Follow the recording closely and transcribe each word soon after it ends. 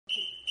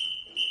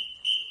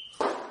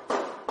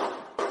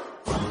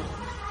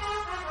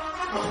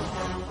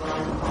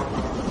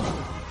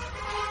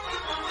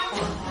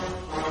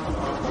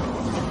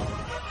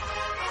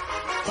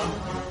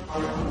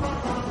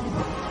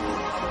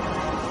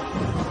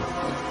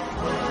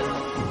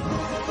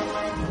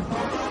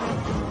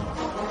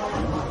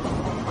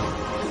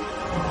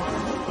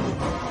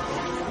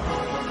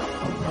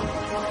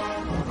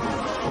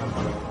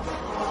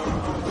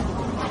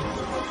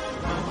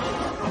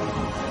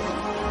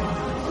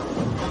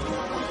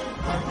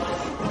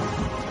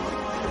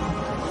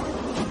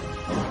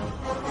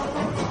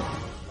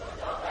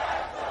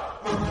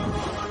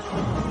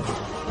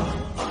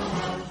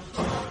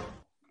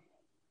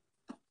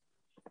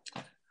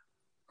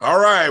All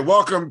right,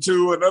 welcome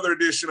to another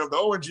edition of the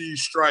O&G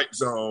Strike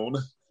Zone.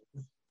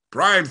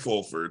 Brian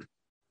Fulford,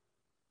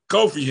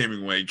 Kofi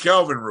Hemingway,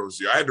 Kelvin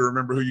Rozier. I had to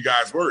remember who you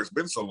guys were. It's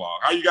been so long.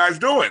 How you guys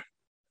doing?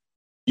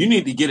 You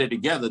need to get it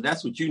together.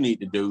 That's what you need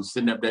to do.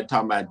 Sitting up there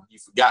talking about you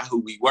forgot who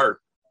we were.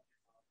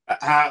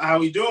 How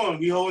we doing?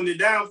 We holding it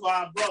down for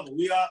our brother.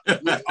 We are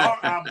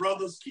our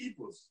brother's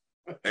keepers.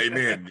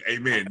 Amen.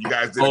 Amen. You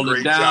guys did hold a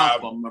great it down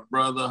job. For my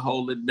brother,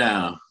 hold it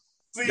down.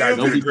 You guys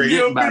did a great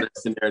job. About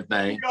us and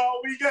everything.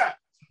 All we got.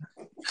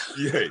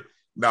 Yeah.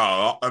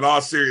 No, in all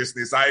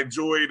seriousness, I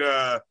enjoyed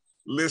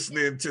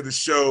listening to the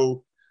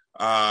show.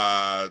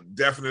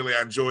 Definitely,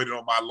 I enjoyed it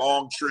on my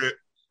long trip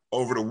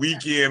over the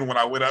weekend when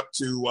I went up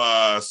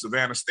to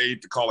Savannah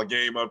State to call a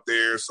game up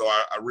there. So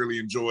I really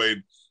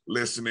enjoyed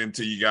listening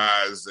to you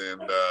guys,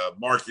 and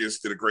Marcus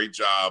did a great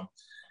job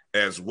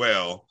as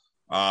well.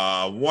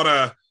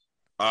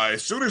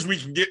 As soon as we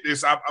can get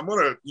this, I'm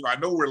gonna, I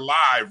know we're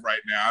live right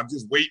now. I'm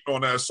just waiting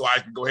on us so I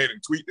can go ahead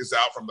and tweet this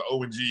out from the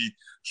O&G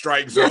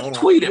Strike Zone. Just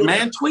tweet it,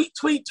 man. Tweet.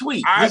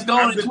 Just go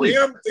on and tweet. The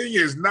damn thing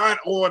is not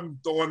on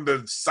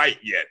the site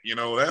yet.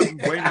 That's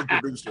blame the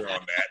producer on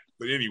that.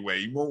 But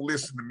anyway, he won't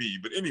listen to me.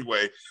 But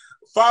anyway,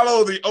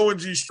 follow the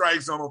O&G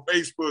Strike Zone on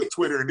Facebook,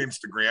 Twitter, and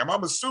Instagram.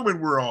 I'm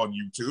assuming we're on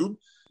YouTube.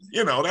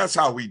 That's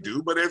how we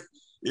do. But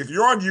if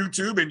you're on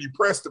YouTube and you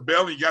press the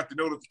bell and you got the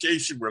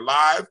notification, we're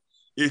live.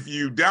 If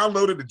you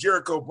downloaded the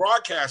Jericho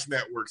Broadcast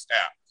Networks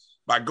app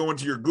by going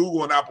to your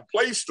Google and Apple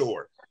Play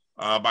Store,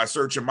 by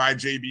searching my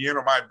JBN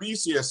or my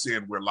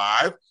BCSN, we're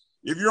live.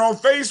 If you're on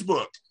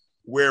Facebook,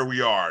 where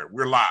we are,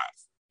 we're live.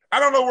 I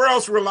don't know where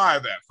else we're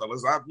live at,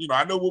 fellas.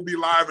 I know we'll be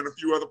live in a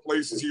few other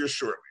places here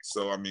shortly.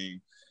 So,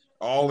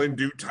 all in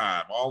due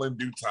time, my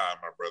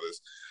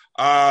brothers.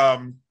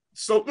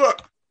 So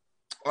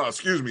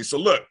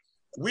look,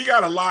 we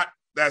got a lot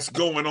that's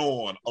going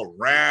on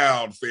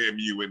around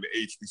FAMU in the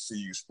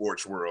HBCU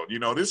sports world.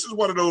 This is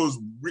one of those,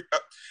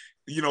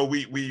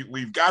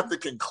 we've got the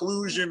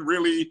conclusion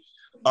really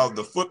of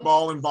the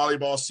football and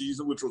volleyball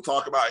season, which we'll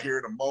talk about here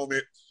in a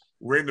moment.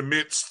 We're in the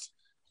midst.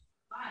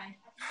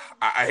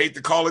 I hate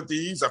to call it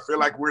these. I feel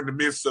like we're in the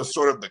midst of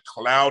sort of the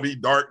cloudy,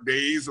 dark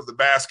days of the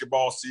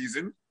basketball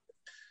season.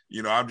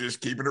 I'm just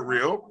keeping it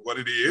real, what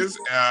it is.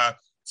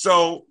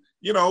 But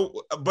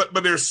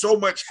there's so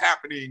much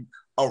happening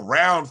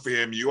around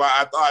FAMU.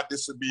 I thought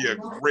this would be a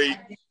great.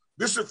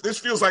 This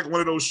feels like one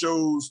of those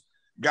shows,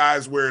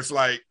 guys, where it's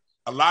like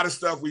a lot of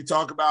stuff we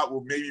talk about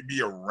will maybe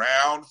be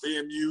around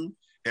FAMU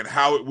and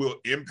how it will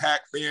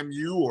impact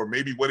FAMU, or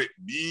maybe what it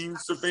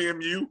means to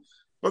FAMU,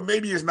 but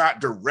maybe it's not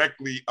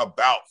directly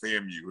about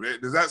FAMU.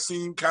 Does that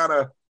seem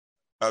kind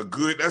of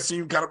good? That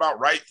seem kind of about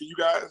right for you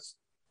guys?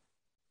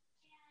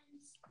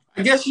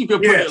 I guess you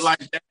could put it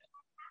like that.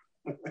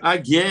 I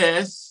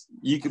guess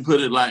you could put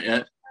it like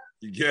that.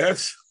 You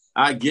guess?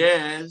 I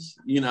guess,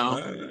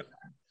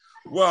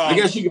 well, I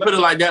guess you can put it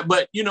like that,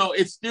 but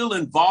it still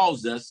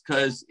involves us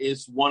because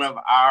it's one of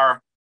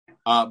our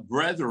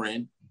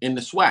brethren in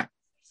the SWAC.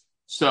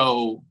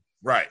 So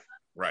right.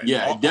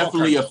 Yeah, it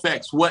definitely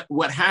affects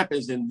what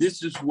happens. And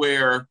this is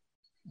where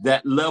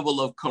that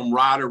level of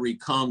camaraderie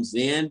comes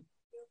in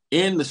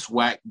the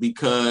SWAC,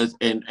 because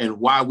and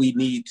why we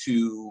need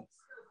to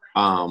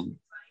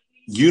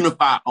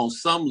unify on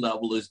some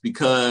level is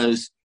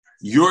because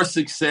your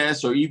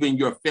success or even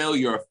your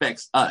failure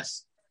affects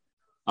us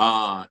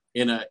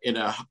in a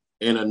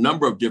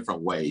number of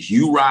different ways.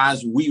 You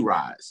rise, we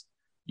rise.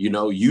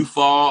 You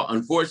fall.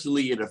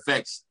 Unfortunately, it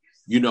affects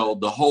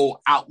the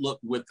whole outlook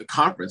with the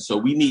conference. So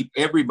we need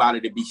everybody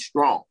to be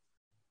strong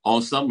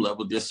on some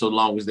level, just so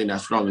long as they're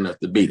not strong enough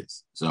to beat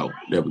us. So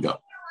there we go.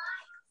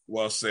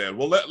 Well said.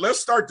 Well, let's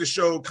start the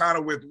show kind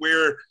of with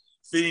where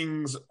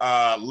things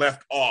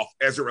left off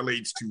as it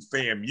relates to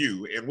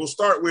FAMU, and we'll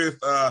start with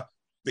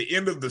the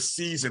end of the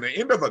season, the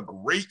end of a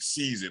great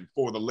season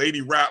for the Lady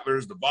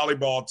Rattlers, the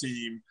volleyball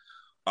team.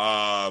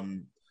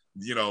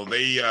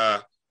 They,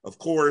 of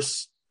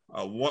course,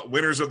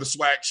 winners of the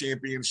SWAC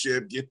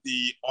championship, get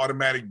the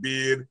automatic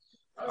bid,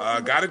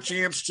 got a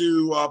chance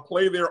to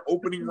play their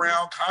opening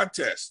round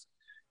contest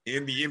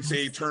in the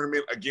NCAA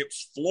tournament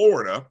against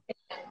Florida,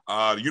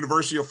 the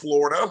University of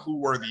Florida, who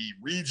were the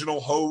regional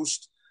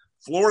host.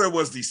 Florida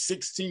was the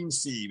 16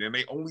 seed, and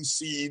they only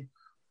seed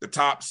the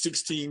top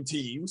 16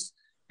 teams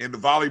in the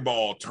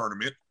volleyball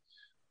tournament.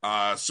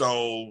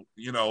 FAMU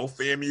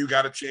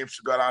got a chance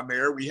to go down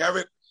there. We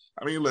haven't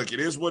I mean, look, it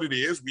is what it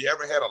is. We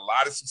haven't had a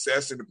lot of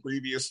success in the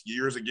previous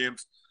years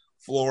against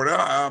Florida.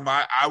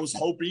 I was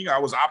hoping, I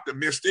was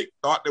optimistic,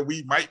 thought that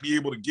we might be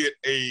able to get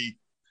a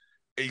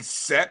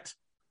set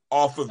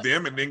off of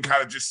them and then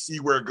kind of just see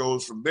where it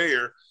goes from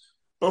there.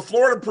 But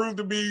Florida proved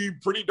to be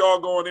pretty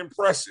doggone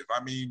impressive.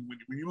 I mean,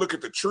 when you look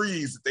at the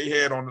trees that they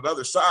had on the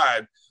other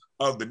side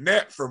of the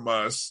net from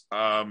us,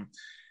 and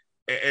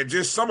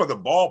just some of the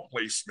ball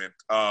placement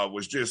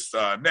was just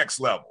next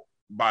level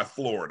by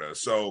Florida.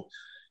 So,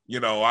 you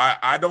know,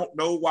 I don't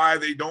know why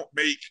they don't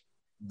make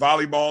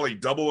volleyball a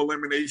double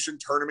elimination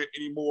tournament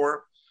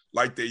anymore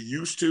like they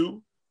used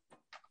to.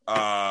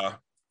 But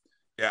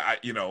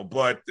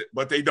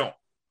they don't.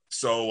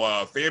 So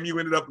FAMU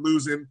ended up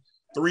losing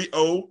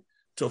 3-0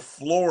 to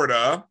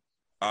Florida,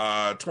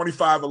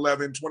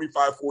 25-11,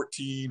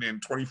 25-14,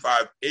 and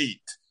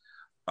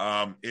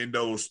 25-8 in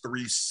those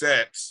three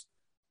sets.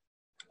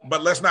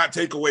 But let's not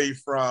take away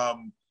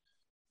from,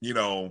 you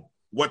know,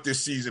 what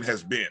this season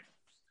has been.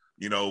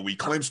 You know, we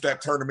clinched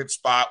that tournament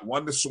spot,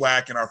 won the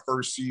SWAC in our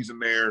first season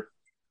there.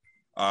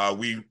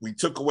 We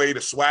took away the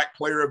SWAC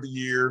Player of the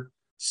Year,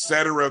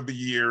 Setter of the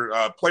Year,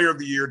 Player of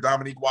the Year,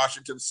 Dominique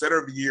Washington, Setter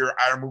of the Year,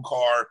 Ira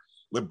Mukhar,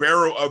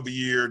 Libero of the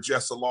Year,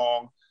 Jessa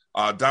Long.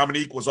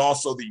 Dominique was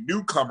also the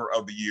Newcomer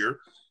of the Year.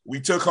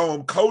 We took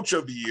home Coach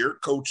of the Year,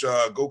 Coach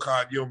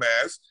Gokhan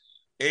Yilmaz,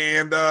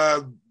 and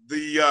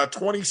the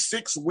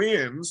 26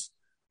 wins,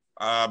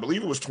 I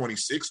believe it was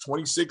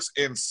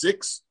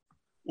 26-6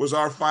 was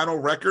our final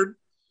record.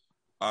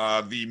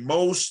 The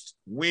most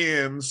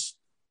wins,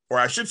 or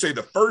I should say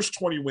the first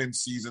 20-win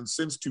season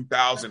since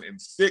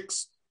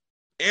 2006,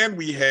 and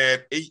we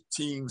had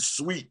 18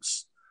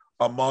 sweeps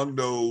among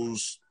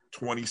those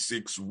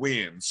 26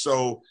 wins.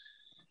 So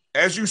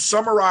as you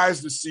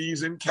summarize the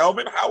season,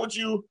 Kelvin, how would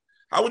you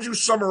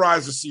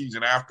summarize the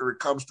season after it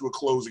comes to a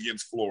close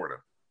against Florida?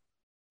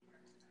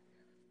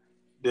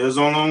 There's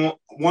only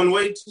one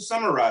way to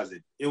summarize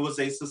it. It was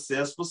a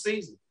successful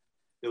season.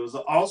 It was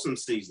an awesome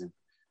season.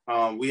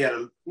 We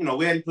hadn't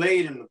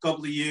played in a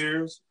couple of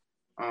years.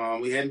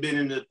 We hadn't been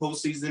in the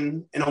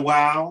postseason in a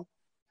while.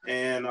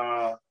 And,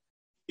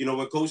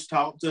 when Coach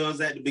talked to us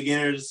at the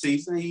beginning of the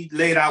season, he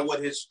laid out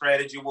what his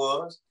strategy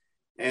was.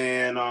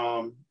 And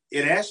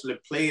it actually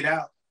played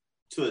out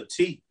to a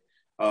T.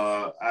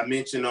 I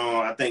mentioned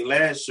on, I think,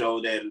 last show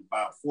that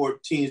about 4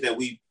 teams that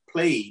we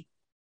played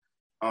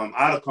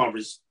out of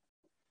conference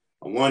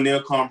won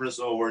their conference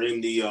over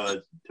in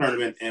the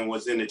tournament and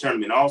was in the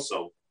tournament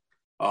also.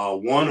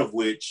 One of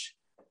which,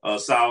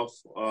 South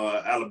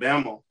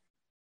Alabama,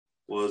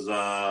 was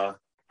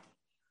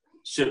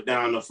shipped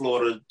down to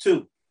Florida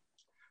too.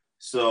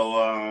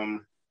 So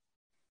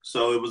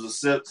it was a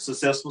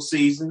successful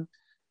season.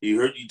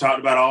 You talked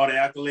about all the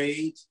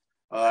accolades.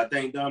 I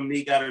think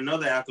Dominique got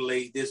another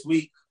accolade this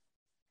week.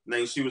 I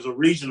think she was a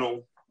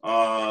regional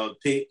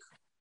pick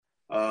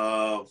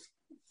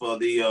for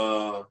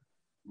the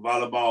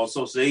Volleyball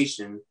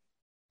Association.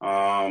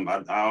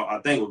 I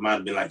think it might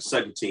have been like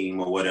second team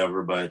or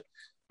whatever, but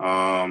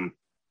and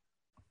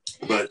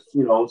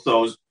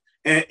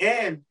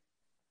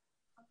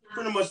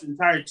pretty much the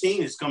entire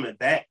team is coming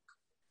back.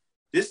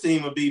 This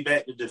team will be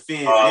back to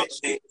defend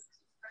next year.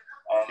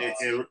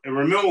 And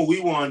remember, we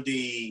won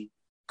the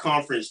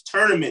conference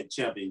tournament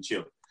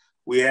championship.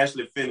 We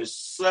actually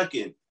finished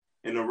second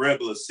in the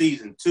regular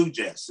season to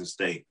Jackson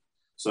State.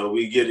 So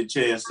we get a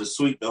chance to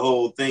sweep the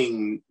whole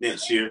thing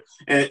next year.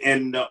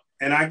 And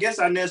I guess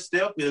our next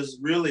step is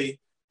really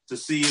to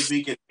see if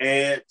we can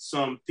add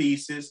some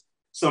pieces,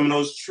 some of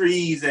those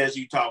trees as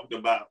you talked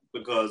about,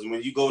 because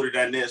when you go to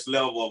that next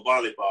level of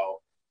volleyball,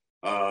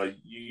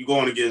 you're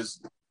going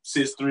against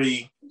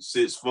 6'3",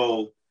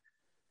 6'4",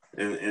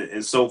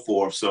 and so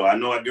forth. So I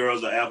know our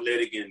girls are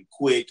athletic and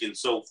quick and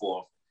so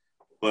forth,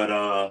 but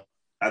I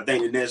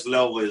think the next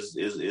level is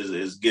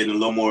getting a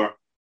little more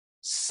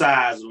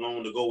size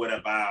along to go with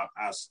our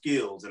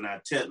skills and our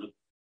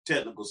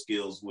technical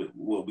skills with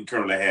what we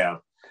currently have.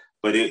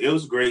 But it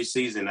was a great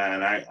season,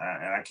 and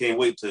I can't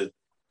wait to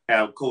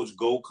have Coach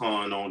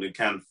Gokhan on to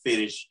kind of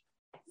finish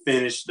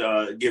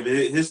give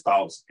his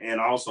thoughts and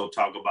also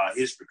talk about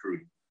his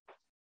recruiting.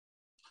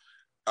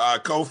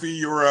 Kofi,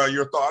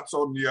 your thoughts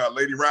on the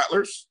Lady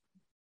Rattlers?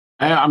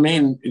 I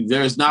mean,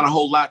 there's not a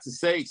whole lot to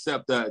say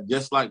except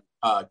just like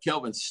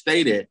Kelvin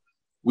stated,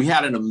 we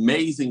had an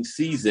amazing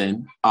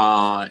season.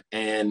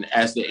 And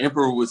as the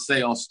Emperor would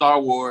say on Star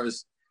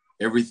Wars,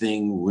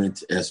 everything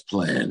went as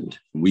planned.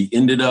 We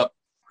ended up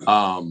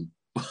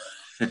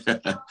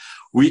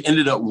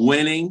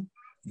winning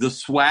the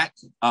SWAC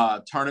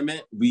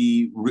tournament.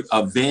 We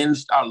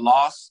avenged our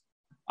loss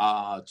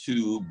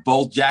to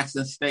both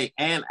Jackson State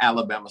and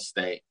Alabama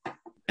State.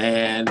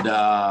 And,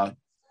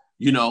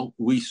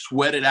 we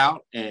sweated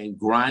out and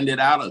grinded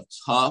out a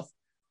tough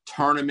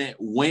tournament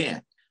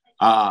win.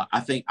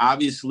 I think,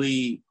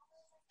 obviously,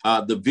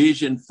 the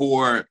vision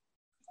for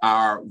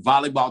our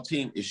volleyball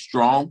team is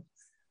strong.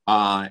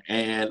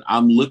 And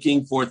I'm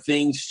looking for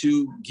things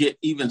to get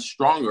even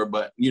stronger.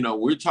 But,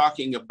 we're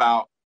talking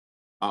about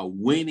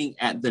winning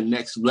at the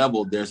next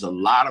level. There's a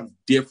lot of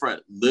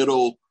different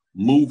little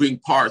moving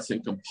parts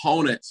and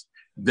components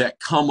that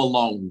come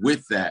along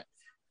with that.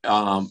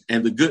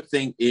 And the good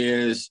thing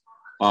is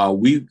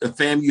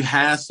FAMU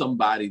has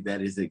somebody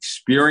that is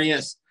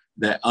experienced,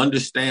 that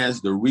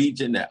understands the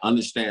region, that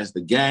understands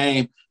the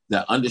game,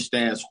 that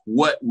understands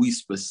what we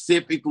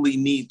specifically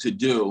need to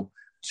do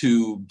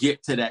to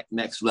get to that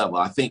next level.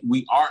 I think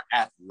we are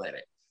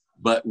athletic,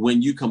 but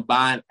when you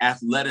combine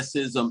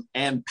athleticism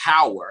and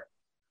power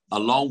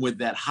along with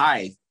that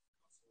height,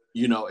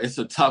 it's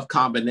a tough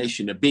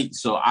combination to beat.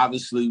 So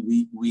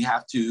obviously we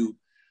have to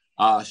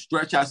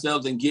stretch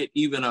ourselves and get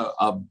even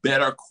a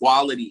better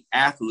quality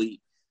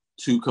athlete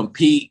to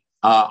compete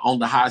on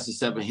the highest of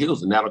Seven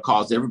Hills, and that'll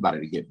cause everybody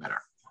to get better.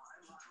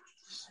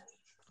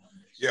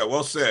 Yeah,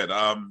 well said.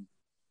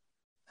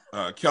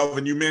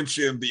 Kelvin, you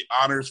mentioned the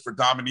honors for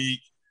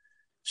Dominique.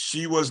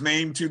 She was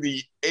named to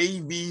the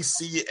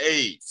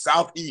AVCA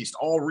Southeast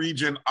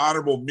All-Region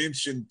Honorable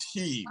Mention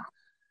Team.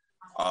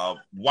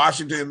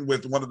 Washington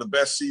with one of the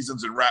best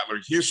seasons in Rattler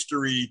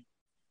history,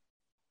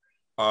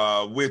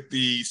 with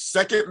the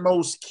second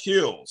most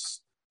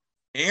kills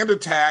and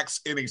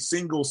attacks in a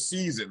single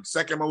season.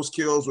 Second most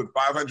kills with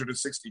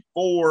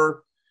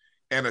 564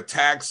 and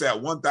attacks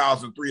at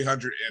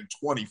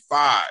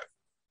 1,325.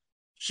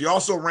 She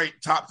also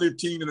ranked top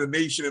 15 in the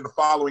nation in the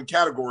following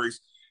categories.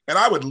 And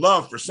I would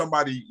love for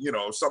somebody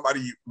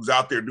who's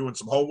out there doing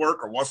some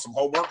homework or wants some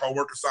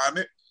homework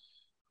assignment,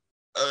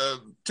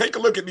 take a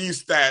look at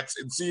these stats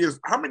and see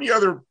how many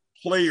other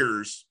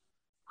players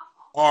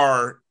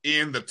are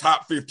in the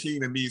top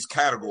 15 in these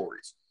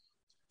categories.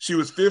 She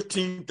was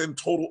 15th in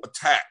total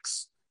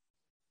attacks,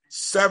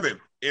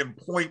 7th in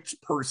points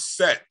per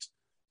set,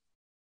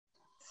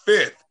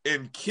 5th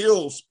in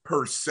kills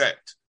per set,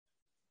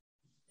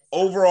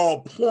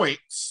 overall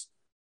points,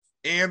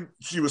 and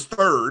she was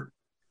 3rd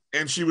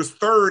in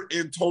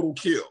total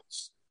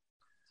kills.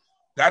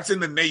 That's in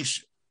the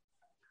nation.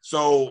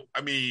 So,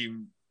 I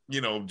mean,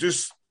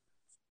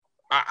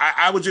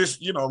 I would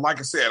just, like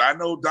I said, I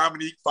know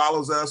Dominique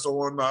follows us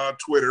on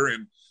Twitter,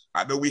 and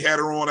I know we had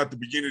her on at the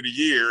beginning of the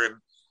year, and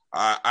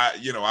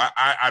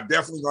I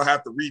definitely gonna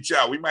have to reach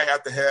out. We might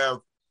have to have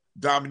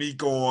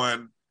Dominique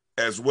on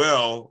as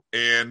well,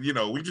 and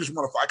we just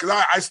want to find,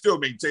 because I still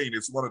maintain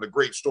it's one of the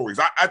great stories.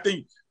 I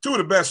think two of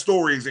the best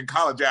stories in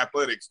college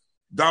athletics,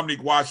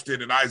 Dominique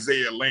Washington and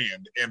Isaiah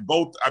Land, and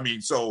both of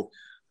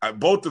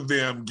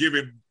them,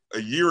 given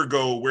a year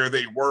ago where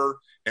they were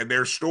and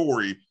their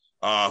story.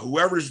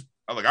 Whoever's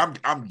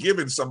I'm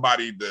giving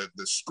somebody the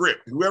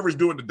script. Whoever's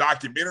doing the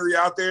documentary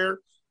out there,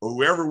 or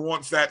whoever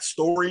wants that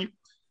story,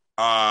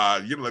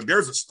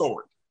 there's a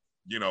story.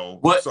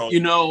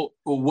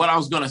 What I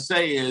was going to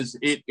say is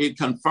it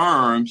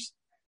confirms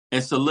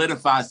and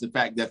solidifies the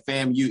fact that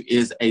FAMU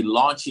is a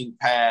launching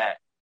pad,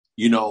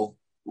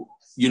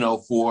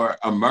 for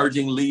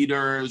emerging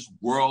leaders,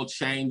 world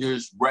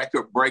changers,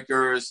 record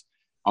breakers,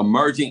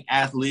 emerging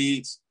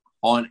athletes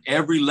on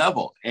every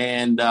level.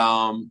 And,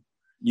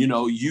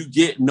 you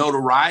get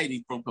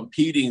notoriety from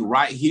competing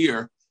right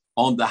here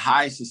on the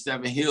highest of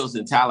Seven Hills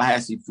in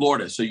Tallahassee,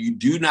 Florida. So you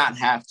do not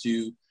have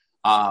to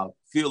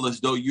feel as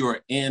though you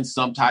are in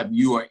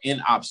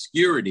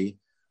obscurity.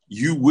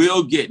 You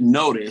will get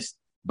noticed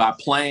by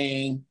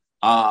playing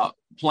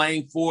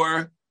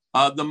for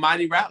the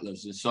Mighty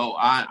Rattlers. And so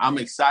I'm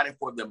excited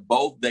for them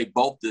both. They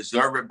both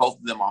deserve it. Both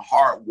of them are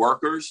hard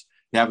workers.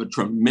 They have a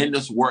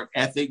tremendous work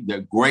ethic.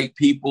 They're great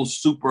people,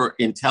 super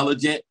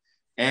intelligent.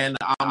 And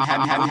I'm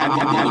happy.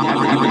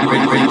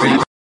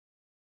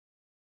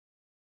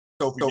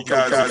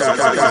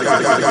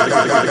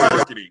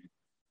 Marketing.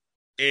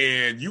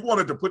 And you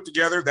wanted to put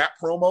together that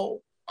promo.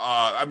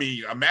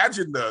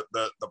 Imagine the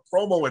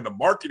promo and the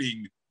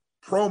marketing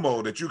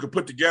promo that you could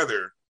put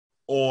together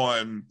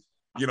on,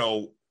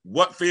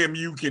 what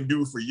FAMU can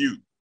do for you.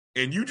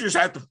 And you just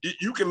have to,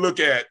 you can look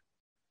at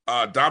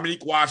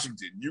Dominique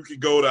Washington. You could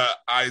go to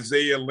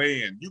Isaiah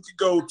Land. You could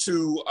go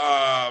to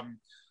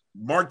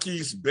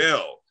Marquise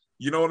Bell.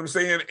 You know what I'm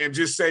saying? And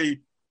just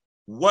say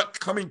what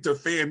coming to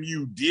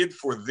FAMU did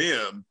for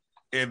them.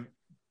 And,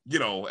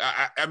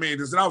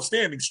 it's an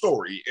outstanding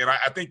story. And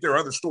I think there are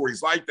other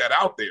stories like that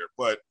out there,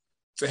 but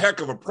it's a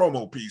heck of a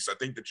promo piece, I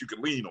think, that you can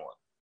lean on.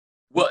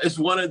 Well, it's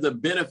one of the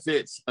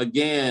benefits,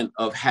 again,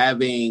 of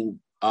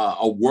having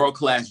a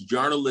world-class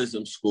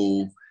journalism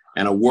school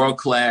and a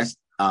world-class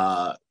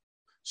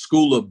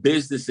school of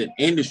business and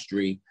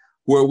industry,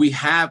 where we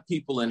have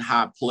people in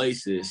high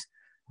places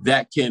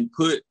that can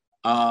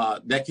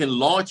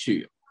launch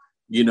you,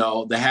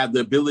 they have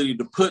the ability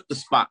to put the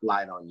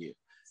spotlight on you,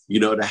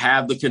 to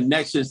have the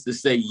connections to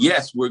say,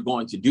 yes, we're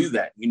going to do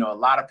that. A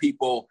lot of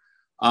people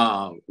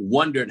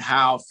wondered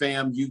how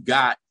FAMU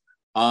got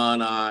on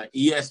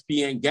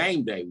ESPN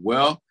Game Day.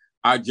 Well,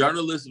 our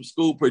journalism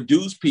school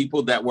produced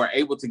people that were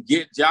able to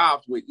get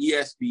jobs with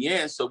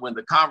ESPN. So when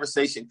the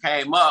conversation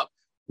came up,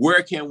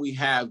 where can we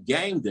have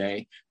game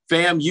day?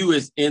 FAMU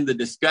is in the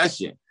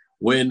discussion.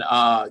 When, they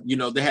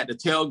had the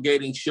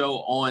tailgating show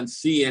on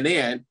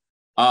CNN,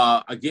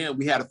 again,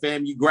 we had a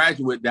FAMU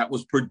graduate that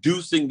was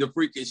producing the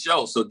freaking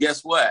show. So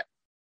guess what?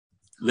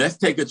 let's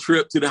take a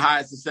trip to the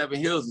Heights of Seven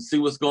Hills and see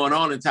what's going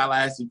on in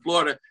Tallahassee,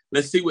 Florida.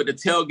 Let's see what the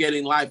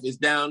tailgating life is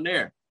down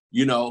there,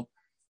 you know.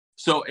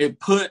 So it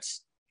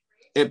puts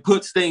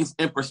things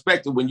in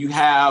perspective when you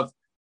have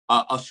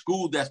a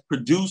school that's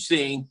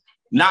producing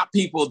not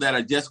people that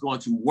are just going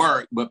to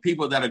work, but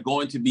people that are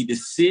going to be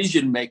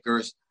decision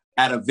makers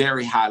at a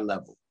very high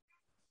level.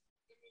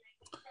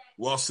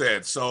 Well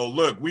said. So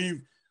look,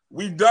 we've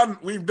done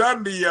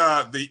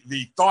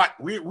the thought.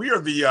 We are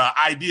the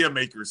idea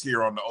makers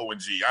here on the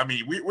O&G. I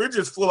mean, we're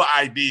just full of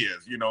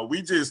ideas. You know,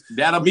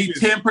 that'll be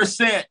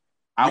 10%.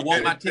 I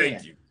want my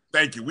 10.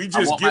 Thank you. We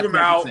just give them 10%.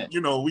 Out.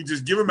 You know, we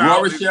just give them out.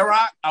 Rory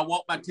Sherrock, I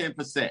want my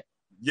 10%.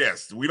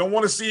 Yes, we don't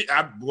want to see.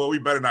 Well, we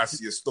better not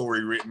see a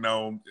story written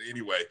on.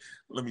 Anyway,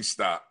 let me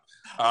stop.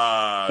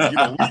 You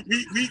know,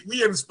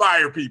 we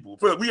inspire people.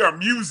 We are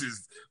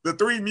muses, the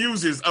three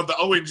muses of the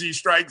O&G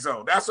Strike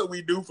Zone. That's what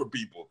we do for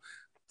people,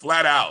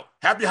 flat out.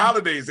 Happy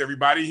holidays,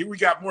 everybody. Here we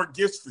got more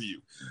gifts for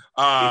you.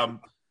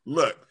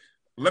 Look,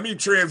 let me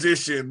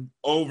transition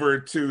over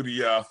to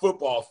the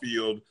football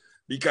field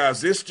because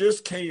this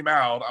just came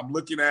out. I'm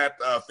looking at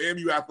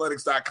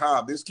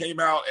FAMUathletics.com. This came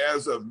out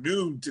as of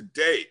noon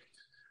today.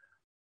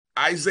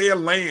 Isaiah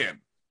Land,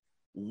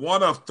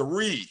 one of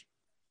three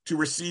to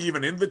receive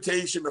an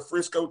invitation to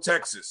Frisco,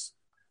 Texas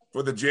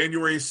for the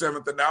January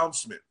 7th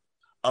announcement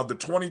of the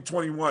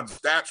 2021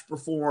 Stats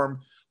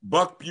Perform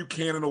Buck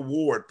Buchanan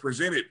Award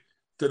presented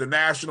to the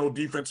National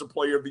Defensive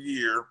Player of the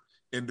Year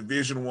in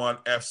Division I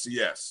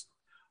FCS.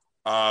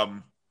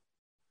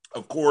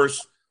 Of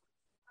course,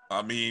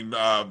 I mean,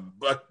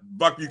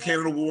 Buck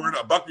Buchanan Award,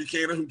 Buck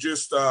Buchanan who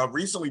just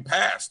recently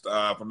passed,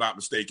 if I'm not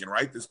mistaken,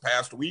 right? This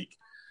past week.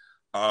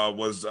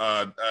 Was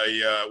let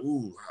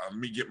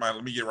me get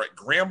right.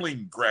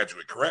 Grambling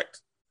graduate, correct?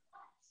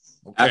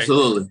 Okay.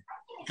 Absolutely.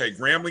 Okay,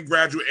 Grambling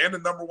graduate and the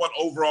number 1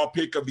 overall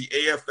pick of the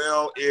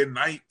AFL in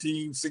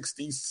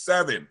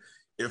 1967,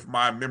 if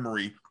my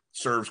memory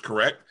serves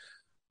correct.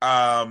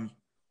 Other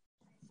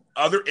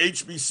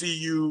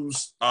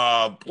HBCUs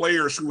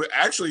players who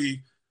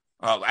actually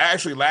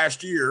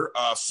last year,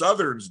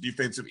 Southern's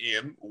defensive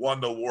end won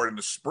the award in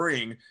the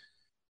spring,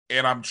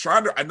 and I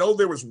know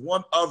there was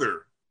one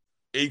other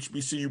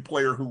HBCU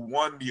player who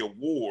won the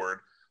award.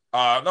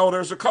 No,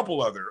 there's a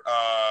couple other.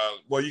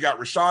 Well, you got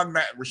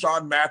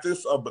Rashawn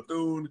Mathis of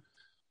Bethune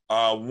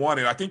won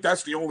it. I think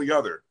that's the only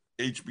other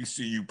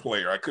HBCU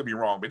player. I could be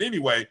wrong. But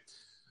anyway,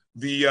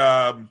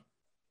 the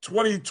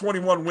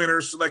 2021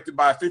 winner selected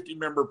by a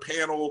 50-member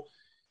panel,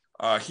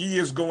 he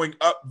is going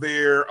up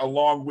there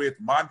along with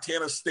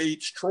Montana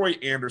State's Troy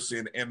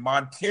Anderson and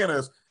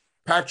Montana's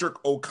Patrick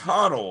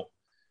O'Connell.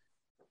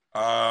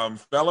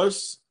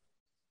 Fellas,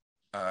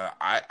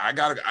 I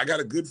got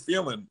a good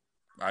feeling.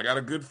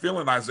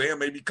 Isaiah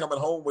may be coming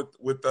home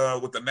with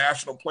the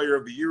National Player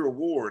of the Year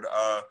award.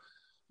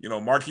 You know,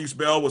 Marquise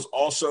Bell was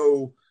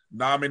also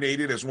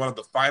nominated as one of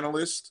the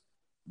finalists,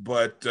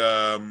 but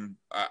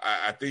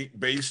I think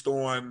based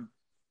on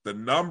the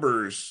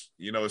numbers,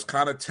 you know, it's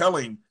kind of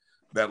telling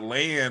that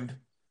Land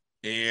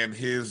and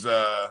his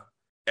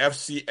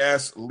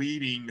FCS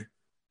leading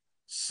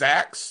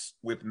sacks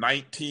with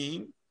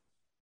 19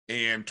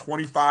 and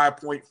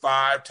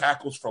 25.5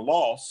 tackles for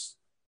loss,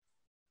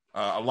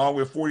 along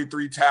with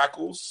 43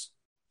 tackles,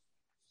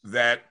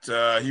 that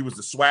he was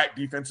the SWAC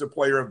Defensive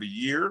Player of the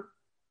Year.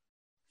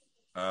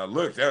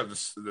 Look, that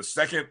was the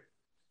second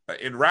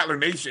in Rattler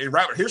Nation, in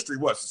Rattler history,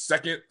 was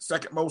the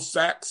second most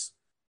sacks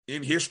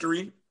in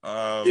history.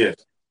 Yes.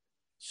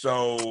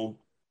 So,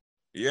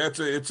 yeah,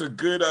 it's a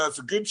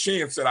good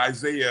chance that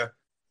Isaiah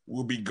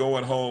will be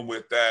going home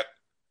with that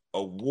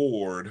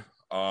award.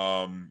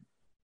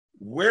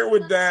 Where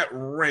would that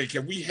rank?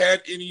 Have we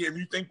had any, if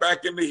you think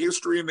back in the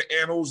history and the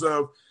annals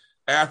of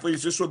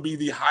athletes, this would be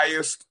the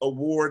highest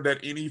award that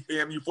any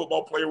FAMU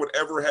football player would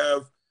ever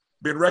have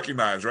been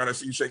recognized, right? I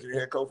see you shaking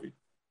your head, Kofi.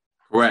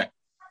 Correct.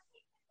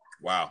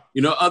 Wow.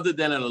 You know, other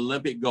than an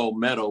Olympic gold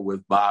medal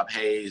with Bob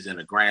Hayes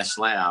and a Grand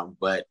Slam,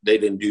 but they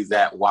didn't do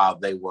that while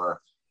they were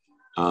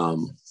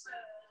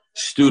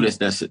students.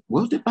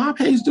 Well, did Bob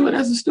Hayes do it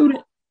as a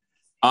student?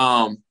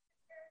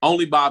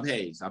 Only Bob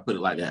Hayes. I put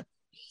it like that.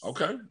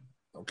 Okay.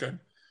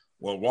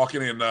 Well,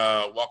 walking in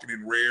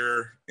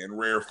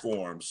rare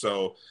form.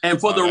 So, and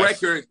for the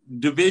record,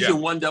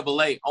 Division I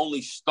AA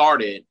only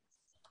started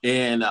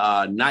in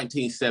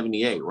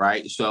 1978,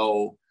 right?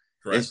 So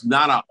correct. It's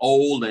not an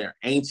old or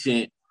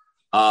ancient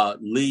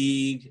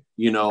league,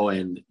 you know,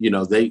 and you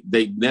know they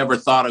never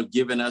thought of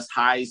giving us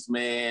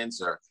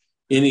Heisman's or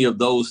any of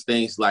those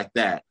things like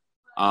that.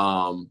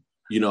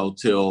 You know,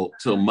 till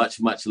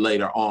much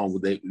later on,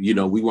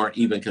 we weren't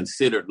even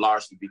considered,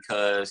 largely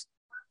because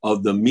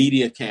of the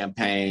media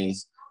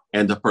campaigns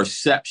and the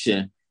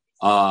perception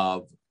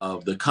of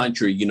the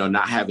country, you know,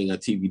 not having a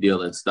TV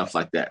deal and stuff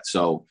like that.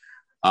 So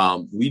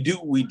we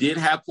did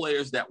have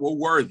players that were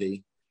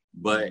worthy,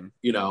 but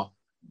you know,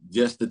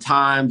 just the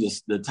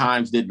times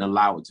didn't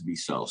allow it to be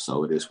so.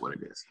 So it is what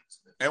it is.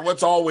 And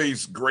what's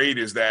always great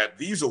is that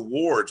these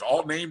awards,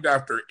 all named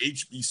after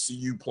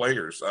HBCU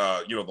players,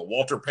 you know, the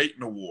Walter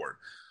Payton Award,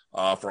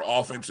 for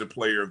Offensive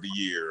Player of the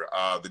Year.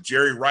 The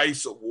Jerry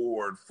Rice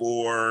Award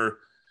for,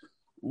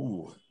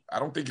 I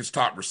don't think it's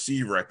top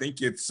receiver. I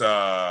think it's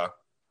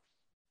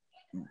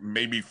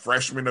maybe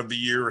Freshman of the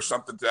Year or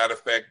something to that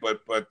effect.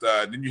 But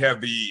then you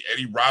have the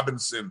Eddie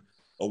Robinson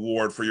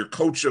Award for your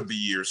Coach of the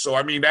Year. So,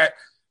 I mean,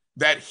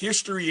 that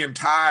history and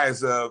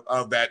ties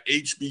of that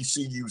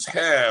HBCUs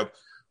have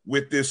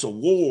with this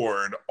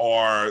award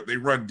they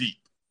run deep,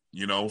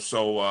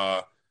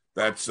 so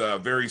that's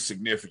very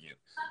significant.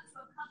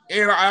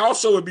 And I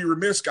also would be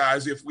remiss,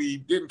 guys, if we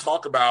didn't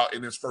talk about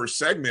in this first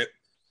segment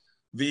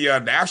the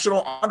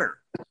national honor.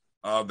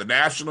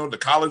 The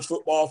College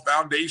Football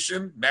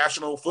Foundation,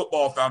 National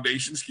Football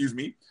Foundation,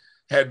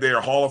 had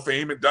their Hall of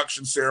Fame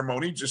induction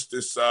ceremony just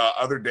this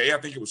other day. I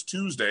think it was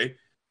Tuesday.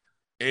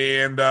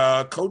 And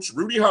Coach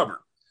Rudy Hubbard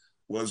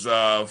was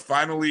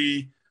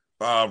finally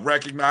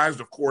recognized.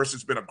 Of course,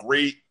 it's been a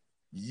great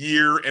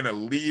year and a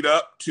lead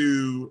up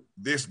to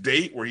this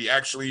date where he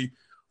actually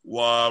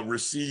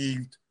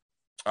received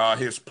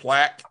his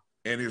plaque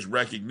and his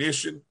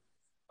recognition.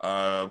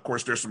 Of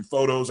course, there's some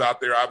photos out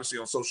there, obviously,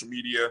 on social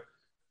media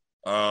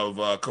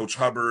of Coach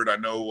Hubbard. I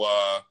know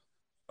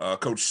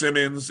Coach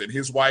Simmons and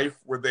his wife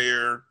were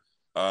there.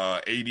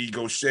 A.D.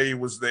 Gaucher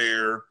was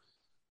there.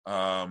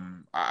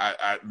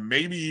 I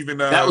maybe even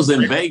that was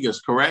in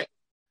Vegas, correct?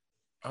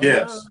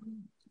 Yes.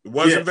 It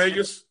was in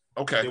Vegas?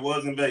 Okay. It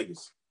was in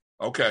Vegas.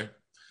 Okay.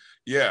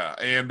 Yeah.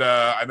 And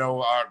I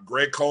know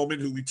Greg Coleman,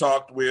 who we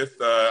talked with,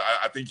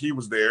 I think he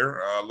was there.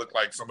 Looked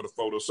like some of the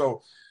photos.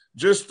 So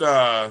just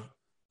a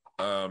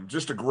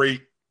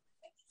great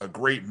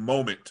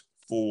moment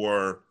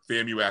for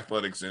FAMU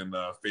athletics and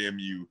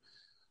FAMU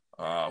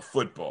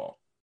football.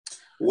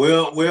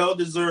 Well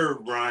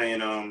deserved,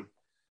 Brian.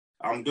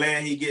 I'm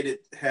glad he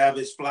get to have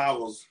his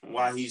flowers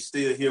while he's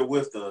still here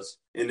with us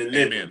in the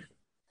living.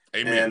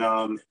 Amen.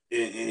 And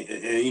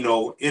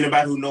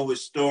anybody who know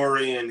his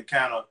story and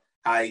kind of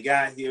how he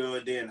got here,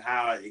 and then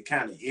how it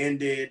kind of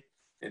ended,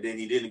 and then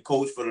he didn't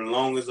coach for the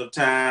longest of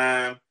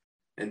time,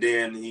 and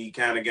then he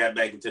kind of got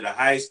back into the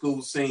high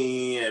school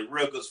scene at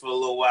Rutgers for a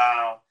little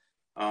while.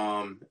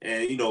 And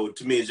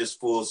to me, it's just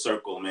full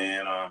circle,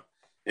 man.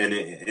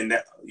 And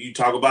that you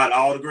talk about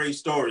all the great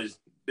stories.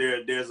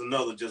 There's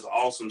another just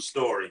awesome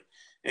story.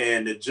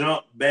 And to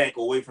jump back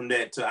away from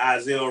that to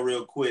Isaiah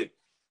real quick,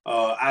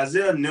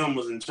 Isaiah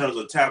numbers in terms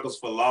of tackles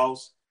for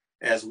loss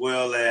as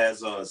well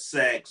as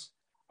sacks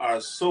are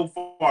so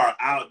far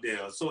out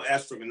there, so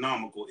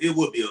astronomical. It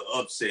would be an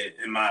upset,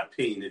 in my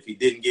opinion, if he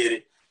didn't get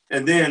it.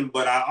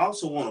 But I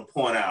also want to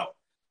point out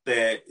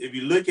that if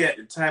you look at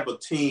the type of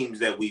teams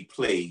that we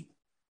played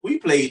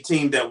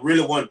teams that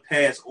really weren't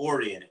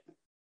pass-oriented.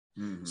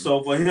 Mm-hmm.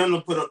 So for him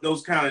to put up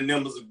those kind of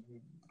numbers,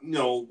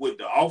 with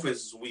the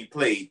offenses we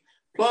played,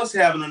 plus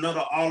having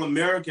another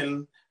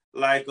All-American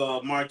like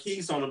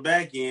Marquise on the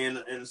back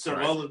end and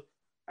several other,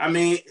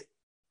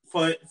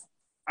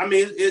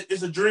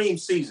 it's a dream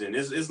season.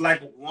 It's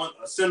like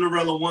a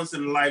Cinderella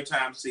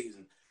once-in-a-lifetime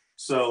season.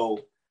 So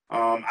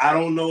I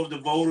don't know if the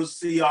voters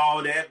see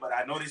all that, but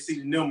I know they see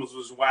the numbers,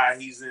 which is why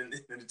he's in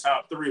the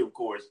top 3, of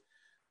course.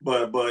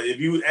 But if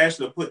you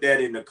actually put that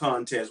in the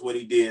context, what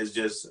he did is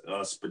just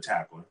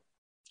spectacular.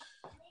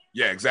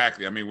 Yeah,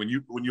 exactly. I mean, when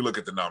you look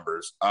at the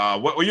numbers,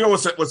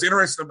 what's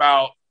interesting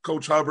about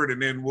Coach Hubbard,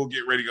 and then we'll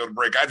get ready to go to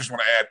break. I just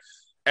want to add,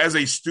 as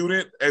a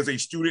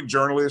student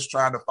journalist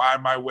trying to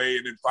find my way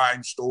and then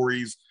find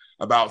stories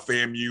about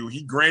FAMU,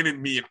 he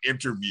granted me an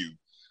interview,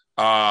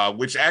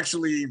 which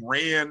actually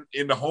ran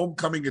in the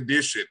homecoming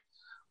edition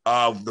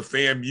of the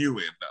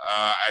FAMU.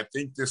 I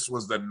think this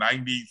was the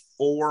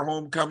 94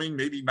 homecoming,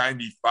 maybe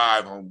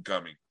 95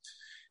 homecoming.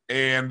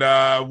 And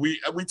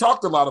we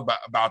talked a lot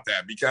about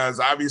that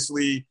because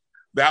obviously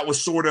that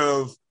was sort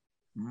of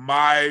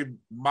my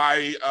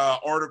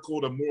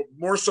article to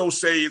more so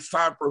say it's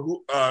time for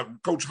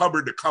Coach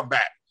Hubbard to come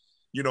back.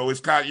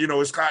 It's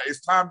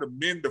time to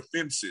mend the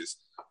fences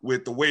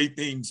with the way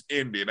things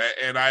ended.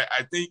 And I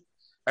think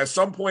at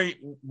some point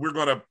we're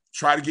going to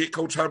try to get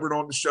Coach Hubbard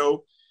on the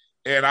show.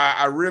 And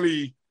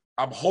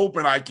I'm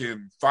hoping I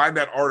can find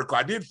that article.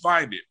 I did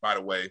find it, by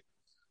the way,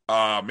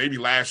 maybe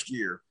last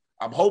year.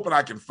 I'm hoping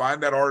I can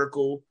find that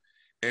article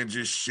and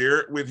just share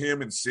it with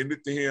him and send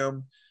it to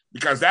him,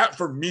 because that,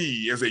 for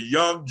me, as a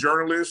young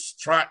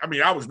journalist,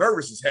 I was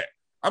nervous as heck.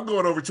 I'm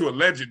going over to a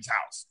legend's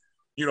house.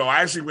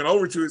 I actually went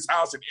over to his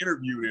house and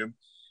interviewed him.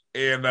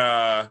 And,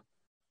 I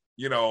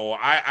don't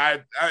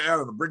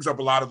know, brings up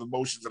a lot of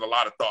emotions and a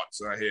lot of thoughts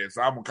in my head.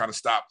 So I'm going to kind of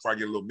stop before I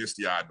get a little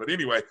misty-eyed. But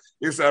anyway,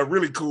 it's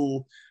really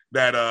cool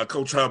that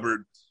Coach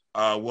Hubbard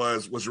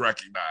was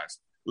recognized.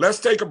 Let's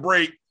take a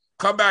break,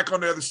 come back on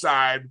the other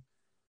side,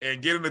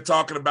 and get into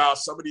talking about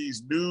some of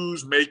these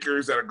news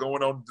makers that are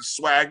going on the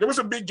swag. There was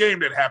a big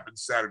game that happened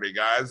Saturday,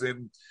 guys,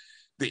 and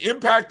the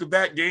impact of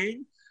that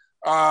game,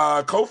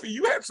 Kofi,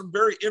 you had some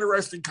very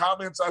interesting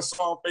comments I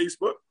saw on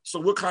Facebook,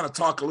 so we'll kind of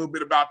talk a little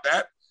bit about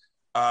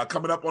that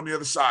coming up on the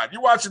other side.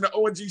 You're watching the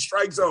ONG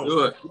Strike Zone.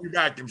 We'll be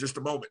back in just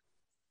a moment.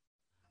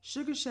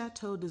 Sugar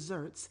Chateau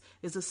Desserts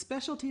is a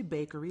specialty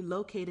bakery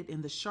located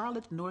in the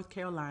Charlotte, North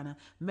Carolina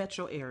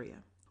metro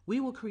area. We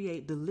will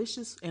create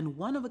delicious and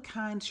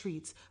one-of-a-kind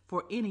treats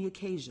for any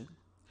occasion.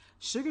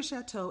 Sugar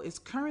Chateau is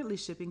currently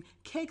shipping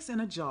cakes in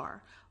a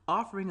jar,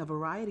 offering a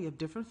variety of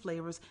different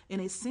flavors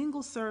in a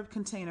single-serve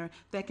container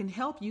that can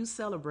help you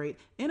celebrate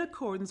in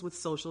accordance with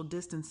social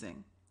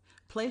distancing.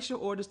 Place your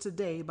orders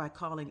today by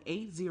calling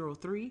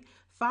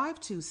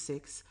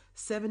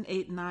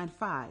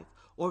 803-526-7895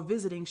 or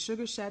visiting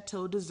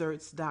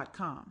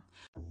sugarchateaudesserts.com.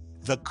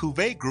 The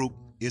Cuvée Group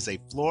is a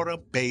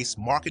Florida-based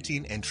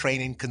marketing and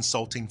training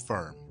consulting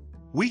firm.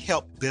 We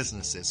help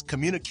businesses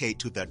communicate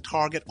to their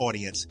target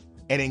audience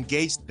and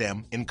engage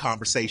them in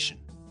conversation.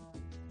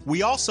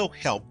 We also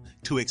help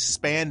to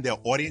expand their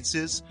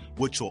audiences,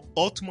 which will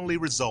ultimately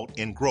result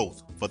in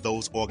growth for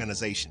those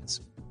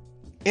organizations.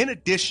 In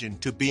addition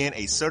to being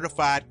a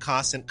certified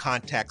constant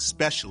contact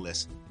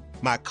specialist,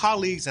 my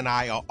colleagues and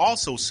I are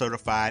also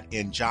certified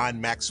in John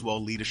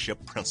Maxwell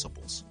Leadership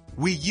Principles.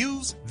 We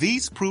use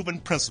these proven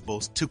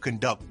principles to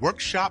conduct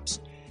workshops,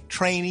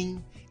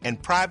 training,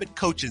 and private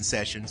coaching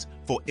sessions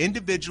for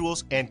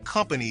individuals and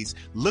companies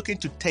looking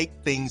to take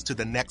things to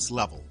the next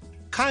level.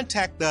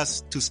 Contact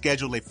us to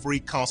schedule a free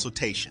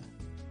consultation.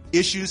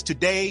 Issues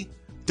today,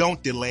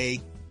 don't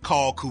delay,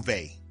 call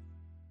Cuvée.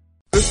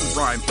 This is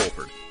Brian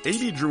Fulford.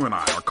 A.D. Drew and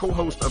I are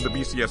co-hosts of the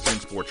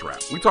BCSN Sports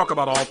Wrap. We talk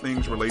about all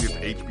things related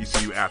to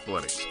HBCU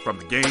athletics. From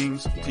the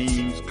games,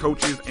 teams,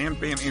 coaches, and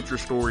fan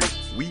interest stories,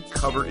 we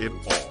cover it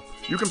all.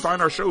 You can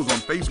find our shows on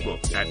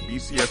Facebook at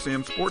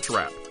BCSN Sports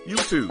Wrap,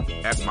 YouTube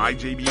at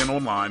MyJBN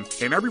Online,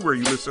 and everywhere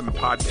you listen to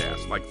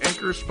podcasts like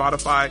Anchor,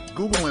 Spotify,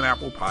 Google, and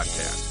Apple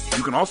Podcasts.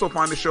 You can also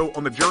find the show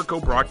on the Jericho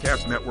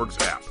Broadcast Network's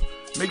app.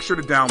 Make sure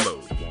to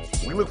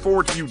download. We look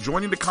forward to you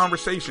joining the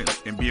conversation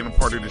and being a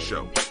part of the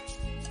show.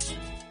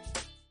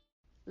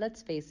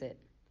 Let's face it,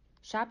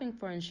 shopping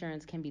for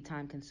insurance can be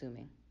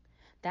time-consuming.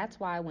 That's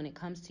why when it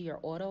comes to your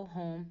auto,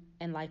 home,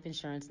 and life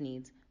insurance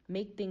needs,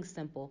 make things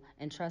simple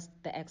and trust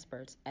the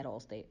experts at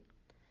Allstate.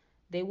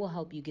 They will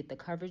help you get the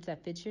coverage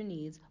that fits your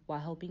needs while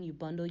helping you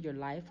bundle your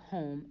life,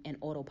 home, and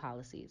auto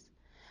policies.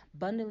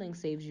 Bundling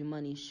saves you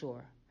money,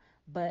 sure,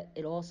 but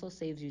it also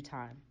saves you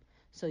time,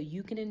 so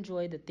you can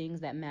enjoy the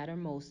things that matter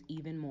most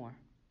even more.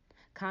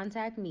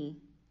 Contact me,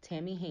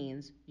 Tammy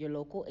Haynes, your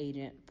local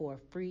agent, for a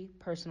free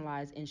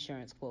personalized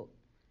insurance quote.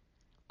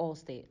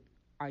 Allstate,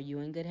 are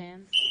you in good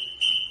hands?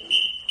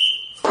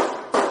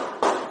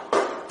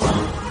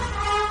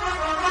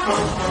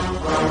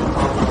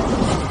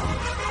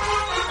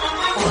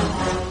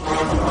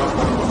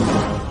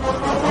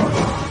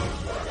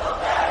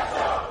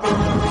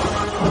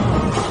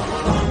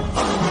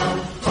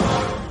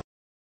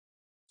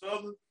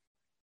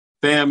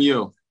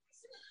 FAMU.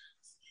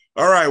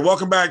 All right,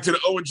 welcome back to the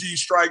O&G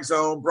Strike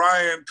Zone.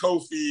 Brian,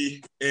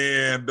 Kofi,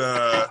 and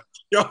Boy,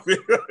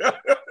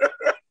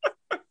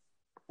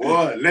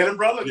 let him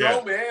brother Yeah.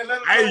 go, man. Let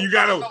him hey, go. you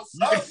gotta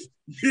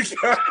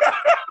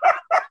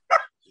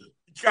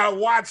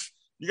watch.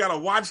 You gotta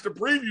watch the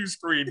preview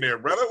screen there,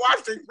 brother.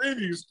 Watch the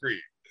preview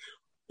screen.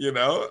 You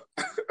know.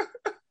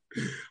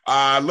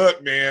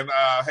 Look, man.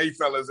 Hey,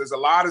 fellas, there's a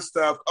lot of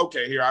stuff.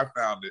 Okay, here I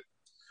found it.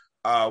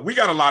 We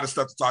got a lot of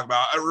stuff to talk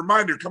about. A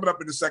reminder, coming up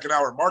in the second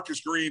hour,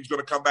 Marcus Green's going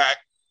to come back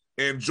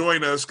and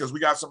join us because we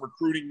got some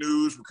recruiting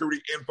news,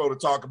 recruiting info to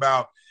talk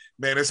about.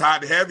 Man, it's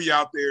hot and heavy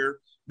out there.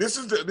 This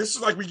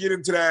is like we get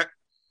into that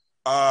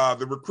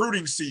the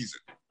recruiting season.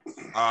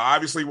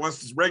 Obviously, once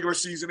this regular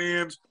season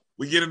ends,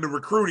 we get into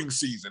recruiting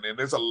season, and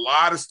there's a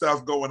lot of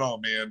stuff going on,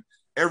 man.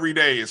 Every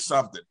day is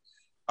something.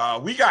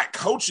 We got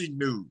coaching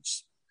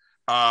news.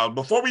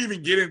 Before we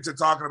even get into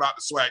talking about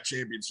the SWAC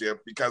championship,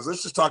 because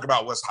let's just talk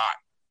about what's hot.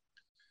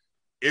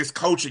 It's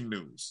coaching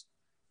news.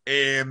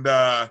 And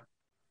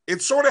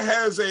it sort of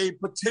has a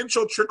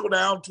potential trickle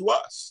down to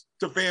us,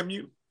 to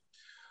FAMU.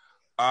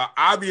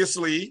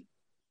 Obviously,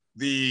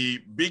 the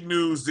big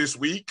news this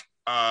week,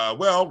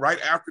 right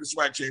after the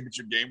SWAC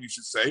championship game, we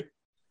should say,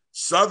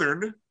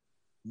 Southern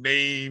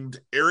named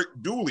Eric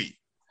Dooley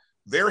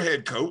their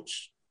head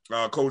coach.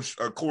 Coach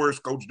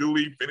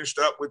Dooley finished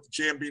up with the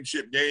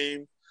championship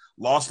game,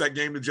 lost that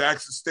game to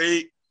Jackson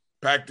State,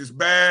 packed his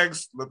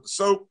bags, left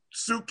the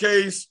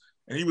suitcase,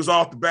 and he was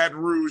off to Baton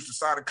Rouge to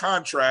sign a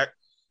contract.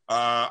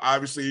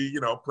 Obviously,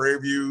 Prairie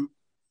View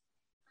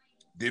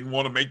didn't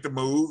want to make the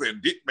move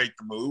and didn't make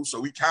the move, so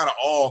we kind of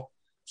all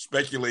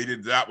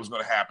speculated that was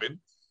going to happen.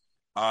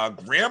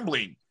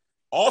 Grambling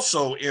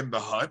also in the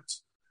hunt,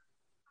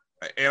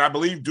 and I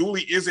believe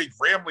Dooley is a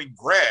Grambling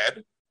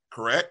grad,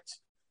 correct?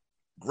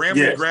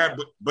 Grambling grad,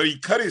 but he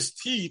cut his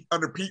teeth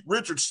under Pete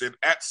Richardson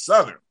at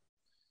Southern.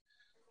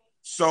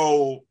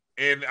 So,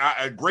 and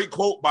a great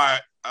quote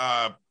by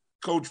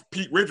Coach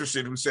Pete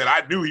Richardson, who said,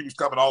 "I knew he was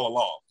coming all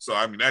along." So,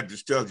 I mean, that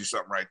just tells you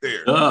something right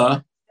there.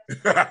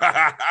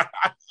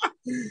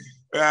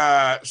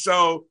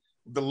 So,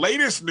 the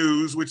latest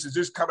news, which is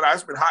just coming out,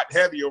 it's been hot and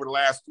heavy over the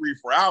last 3 or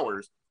 4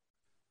 hours.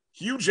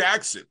 Hugh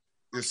Jackson,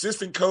 the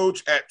assistant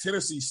coach at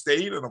Tennessee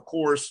State, and of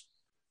course,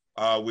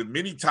 with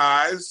many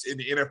ties in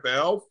the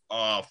NFL,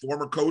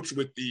 former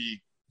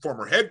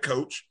head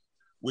coach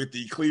with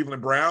the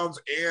Cleveland Browns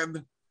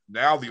and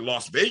now the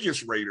Las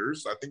Vegas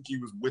Raiders, I think he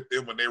was with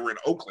them when they were in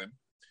Oakland,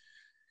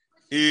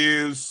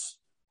 is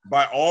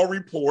by all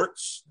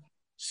reports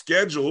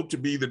scheduled to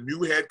be the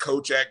new head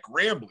coach at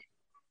Grambling.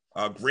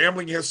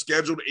 Grambling has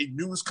scheduled a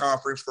news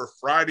conference for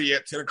Friday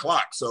at 10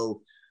 o'clock.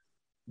 So,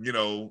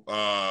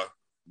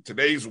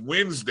 today's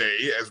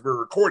Wednesday as we're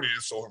recording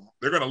it. So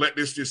they're going to let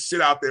this just sit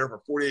out there for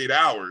 48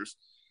 hours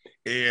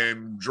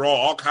and draw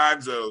all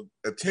kinds of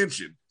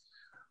attention.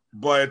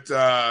 But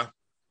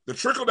the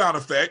trickle-down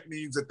effect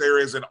means that there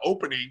is an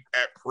opening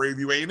at Prairie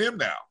View A&M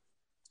now.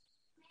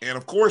 And,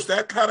 of course,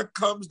 that kind of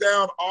comes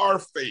down our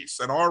face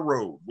and our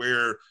road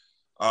where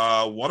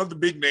one of the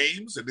big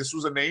names, and this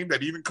was a name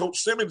that even Coach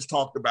Simmons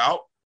talked about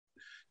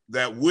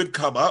that would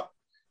come up,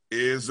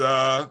 is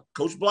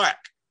Coach Black,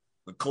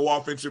 the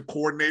co-offensive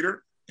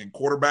coordinator and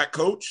quarterback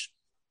coach.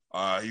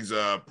 He's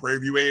a Prairie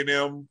View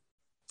A&M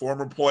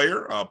former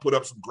player, put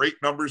up some great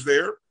numbers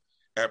there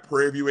at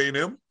Prairie View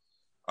A&M.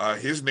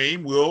 His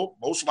name will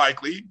most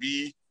likely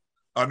be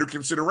under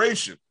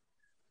consideration.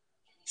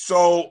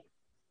 So,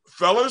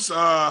 fellas,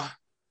 where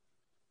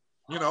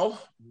do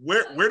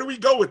we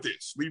go with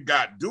this? We've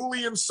got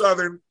Dooley and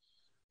Southern,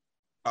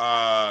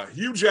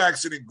 Hugh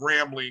Jackson and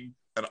Grambling,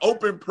 an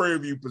open Prairie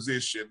View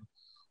position.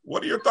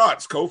 What are your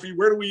thoughts, Kofi?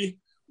 Where do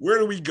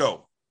we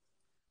go?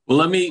 Well,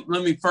 let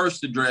me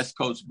first address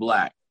Coach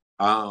Black,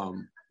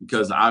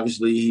 because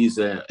obviously he's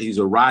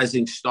a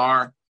rising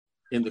star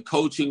in the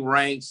coaching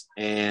ranks,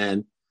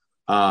 and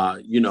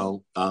a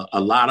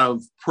lot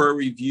of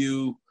Prairie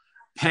View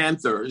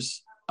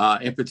Panthers,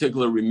 in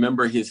particular,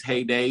 remember his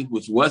heyday,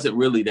 which wasn't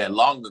really that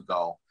long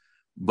ago,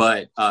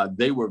 but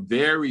they were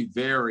very,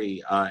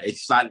 very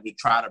excited to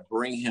try to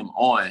bring him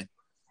on,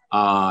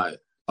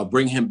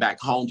 bring him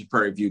back home to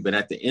Prairie View. But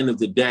at the end of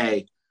the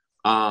day,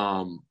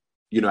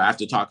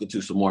 after talking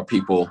to some more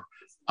people,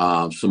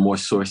 some more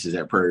sources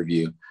at Prairie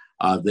View,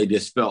 they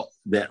just felt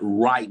that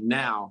right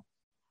now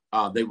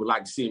they would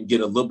like to see him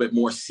get a little bit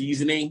more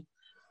seasoning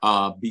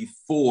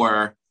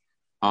before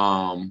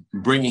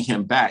bringing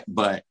him back.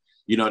 But,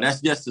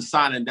 that's just a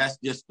sign, and that's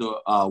just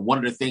one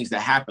of the things that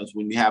happens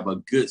when you have a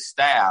good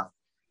staff.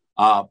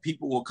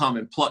 People will come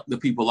and pluck the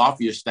people off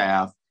your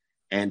staff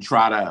and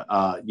try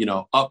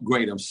to,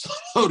 upgrade them,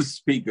 so to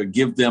speak, or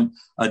give them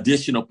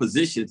additional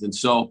positions. And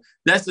so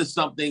that's just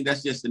something,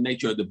 that's just the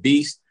nature of the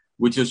beast,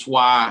 which is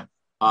why,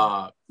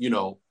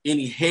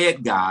 any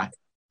head guy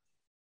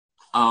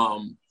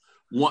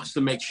wants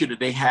to make sure that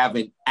they have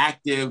an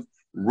active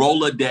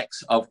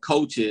Rolodex of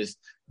coaches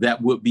that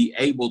would be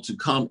able to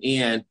come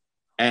in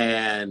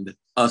and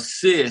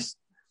assist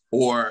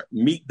or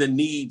meet the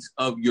needs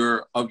of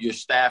your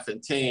staff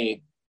and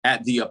team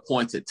at the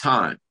appointed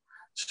time.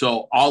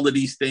 So all of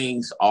these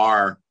things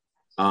are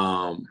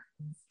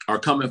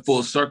coming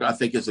full circle. I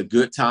think it's a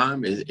good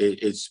time.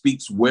 It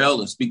speaks well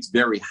and speaks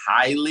very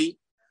highly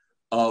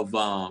of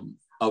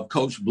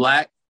Coach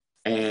Black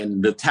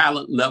and the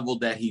talent level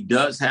that he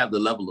does have, the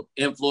level of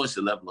influence,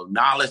 the level of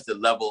knowledge, the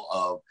level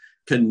of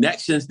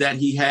connections that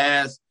he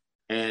has.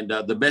 And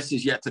the best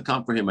is yet to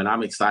come for him. And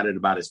I'm excited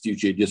about his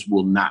future. It just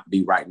will not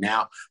be right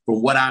now.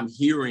 From what I'm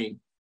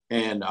hearing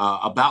and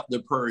about the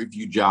Prairie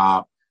View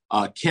job,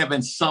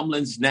 Kevin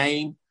Sumlin's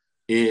name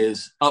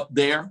is up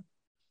there.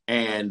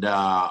 And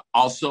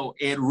also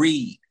Ed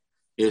Reed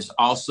is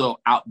also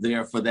out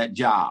there for that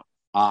job.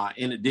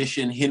 In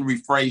addition, Henry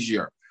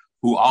Frazier,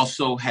 who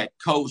also had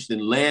coached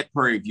and led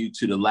Prairie View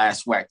to the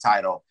last SWAC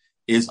title,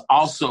 is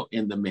also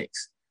in the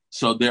mix.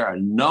 So there are a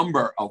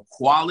number of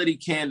quality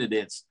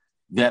candidates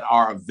that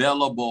are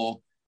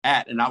available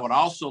and I would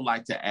also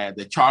like to add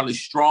that Charlie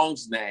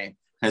Strong's name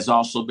has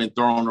also been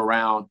thrown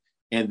around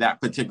in that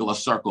particular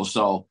circle.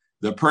 So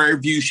the Prairie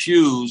View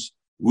shoes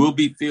will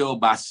be filled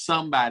by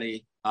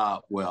somebody.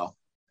 Let me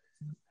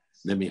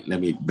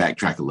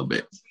backtrack a little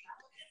bit.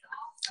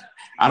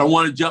 I don't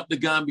want to jump the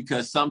gun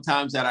because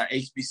sometimes at our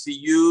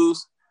HBCUs,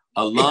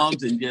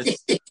 alums and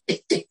just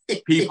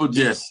people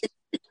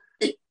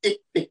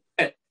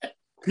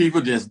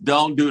just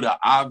don't do the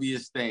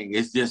obvious thing.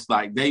 It's just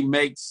like they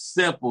make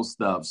simple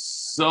stuff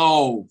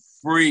so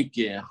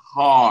freaking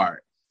hard.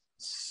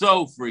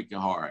 So freaking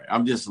hard.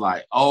 I'm just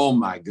like, oh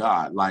my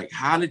God. Like,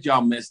 how did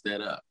y'all mess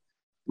that up?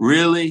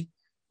 Really?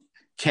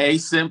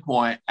 Case in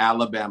point,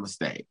 Alabama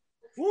State.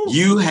 Woo.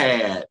 You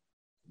had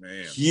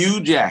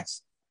Hugh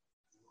Jackson,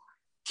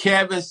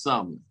 Kevin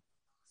Sumlin.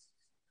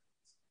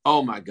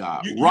 Oh my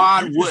God.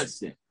 Rod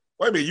Woodson.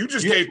 Wait a minute, you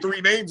just gave three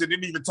names and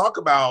didn't even talk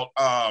about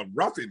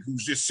Ruffin,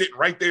 who's just sitting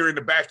right there in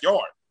the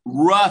backyard.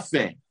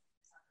 Ruffin.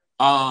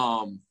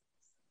 The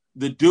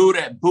dude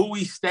at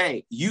Bowie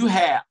State. You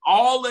had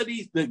all of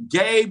these, the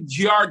Gabe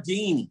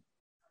Giardini,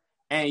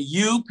 and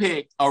you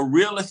picked a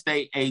real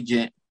estate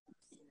agent.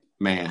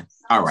 Man,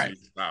 all right.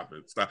 Stop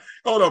it.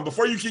 Hold on.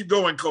 Before you keep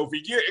going,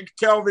 Kofi,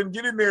 Kelvin,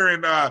 get in there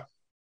and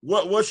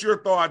what's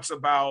your thoughts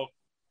about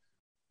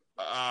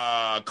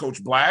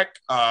Coach Black,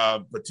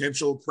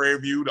 potential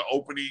Prairie View, the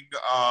opening,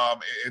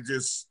 and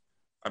just,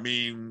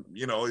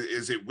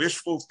 is it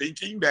wishful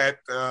thinking that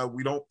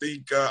we don't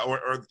think,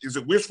 or is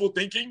it wishful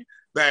thinking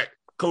that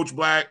Coach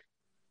Black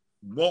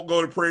won't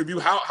go to Prairie View.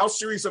 How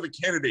serious of a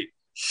candidate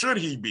should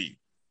he be?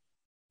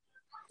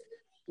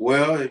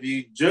 Well, if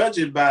you judge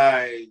it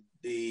by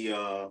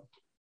the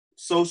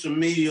social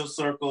media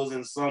circles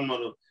and some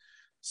of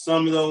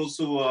those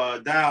who are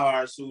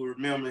diehards who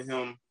remember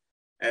him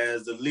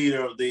as the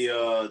leader of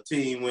the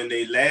team when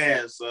they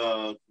last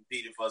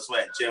competed for a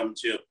SWAC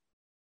championship,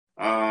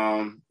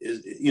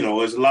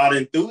 there's a lot of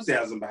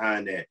enthusiasm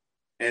behind that.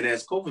 And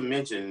as Kofi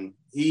mentioned,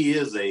 he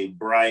is a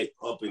bright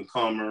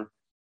up-and-comer.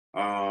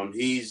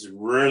 He's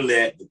really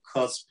at the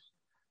cusp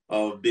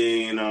of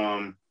being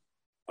a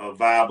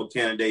viable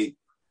candidate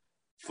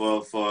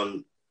for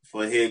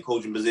head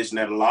coaching position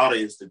at a lot of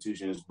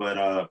institutions,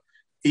 but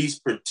he's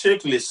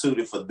particularly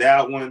suited for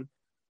that one.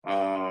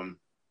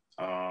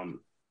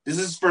 This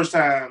is his first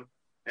time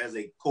as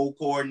a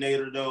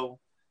co-coordinator, though,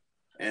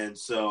 and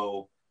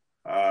so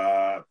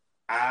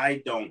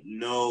I don't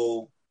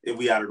know if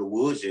we out of the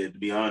woods yet, to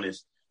be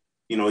honest.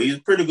 He's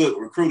a pretty good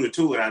recruiter,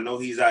 too, and I know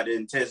he's out there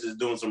in Texas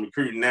doing some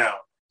recruiting now,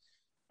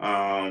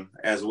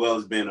 as well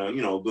as being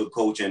a good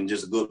coach and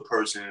just a good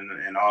person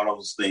and all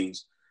those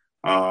things.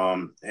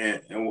 And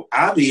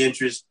I'd be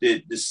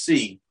interested to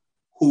see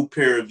who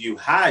Prairie View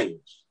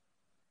hires.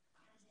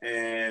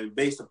 And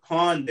based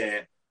upon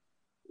that,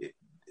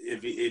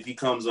 if he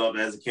comes up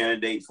as a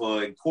candidate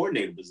for a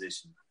coordinator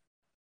position.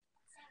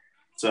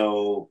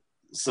 So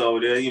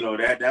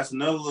that's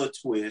another little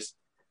twist.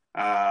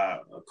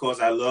 Of course,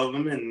 I love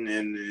him,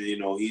 and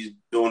he's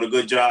doing a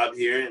good job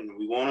here, and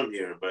we want him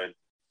here. But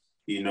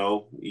he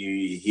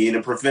in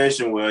a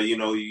profession where you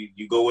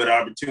go where the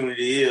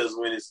opportunity is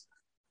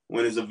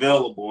when it's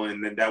available,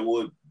 and then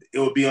it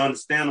would be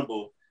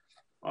understandable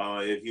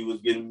if he was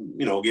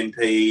getting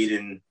paid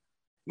and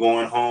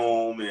going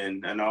home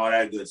and all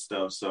that good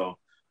stuff. So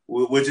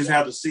we'll just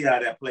have to see how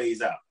that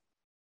plays out.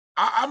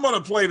 I'm going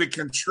to play the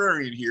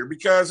contrarian here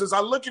because as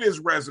I look at his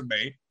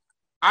resume,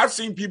 I've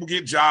seen people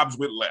get jobs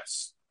with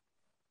less.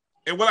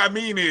 And what I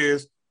mean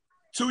is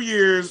 2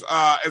 years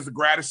as a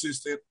grad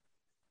assistant,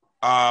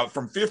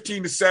 from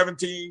 15 to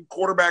 17,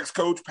 quarterbacks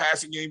coach,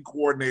 passing game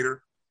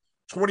coordinator,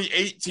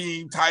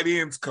 2018 tight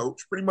ends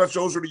coach. Pretty much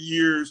those are the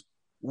years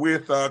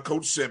with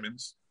Coach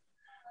Simmons.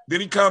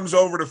 Then he comes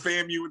over to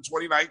FAMU in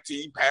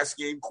 2019,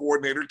 passing game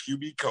coordinator,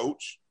 QB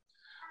coach.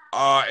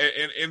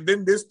 And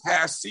then this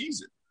past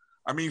season.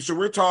 I mean, so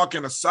we're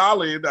talking a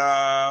solid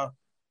 5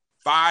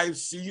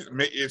 seasons.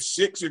 It's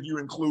 6 if you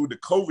include the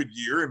COVID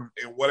year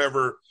and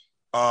whatever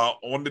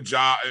on the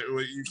job.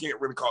 You can't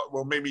really call it,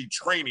 well, maybe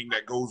training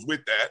that goes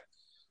with that.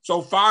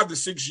 So 5 to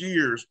 6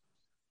 years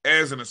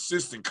as an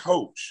assistant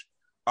coach.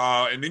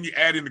 And then you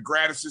add in the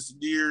grad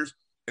assistant years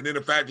and then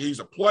the fact that he's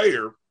a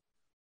player,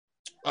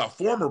 a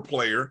former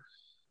player.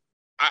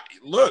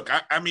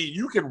 I mean,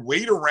 you can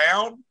wait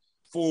around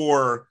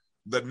for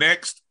the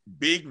next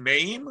big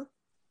name,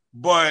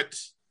 but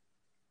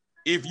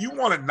if you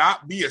want to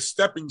not be a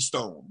stepping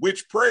stone,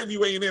 which Prairie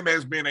View A&M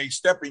has been a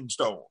stepping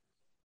stone,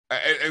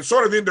 and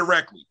sort of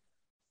indirectly,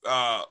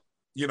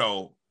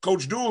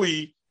 Coach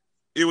Dooley,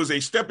 it was a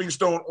stepping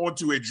stone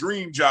onto a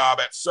dream job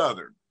at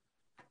Southern.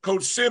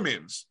 Coach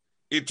Simmons,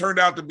 it turned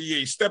out to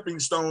be a stepping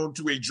stone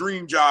to a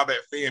dream job at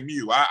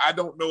FAMU. I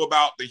don't know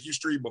about the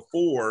history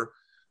before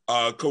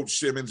Coach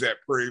Simmons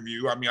at Prairie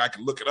View. I mean, I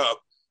can look it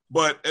up.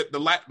 But at the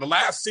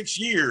last 6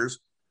 years,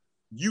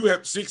 you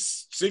have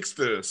 6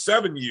 to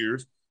 7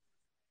 years,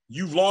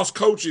 you've lost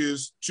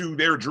coaches to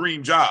their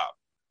dream job.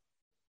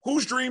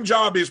 Whose dream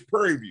job is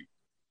Prairie View?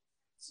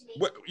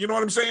 You know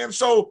what I'm saying?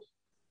 So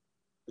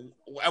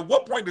at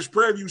what point does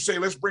Prairie View say,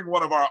 let's bring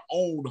one of our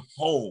own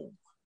home?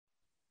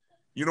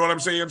 You know what I'm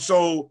saying?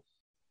 So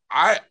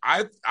I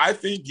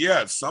think,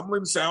 yeah,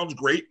 Sumlin sounds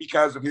great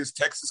because of his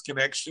Texas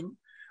connection,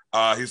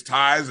 his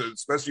ties,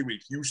 especially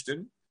with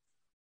Houston.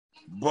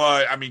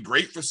 But, I mean,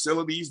 great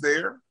facilities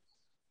there.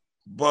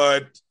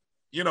 But,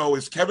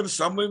 is Kevin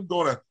Sumlin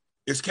going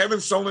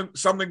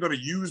to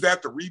use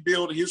that to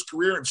rebuild his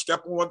career and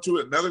step on to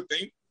another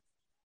thing?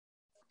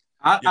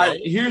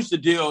 Here's the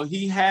deal.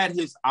 He had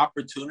his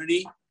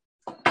opportunity.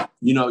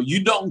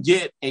 You don't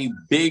get a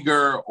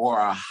bigger or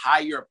a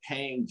higher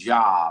paying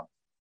job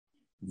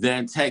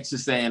than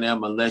Texas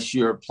A&M unless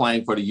you're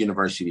playing for the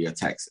University of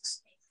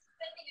Texas.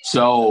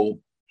 So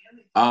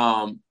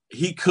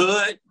he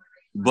could,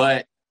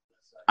 but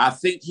I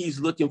think he's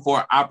looking for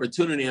an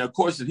opportunity. And of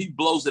course, if he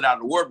blows it out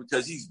of the water,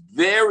 because he's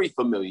very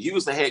familiar. He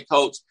was the head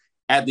coach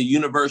at the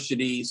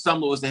university.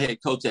 Sumlin was the head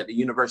coach at the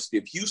University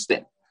of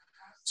Houston.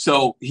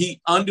 So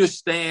he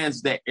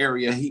understands that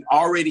area. He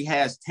already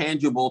has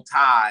tangible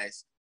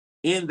ties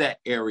in that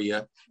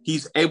area.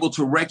 He's able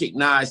to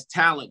recognize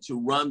talent to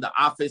run the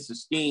offensive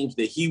schemes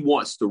that he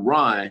wants to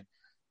run.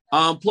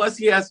 Plus,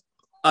 he has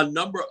a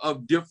number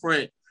of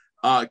different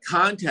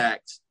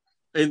contacts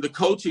in the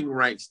coaching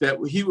ranks that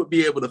he would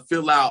be able to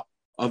fill out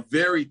a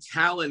very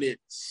talented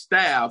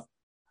staff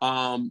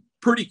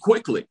pretty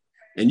quickly.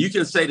 And you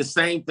can say the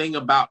same thing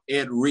about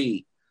Ed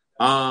Reed.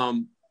 Now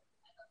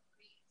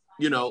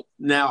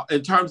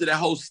in terms of that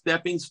whole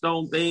stepping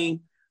stone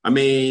thing, I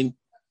mean,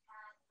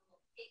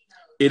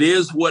 it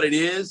is what it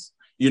is.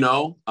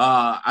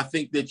 I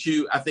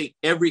think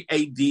every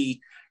AD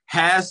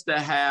has to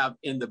have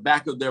in the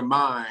back of their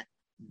mind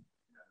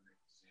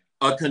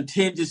a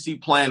contingency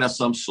plan of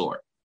some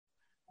sort.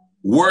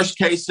 Worst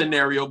case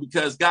scenario,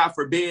 because God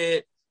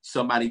forbid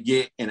somebody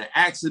get in an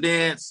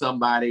accident,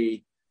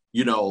 somebody,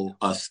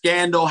 a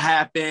scandal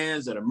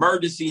happens, an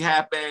emergency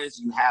happens,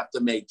 you have to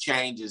make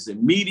changes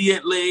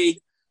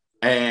immediately.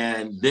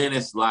 And then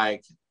it's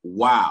like,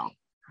 wow,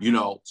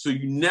 so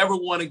you never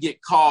want to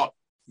get caught,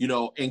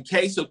 in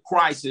case of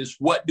crisis,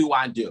 what do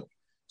I do?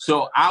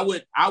 So I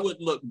would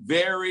look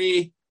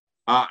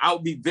I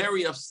would be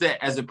very upset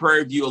as a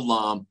Prairie View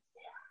alum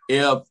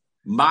if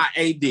my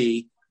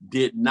AD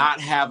did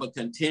not have a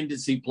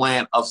contingency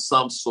plan of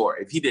some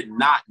sort, if he did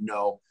not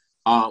know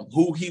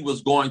who he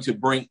was going to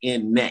bring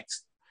in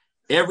next.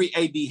 Every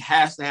AD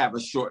has to have a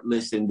short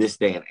list in this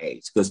day and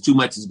age because too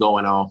much is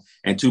going on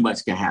and too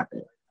much can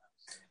happen.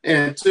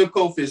 And to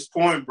Kofi's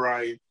point,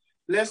 Brian,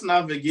 let's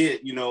not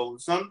forget,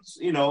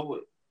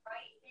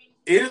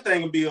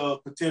 anything will be a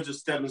potential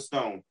stepping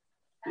stone.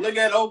 Look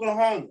at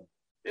Oklahoma.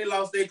 They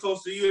lost their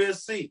coach to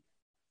USC.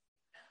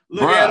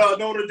 Look at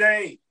Notre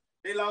Dame.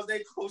 They lost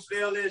their coach to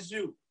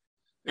LSU.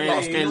 They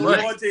ain't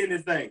going to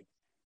anything.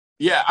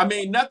 Yeah, I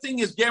mean, nothing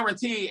is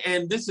guaranteed,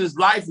 and this is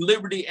life,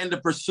 liberty, and the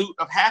pursuit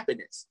of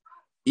happiness.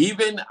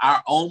 Even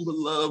our own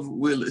beloved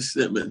Willie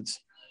Simmons,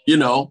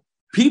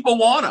 people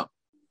want him.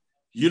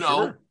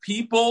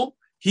 People,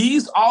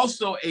 he's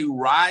also a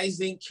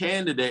rising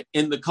candidate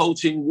in the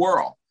coaching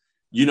world.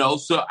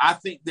 So I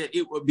think that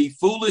it would be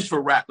foolish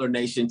for Rattler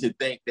Nation to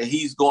think that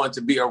he's going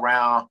to be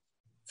around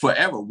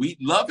forever. We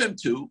love him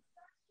too,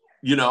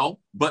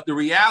 but the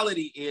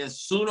reality is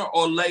sooner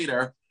or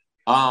later,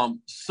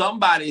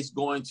 somebody's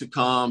going to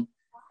come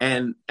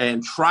and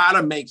try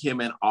to make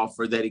him an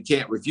offer that he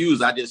can't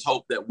refuse. I just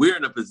hope that we're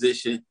in a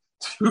position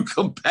to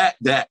combat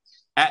that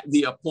at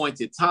the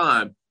appointed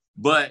time.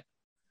 But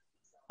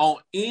on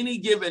any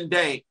given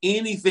day,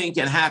 anything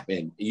can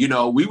happen.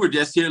 We were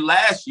just here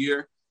last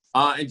year,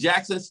 and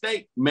Jackson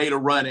State made a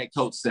run at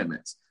Coach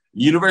Simmons.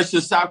 University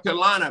of South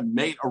Carolina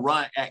made a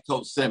run at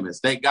Coach Simmons.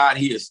 Thank God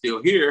he is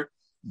still here.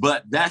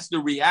 But that's the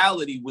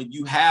reality when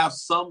you have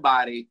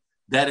somebody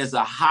that is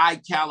a high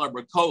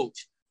caliber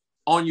coach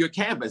on your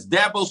campus.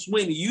 Dabo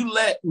Swinney, you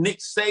let Nick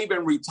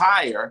Saban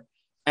retire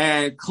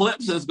and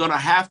Clemson's going to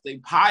have to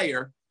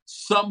hire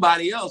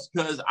somebody else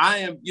because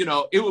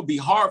it would be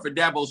hard for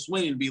Dabo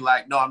Swinney to be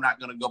like, no, I'm not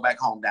going to go back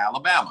home to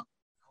Alabama.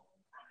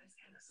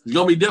 It's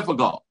going to be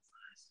difficult.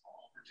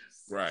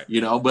 Right.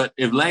 But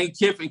if Lane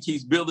Kiffin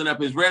keeps building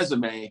up his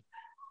resume,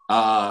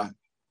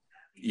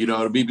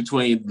 it'll be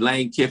between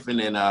Lane Kiffin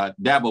and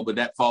Dabo, but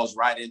that falls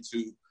right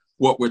into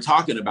what we're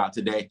talking about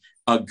today.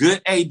 A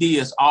good AD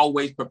is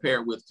always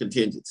prepared with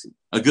contingency.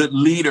 A good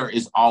leader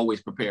is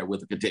always prepared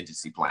with a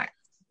contingency plan.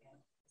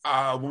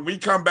 When we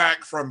come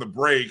back from the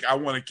break, I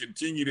want to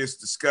continue this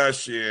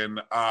discussion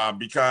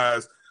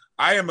because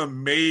I am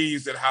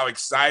amazed at how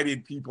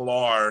excited people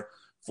are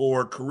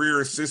for career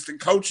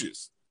assistant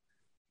coaches.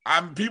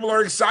 People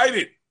are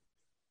excited.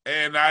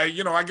 And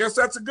I guess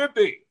that's a good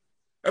thing.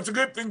 That's a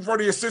good thing for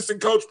the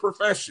assistant coach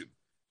profession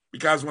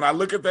because when I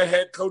look at the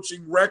head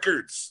coaching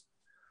records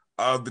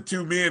of the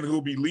two men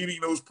who'll be leading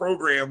those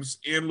programs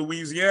in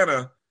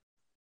Louisiana,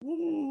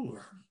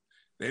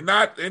 they're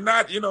not, they're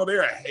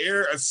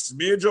a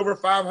smidge over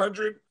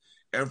 500.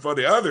 And for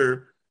the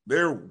other,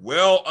 they're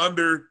well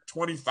under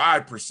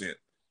 25%.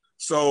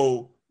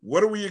 So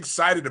what are we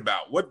excited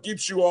about? What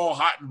gets you all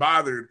hot and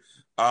bothered?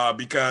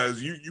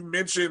 Because you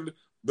mentioned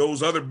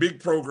those other big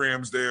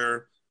programs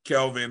there,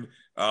 Kelvin.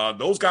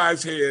 Those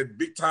guys had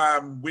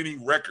big-time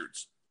winning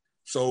records.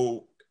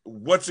 So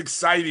what's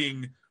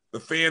exciting the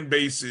fan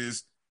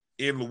bases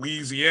in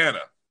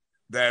Louisiana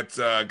that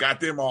got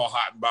them all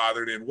hot and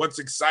bothered? And what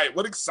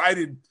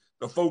excited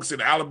the folks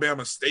in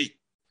Alabama State?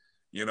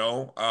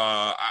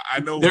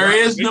 I know there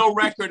is no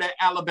record at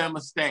Alabama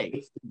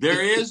State.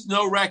 There is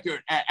no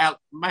record at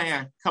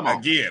man. Come on.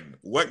 Again,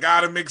 what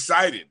got them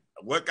excited?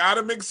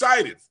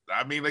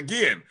 I mean,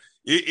 again,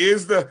 it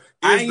is the.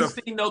 I ain't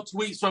seen no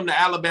tweets from the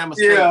Alabama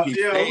State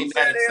people. Yeah. Who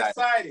said they're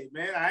excited,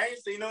 man? I ain't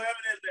seen no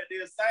evidence that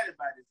they're excited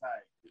by this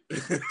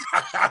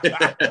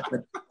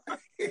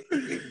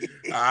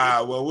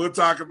hype. Well, we'll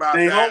talk about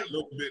that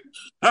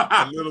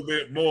a little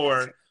bit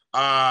more.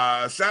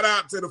 Shout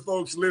out to the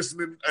folks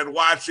listening and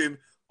watching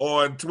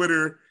on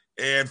Twitter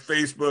and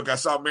Facebook. I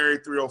saw Mary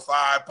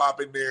 305 pop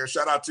in there.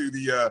 Shout out to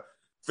the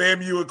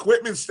FAMU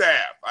equipment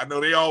staff. I know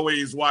they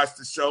always watch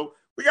the show.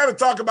 We got to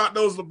talk about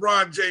those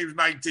LeBron James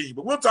 19,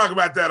 but we'll talk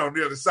about that on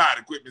the other side,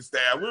 equipment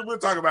staff. We'll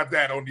talk about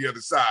that on the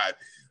other side.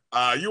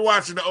 You're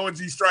watching the ONG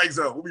Strike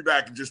Zone. We'll be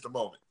back in just a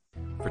moment.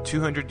 For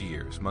 200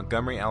 years,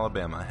 Montgomery,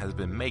 Alabama has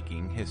been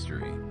making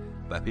history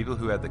by people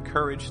who had the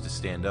courage to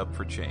stand up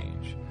for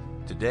change.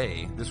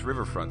 Today, this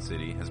riverfront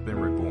city has been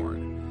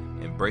reborn,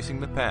 embracing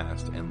the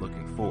past and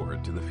looking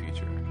forward to the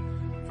future.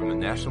 From the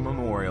National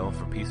Memorial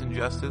for Peace and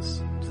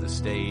Justice to the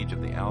stage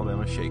of the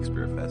Alabama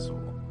Shakespeare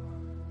Festival,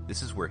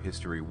 this is where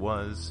history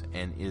was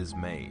and is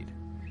made.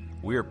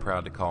 We are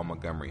proud to call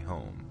Montgomery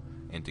home,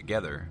 and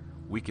together,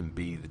 we can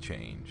be the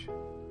change.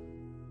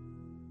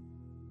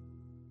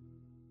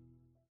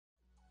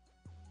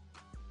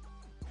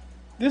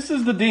 This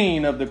is the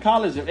Dean of the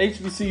College of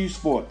HBCU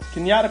Sports,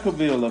 Kenyatta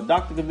Cavill of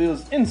Dr.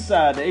 Cavill's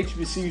Inside the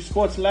HBCU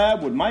Sports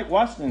Lab with Mike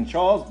Washington and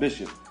Charles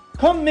Bishop.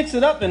 Come mix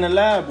it up in the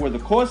lab where the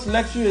course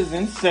lecture is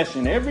in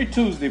session every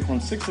Tuesday from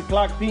 6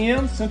 o'clock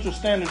p.m. Central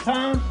Standard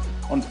Time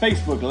on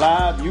Facebook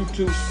Live,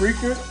 YouTube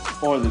Spreaker,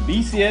 or the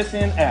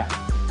BCSN app,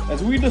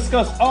 as we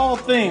discuss all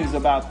things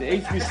about the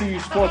HBCU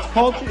sports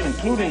culture,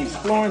 including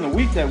exploring the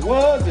week that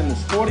was in the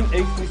sporting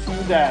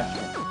HBCU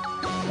diaspora,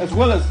 as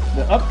well as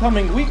the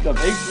upcoming week of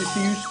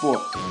HBCU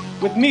sports.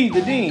 With me,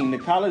 the Dean, the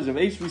College of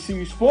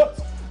HBCU Sports,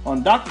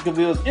 on Dr.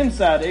 Cavill's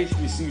Inside the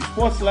HBCU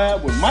Sports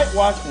Lab with Mike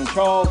Washington and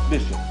Charles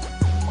Bishop.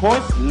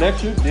 Course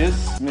lecture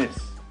dismissed.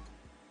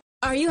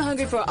 Are you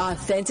hungry for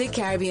authentic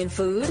Caribbean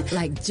food?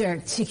 Like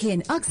jerk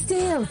chicken,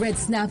 oxtail, red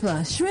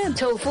snapper, shrimp,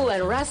 tofu,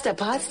 and rasta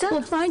pasta?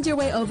 Well, find your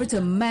way over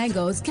to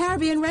Mango's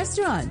Caribbean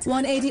Restaurant,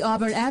 180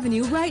 Auburn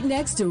Avenue, right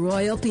next to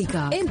Royal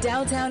Peacock in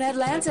downtown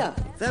Atlanta.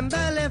 Them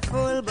belly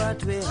full,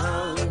 but we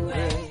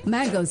hungry.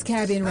 Mango's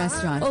Caribbean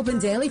Restaurant, open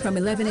daily from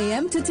 11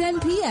 a.m. to 10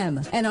 p.m.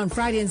 And on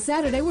Friday and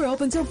Saturday, we're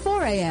open till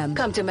 4 a.m.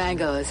 Come to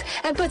Mango's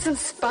and put some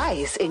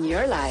spice in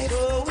your life.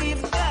 So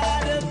we've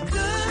got a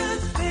good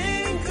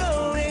thing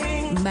going.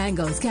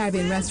 Mango's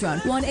Caribbean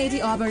Restaurant,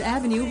 180 Auburn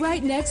Avenue,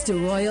 right next to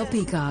Royal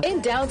Peacock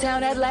in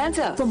downtown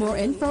Atlanta. For more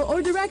info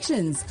or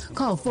directions,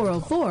 call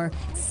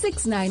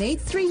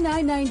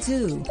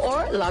 404-698-3992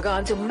 or log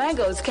on to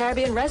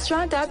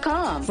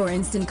mangoscaribbeanrestaurant.com. For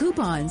instant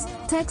coupons,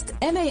 text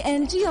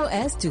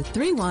MANGOS to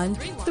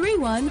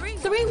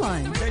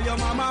 313131. Tell your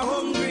mama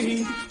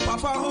hungry,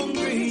 papa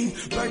hungry,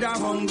 brother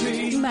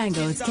hungry.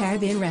 Mango's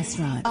Caribbean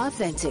Restaurant,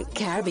 authentic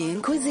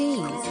Caribbean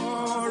cuisines.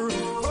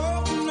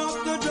 Open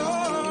up the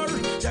door,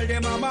 tell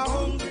them mama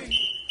hungry.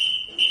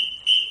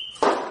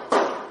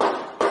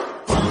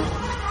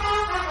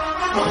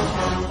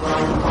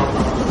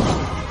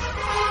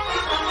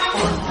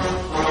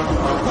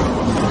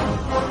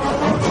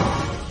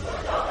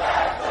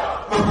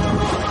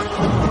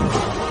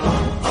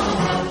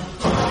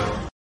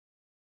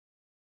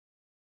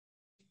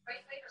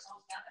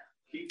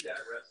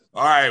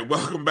 All right,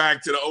 welcome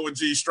back to the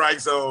O&G Strike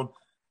Zone.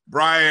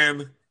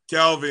 Brian,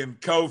 Kelvin,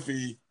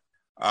 Kofi.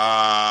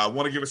 I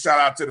want to give a shout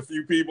out to the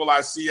few people I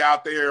see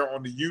out there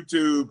on the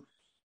YouTube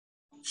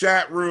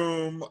chat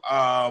room.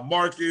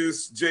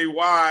 Marcus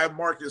JY,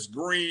 Marcus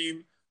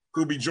Green,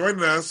 who'll be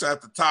joining us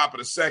at the top of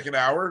the second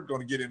hour.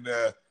 Going to get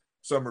into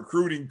some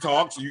recruiting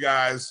talk. So you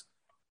guys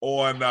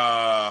on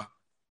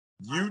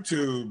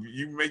YouTube,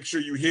 you make sure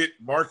you hit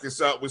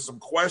Marcus up with some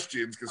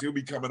questions because he'll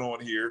be coming on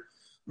here.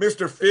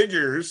 Mr.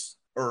 Figures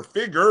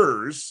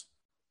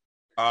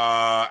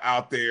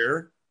out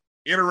there.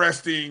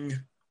 Interesting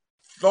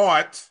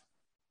thought.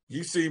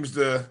 He seems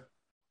to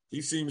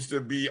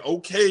be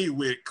okay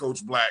with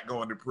Coach Black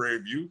going to Prairie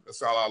View.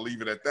 That's all. I'll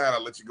leave it at that.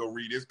 I'll let you go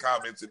read his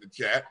comments in the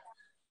chat.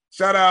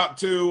 Shout out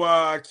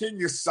to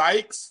Kenya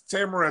Sykes,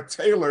 Tamara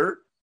Taylor.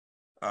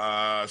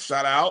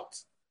 Shout out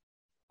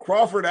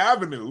Crawford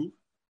Avenue.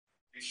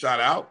 Shout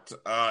out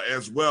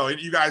as well.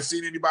 And you guys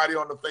seen anybody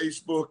on the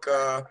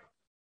Facebook?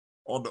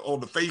 On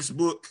the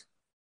Facebook,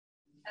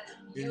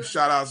 any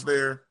shout outs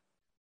there?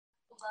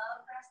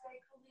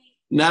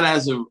 Not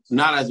as of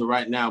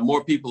right now.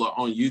 More people are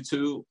on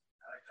YouTube.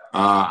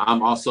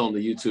 I'm also on the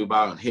YouTube.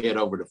 I'll head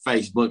over to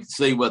Facebook and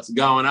see what's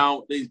going on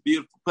with these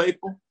beautiful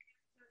people.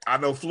 I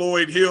know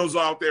Floyd Hill's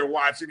out there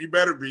watching. He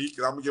better be,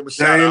 because I'm gonna give him a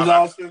shout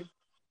out.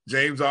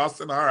 James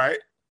Austin. All right.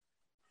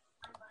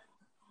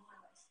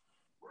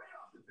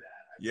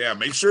 Yeah,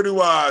 make sure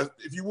to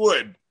if you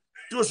would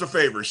do us a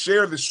favor,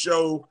 share the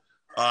show.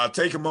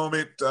 Take a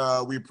moment.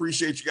 We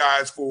appreciate you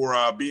guys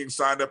for being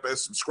signed up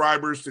as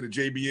subscribers to the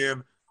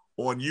JBN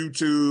on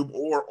YouTube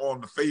or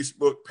on the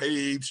Facebook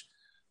page.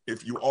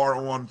 If you are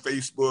on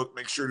Facebook,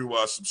 make sure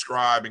to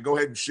subscribe and go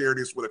ahead and share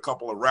this with a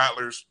couple of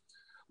rattlers.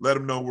 Let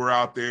them know we're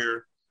out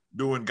there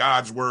doing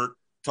God's work,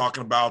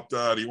 talking about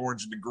the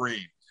orange and the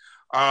green.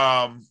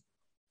 I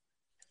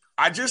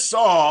just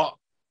saw,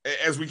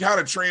 as we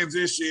kind of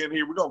transition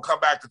here, we're going to come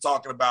back to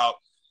talking about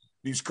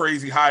these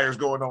crazy hires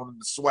going on in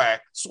the SWAC.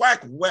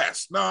 SWAC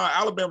West. No,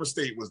 Alabama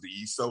State was the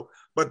East.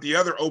 But the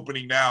other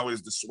opening now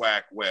is the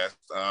SWAC West.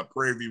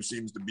 Prairie View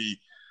seems to be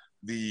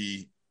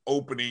the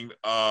opening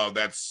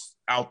that's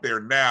out there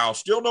now.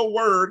 Still no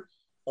word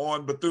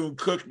on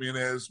Bethune-Cookman,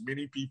 as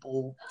many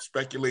people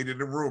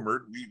speculated and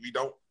rumored. We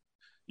don't,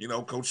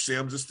 Coach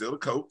Sims is still the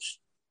coach.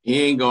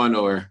 He ain't going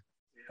nowhere.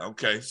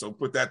 Okay, so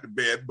put that to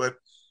bed. But,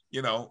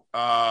 who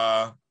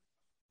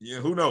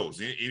knows?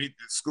 The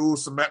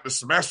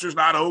semester's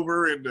not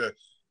over, and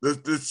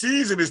the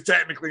season is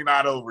technically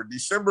not over.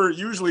 December,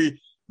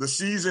 usually the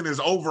season is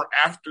over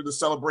after the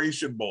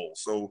Celebration Bowl.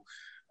 So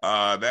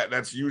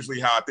that's usually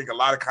how I think a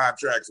lot of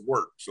contracts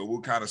work. So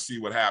we'll kind of see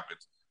what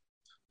happens.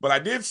 But I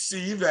did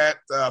see that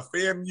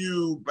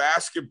FAMU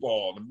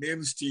basketball, the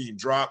men's team,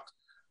 dropped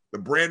the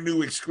brand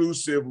new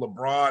exclusive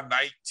LeBron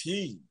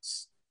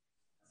 19s.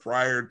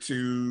 prior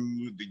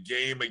to the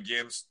game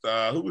against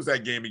who was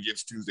that game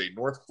against Tuesday?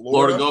 North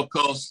Florida Florida Gulf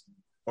Coast.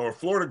 Or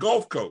Florida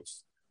Gulf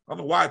Coast. I don't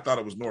know why I thought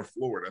it was North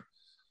Florida.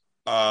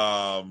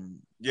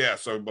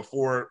 So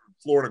before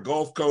Florida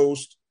Gulf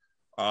Coast,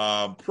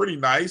 pretty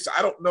nice.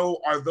 I don't know,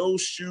 are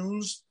those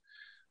shoes,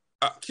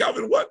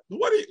 Kelvin?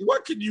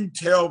 What can you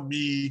tell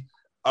me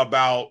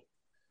about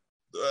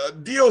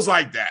deals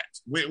like that?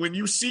 When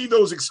you see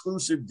those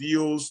exclusive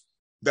deals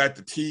that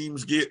the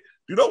teams get,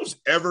 do those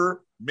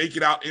ever make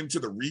it out into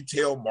the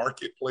retail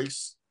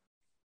marketplace?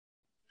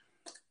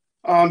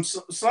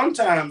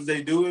 Sometimes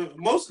they do it.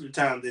 Most of the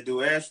time they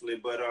do, actually.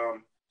 But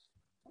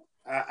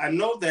I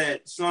know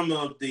that some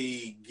of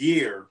the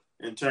gear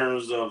in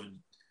terms of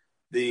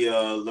the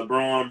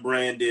LeBron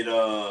branded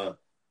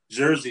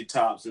jersey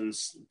tops and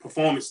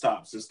performance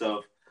tops and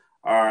stuff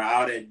are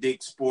out at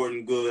Dick's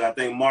Sporting Goods. I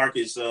think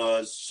Marcus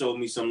showed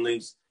me some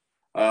links.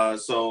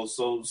 So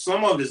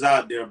some of it is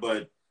out there,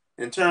 but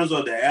in terms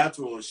of the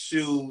actual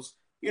shoes,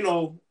 you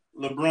know,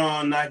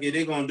 LeBron, Nike,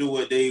 they're gonna do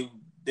what they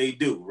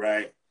do,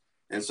 right?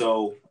 And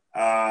so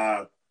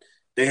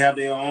they have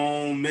their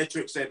own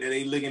metrics that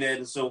they're looking at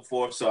and so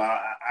forth. So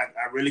I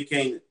really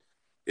can't.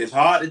 It's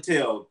hard to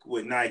tell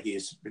with Nike,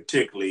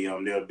 particularly.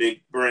 They're a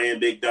big brand,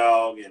 big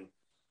dog, and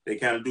they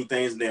kind of do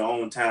things in their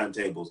own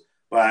timetables.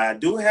 But I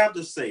do have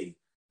to say,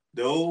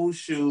 those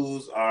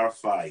shoes are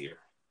fire.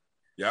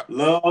 Yeah,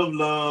 love.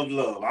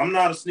 I'm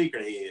not a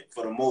sneakerhead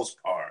for the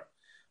most part,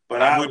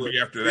 but I would be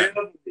after that.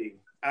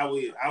 I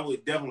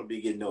would definitely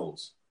be getting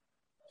those.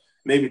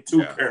 Maybe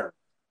two pair.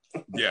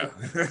 Yeah.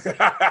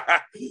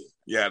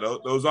 Yeah,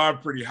 those are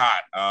pretty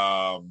hot.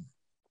 So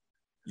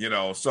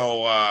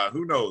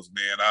who knows,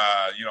 man?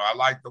 I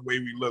like the way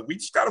we look. We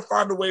just got to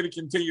find a way to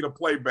continue to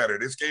play better.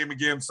 This game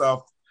against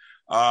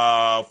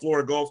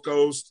Florida Gulf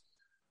Coast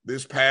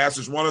this past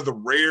is one of the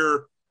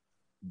rare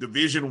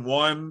Division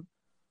I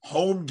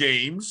home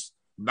games.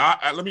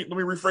 Let me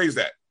rephrase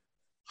that.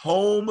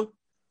 Home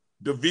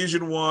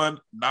Division I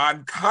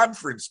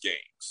non-conference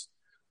games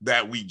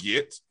that we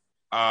get.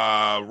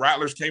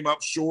 Rattlers came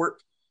up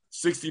short,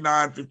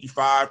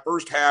 69-55.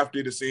 First half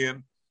did us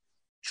in.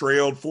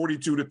 Trailed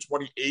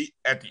 42-28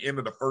 at the end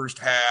of the first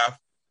half.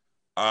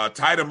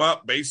 Tied them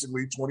up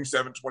basically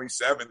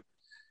 27-27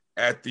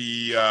 at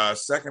the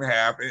second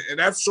half. And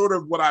that's sort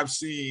of what I've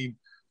seen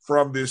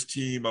from this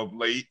team of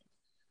late.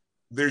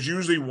 There's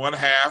usually one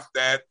half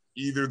that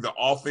either the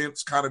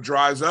offense kind of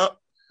dries up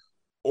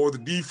or the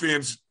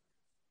defense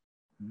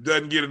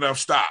doesn't get enough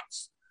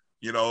stops.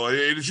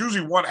 It's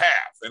usually one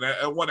half,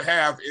 and one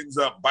half ends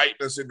up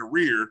biting us in the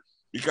rear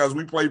because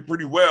we played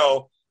pretty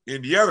well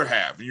in the other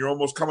half. And you're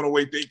almost coming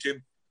away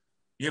thinking,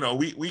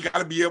 we got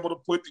to be able to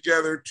put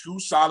together two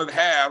solid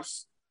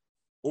halves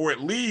or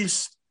at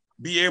least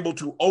be able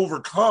to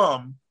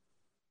overcome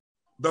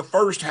the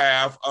first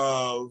half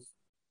of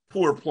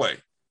poor play.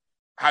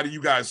 How do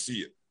you guys see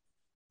it?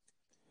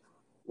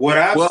 What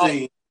I've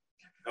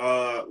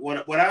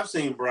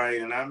seen,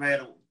 Brian, and I've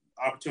had an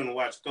opportunity to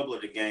watch a couple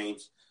of the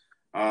games,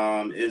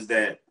 is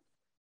that,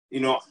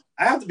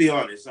 I have to be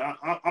honest.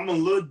 I'm a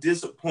little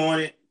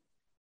disappointed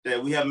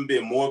that we haven't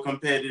been more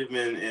competitive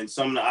in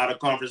some of the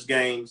out-of-conference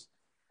games,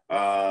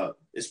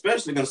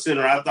 especially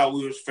considering I thought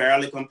we were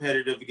fairly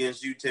competitive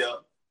against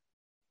UTEP.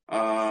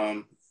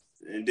 And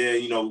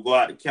then, go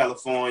out to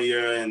California,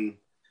 and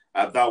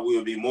I thought we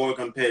would be more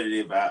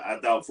competitive. I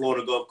thought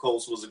Florida Gulf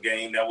Coast was a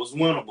game that was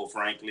winnable,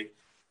 frankly.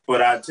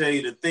 But I tell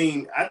you the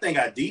thing, I think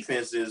our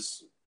defense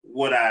is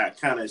what I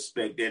kind of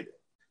expected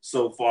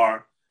so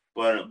far.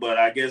 But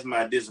I guess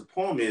my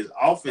disappointment is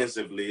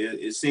offensively.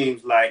 It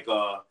seems like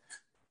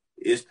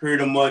it's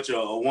pretty much a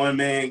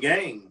one-man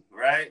game,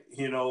 right?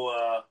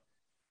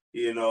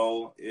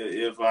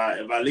 If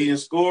our leading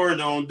scorer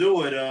don't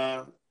do it,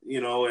 and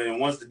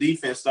once the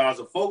defense starts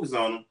to focus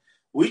on them,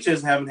 we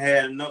just haven't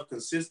had enough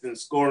consistent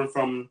scoring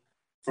from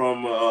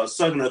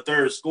second or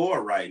third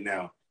scorer right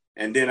now.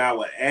 And then I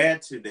would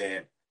add to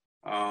that,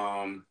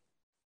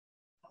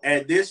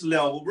 at this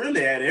level,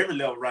 really at every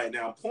level right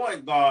now,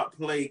 point guard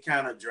play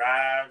kind of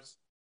drives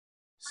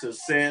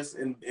success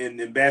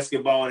in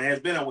basketball, and has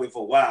been that way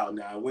for a while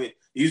now. It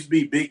used to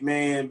be big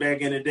man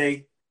back in the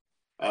day,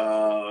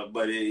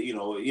 but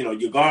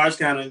your guards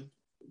kind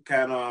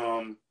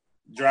of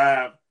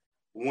drive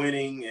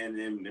winning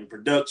and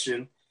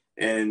production,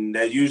 and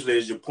that usually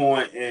is your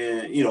point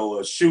and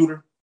a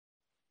shooter,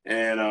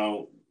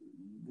 and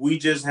we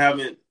just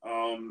haven't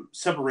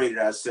separated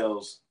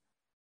ourselves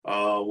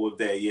with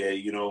that yet.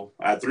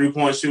 Our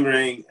 3-point shooter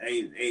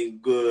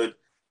ain't good.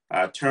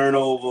 Our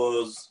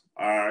turnovers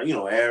are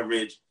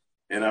average,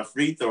 and our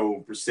free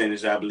throw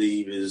percentage, I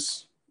believe,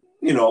 is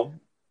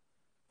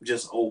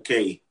just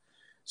okay.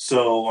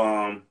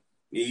 So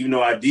even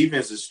though our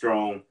defense is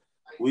strong,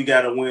 we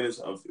got to win.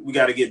 We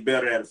got to get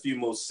better at a few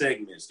more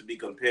segments to be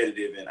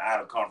competitive in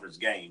out of conference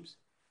games.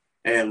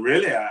 And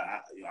really,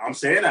 I'm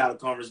saying out of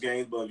conference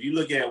games, but if you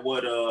look at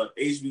what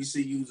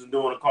HBCUs are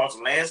doing across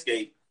the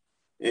landscape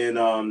in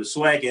the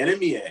SWAC and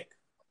MEAC,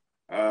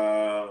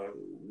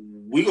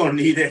 we're gonna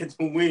need that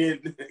to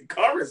win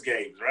conference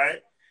games,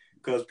 right?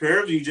 because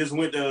Prairie View just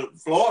went to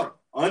Florida,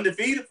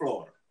 undefeated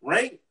Florida,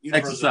 ranked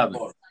University of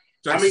Florida.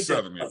 Texas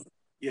Southern,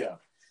 yeah,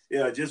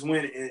 just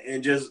went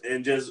and just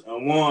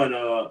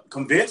won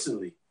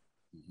convincingly,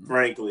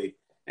 frankly.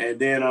 And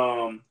then,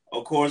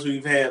 of course,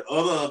 we've had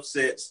other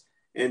upsets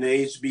in the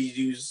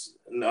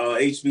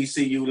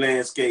HBCU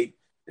landscape.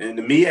 And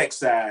the MEAC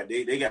side,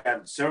 they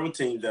got several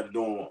teams that are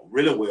doing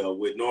really well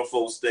with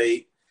Norfolk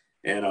State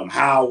and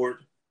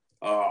Howard.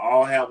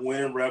 All have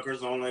winning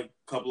records, only a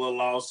couple of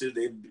losses.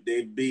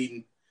 They've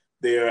beaten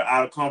their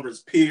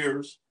out-of-conference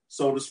peers,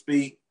 so to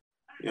speak.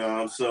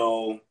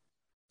 So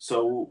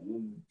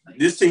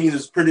this team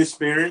is pretty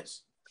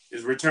experienced,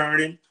 is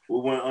returning.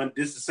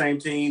 This is the same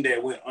team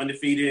that went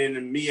undefeated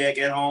in the MEAC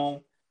at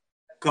home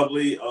a couple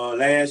of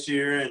last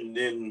year, and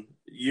then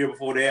the year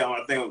before that,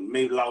 I think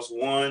maybe lost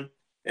one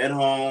at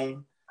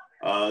home.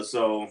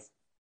 So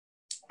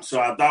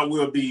I thought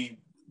we'll be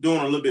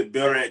doing a little bit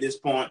better at this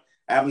point.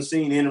 I haven't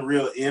seen any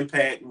real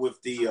impact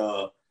with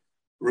the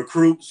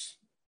recruits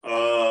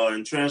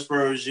and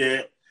transfers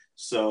yet.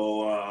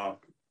 So,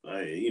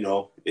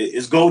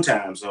 it's go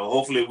time. So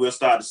hopefully we'll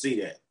start to see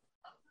that.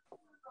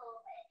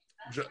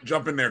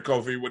 Jump in there,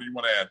 Kofi. What do you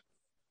want to add?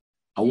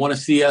 I want to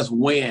see us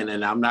win,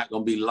 and I'm not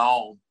going to be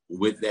long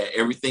with that.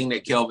 Everything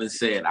that Kelvin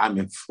said, I'm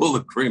in full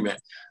agreement.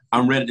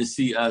 I'm ready to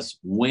see us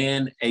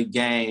win a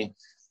game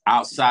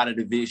outside of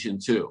Division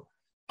II.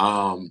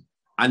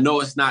 I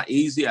know it's not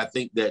easy. I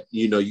think that,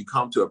 you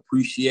come to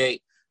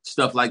appreciate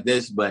stuff like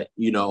this, but,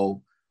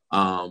 during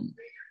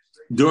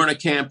a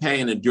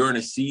campaign and during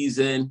a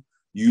season,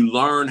 you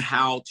learn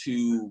how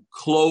to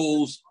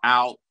close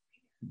out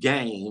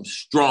games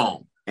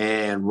strong.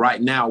 And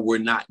right now we're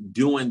not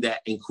doing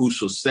that in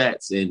crucial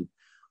sets. And,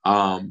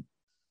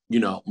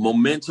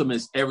 momentum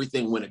is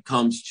everything when it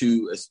comes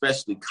to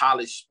especially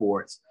college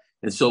sports.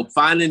 And so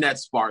finding that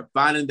spark,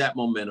 finding that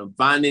momentum,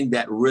 finding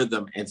that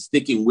rhythm and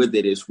sticking with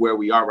it is where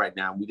we are right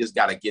now. We just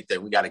got to get there.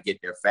 We got to get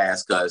there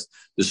fast because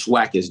the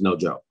SWAC is no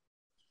joke.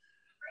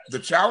 The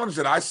challenge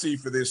that I see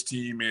for this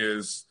team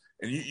is,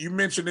 and you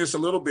mentioned this a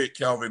little bit,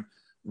 Kelvin,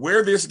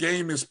 where this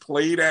game is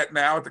played at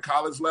now at the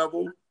college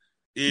level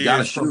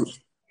is from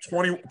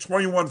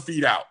 21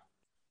 feet out.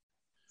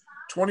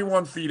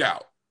 21 feet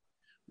out.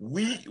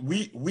 We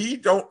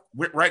don't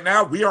right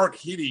now. We aren't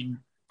hitting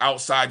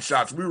outside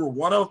shots. We were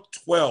 1 of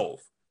 12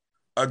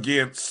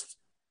 against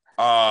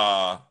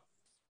 1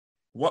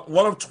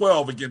 of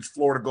 12 against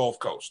Florida Gulf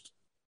Coast.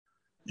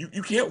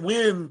 You can't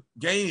win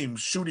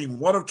games shooting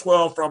 1 of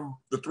 12 from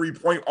the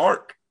 3-point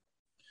arc.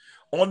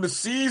 On the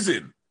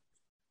season,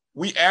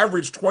 we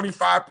averaged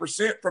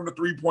 25% from the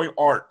 3-point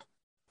arc,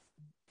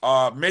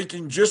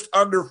 making just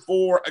under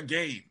 4 a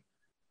game.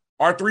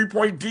 Our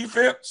 3-point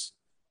defense,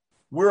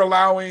 we're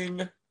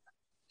allowing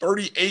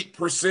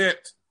 38%,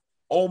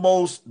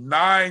 almost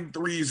 9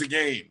 threes a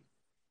game.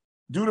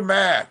 Do the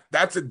math.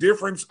 That's a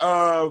difference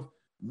of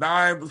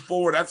 9 to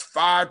 4. That's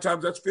 5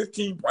 times. That's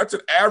 15. That's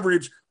an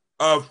average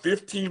of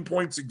 15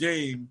 points a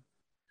game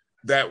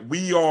that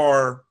we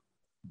are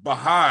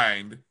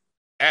behind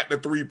at the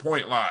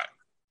 3-point line.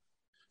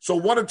 So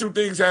one of two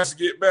things has to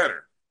get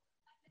better.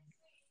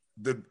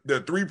 The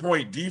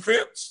 3-point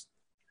defense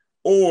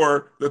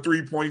or the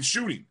 3-point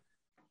shooting.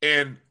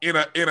 And in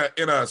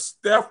a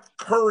Steph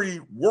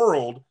Curry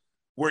world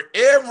where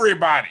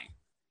everybody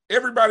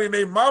and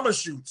their mama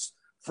shoots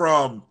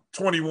from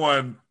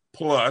 21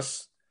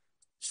 plus,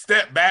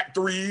 step back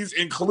threes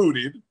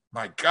included.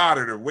 My God,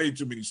 are there way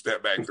too many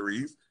step back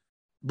threes?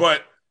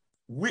 But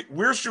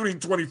we're shooting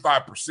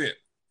 25%.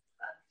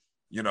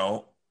 You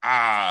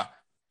got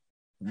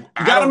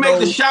to make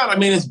the shot. I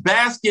mean, it's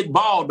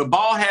basketball. The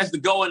ball has to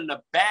go in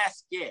the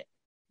basket.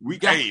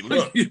 Hey,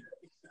 look.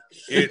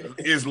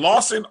 Is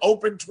Lawson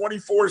open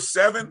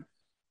 24/7?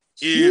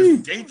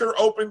 Is Gaither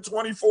open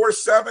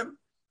 24/7?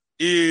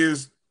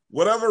 Is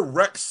whatever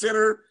rec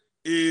center,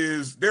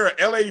 is there a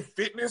LA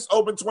Fitness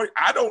open 20?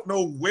 I don't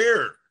know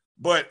where,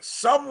 but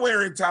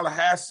somewhere in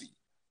Tallahassee,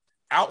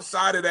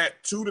 outside of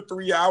that 2 to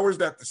 3 hours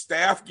that the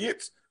staff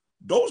gets,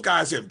 those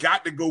guys have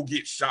got to go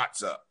get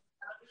shots up.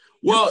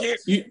 What I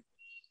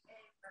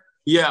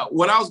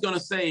was going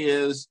to say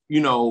is,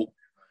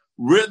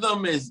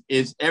 rhythm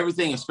is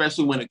everything,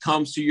 especially when it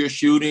comes to your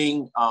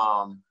shooting,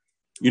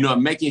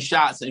 making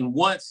shots. And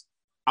once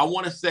I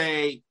want to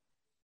say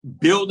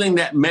building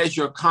that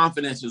measure of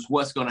confidence is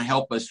what's going to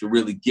help us to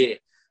really get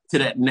to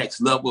that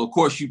next level. Of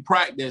course, you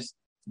practice,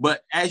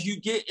 but as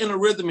you get in a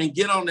rhythm and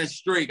get on that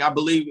streak, I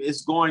believe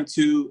it's going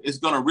to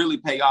really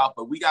pay off.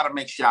 But we got to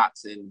make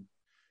shots, and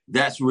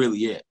that's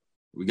really it.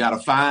 We got to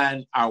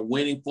find our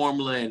winning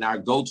formula and our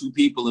go-to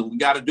people, and we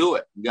got to do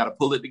it. We got to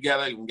pull it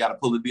together, and we got to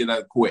pull it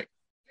together quick.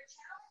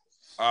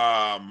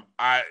 I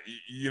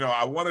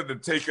wanted to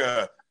take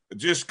a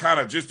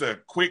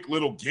quick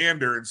little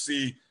gander and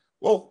see,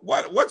 well,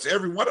 what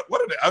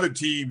are the other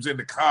teams in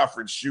the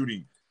conference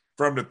shooting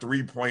from the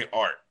 3-point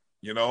arc?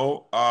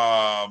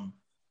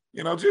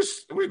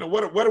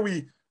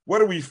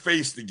 What are we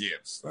faced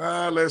against?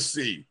 Let's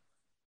see.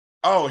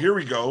 Oh, here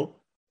we go.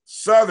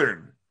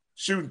 Southern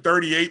shooting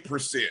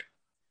 38%.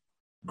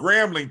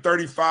 Grambling,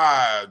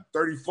 35,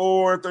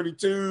 34,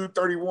 32,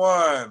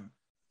 31,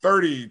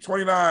 30,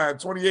 29,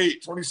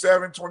 28,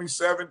 27,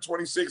 27,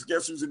 26.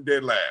 Guess who's in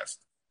dead last?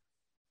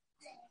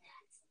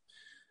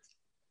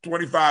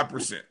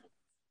 25%.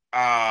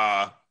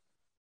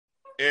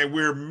 And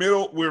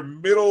we're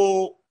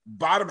middle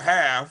bottom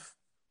half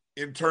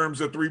in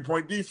terms of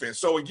three-point defense.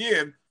 So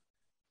again,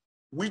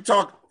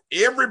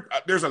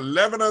 there's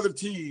 11 other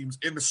teams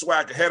in the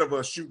SWAC ahead of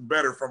us shooting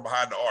better from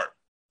behind the arc.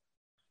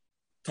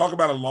 Talk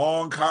about a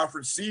long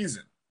conference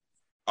season.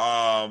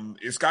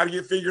 It's got to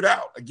get figured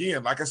out.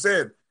 Again, like I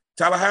said,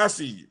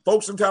 Tallahassee,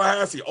 folks in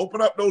Tallahassee,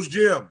 open up those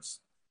gyms.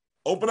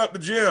 Open up the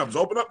gyms.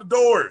 Open up the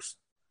doors.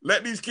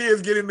 Let these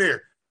kids get in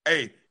there.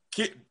 Hey,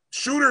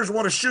 shooters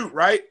want to shoot,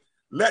 right?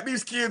 Let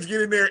these kids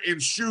get in there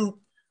and shoot.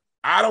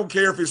 I don't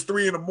care if it's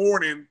 3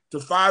 a.m. to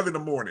 5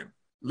 a.m.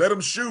 Let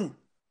them shoot.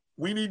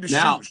 We need to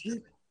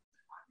shoot.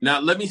 Now,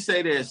 let me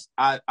say this.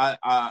 I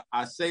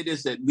say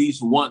this at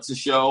least once a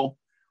show,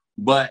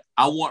 but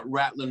I want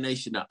Rattler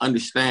Nation to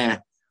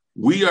understand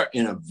we are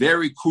in a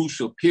very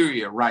crucial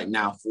period right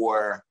now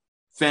for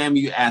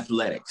FAMU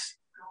athletics.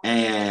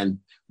 And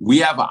we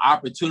have an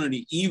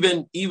opportunity,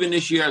 even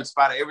this year, in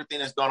spite of everything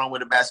that's going on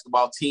with the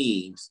basketball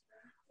teams,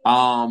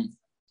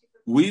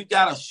 we've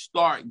got to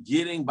start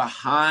getting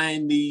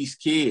behind these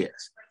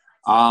kids,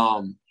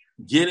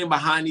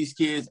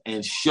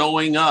 and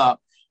showing up.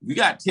 We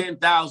got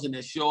 10,000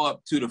 that show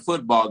up to the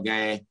football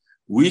game.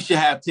 We should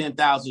have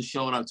 10,000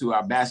 showing up to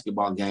our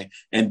basketball game.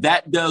 And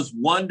that does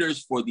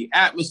wonders for the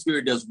atmosphere.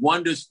 It does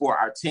wonders for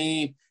our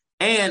team,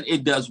 and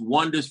it does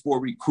wonders for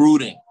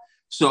recruiting.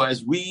 So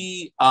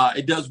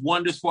it does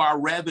wonders for our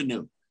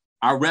revenue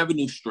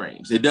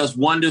streams. It does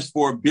wonders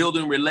for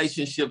building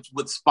relationships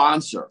with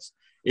sponsors.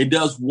 It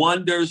does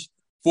wonders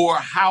for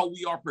how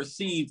we are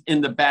perceived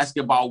in the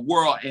basketball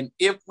world. And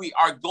if we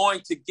are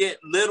going to get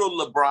little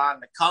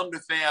LeBron to come to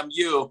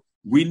FAMU,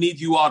 we need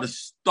you all to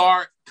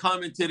start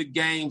coming to the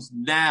games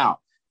now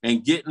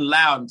and getting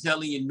loud and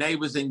telling your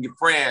neighbors and your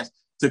friends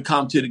to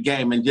come to the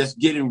game and just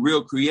getting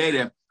real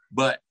creative.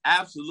 But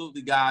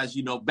absolutely, guys,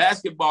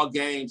 basketball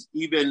games,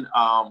 even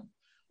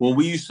when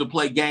we used to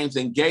play games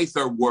in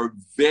Gaither, were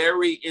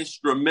very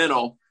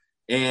instrumental.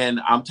 And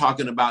I'm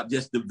talking about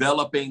just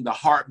developing the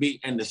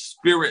heartbeat and the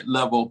spirit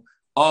level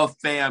of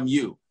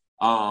FAMU.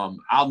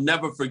 I'll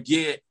never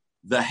forget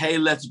the Hey,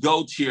 Let's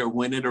Go cheer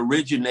when it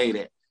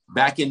originated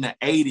back in the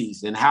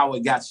 80s and how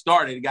it got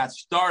started. It got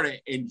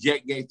started in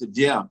Jet Gaither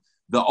Gym.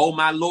 The Oh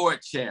My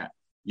Lord chant,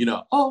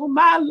 oh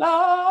my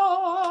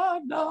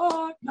Lord,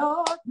 Lord,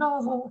 Lord,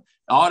 Lord.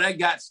 All that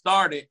got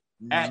started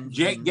at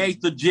Jet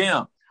Gaither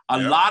Gym. A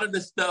lot of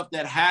the stuff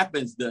that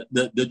happens,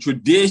 the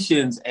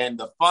traditions and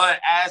the fun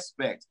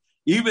aspects,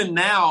 even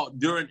now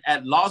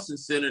at Lawson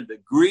Center, the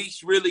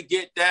Greeks really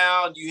get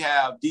down. You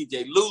have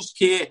DJ Loose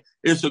Kid.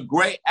 It's a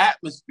great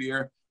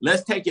atmosphere.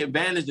 Let's take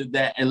advantage of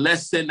that, and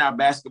let's send our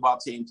basketball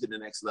team to the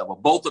next level.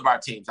 Both of our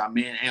teams, our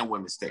men and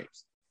women's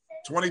teams.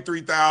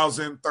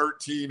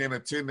 23,013 in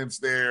attendance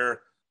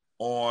there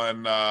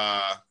on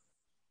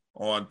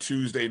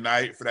Tuesday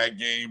night for that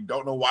game.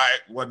 Don't know why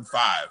it wasn't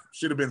 5.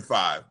 Should have been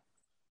 5.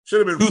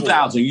 Should have been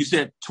 2,000. 4. You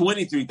said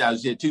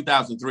 23,000. You said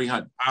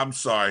 2,300. I'm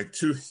sorry.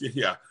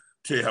 Yeah,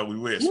 we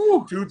wish.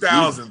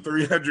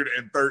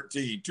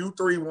 2,313.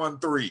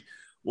 2,313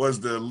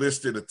 was the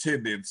listed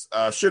attendance.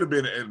 Should have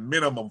been at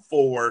minimum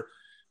 4,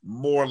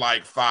 more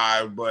like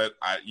 5, but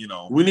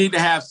we need to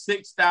have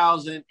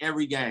 6,000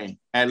 every game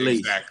at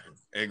least.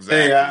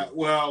 Exactly. Hey,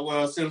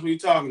 well, since we're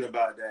talking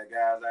about that,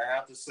 guys, I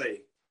have to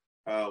say,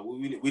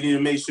 we need to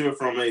make sure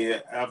from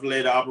a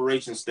athletic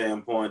operation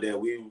standpoint that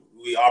we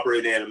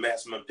operate at a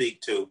maximum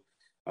peak too.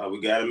 We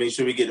got to make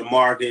sure we get the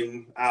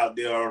marketing out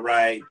there all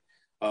right.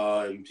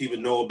 And people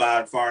know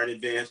about it far in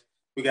advance.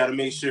 We got to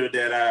make sure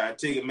that our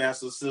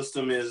Ticketmaster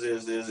system is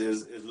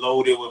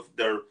loaded with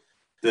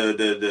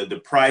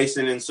the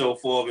pricing and so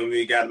forth, and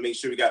we got to make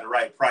sure we got the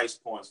right price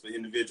points for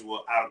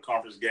individual out of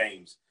conference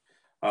games,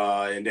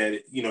 and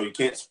that you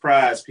can't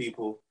surprise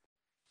people,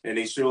 and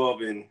they show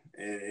up and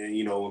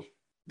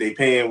they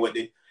paying what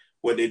they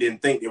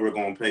didn't think they were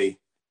going to pay.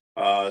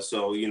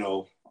 So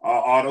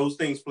all those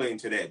things play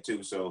into that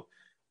too. So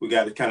we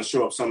got to kind of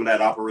show up some of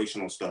that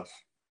operational stuff.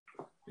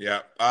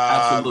 Yeah,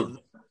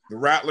 absolutely. The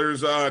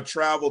Rattlers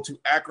travel to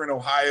Akron,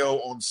 Ohio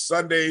on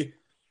Sunday,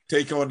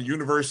 take on the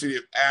University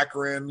of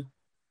Akron,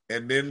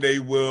 and then they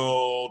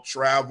will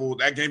travel.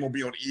 That game will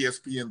be on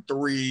ESPN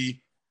 3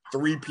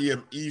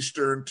 p.m.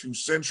 Eastern to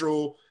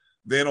Central.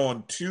 Then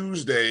on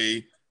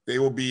Tuesday, they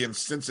will be in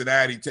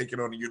Cincinnati,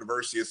 taking on the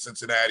University of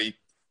Cincinnati.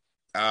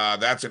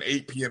 That's at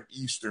 8 p.m.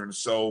 Eastern.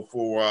 So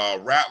for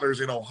Rattlers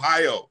in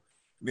Ohio,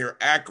 near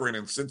Akron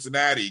and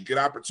Cincinnati, good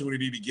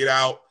opportunity to get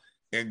out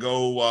and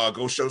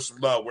go show some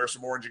love, wear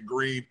some orange and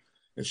green,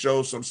 and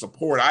show some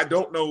support. I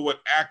don't know what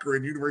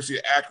University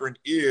of Akron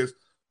is,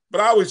 but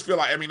I always feel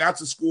like,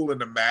 that's a school in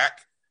the MAC.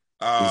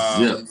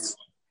 Zips.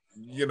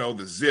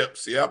 The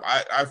Zips. Yep.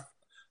 I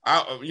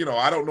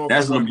don't know.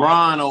 That's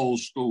LeBron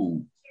old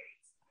school.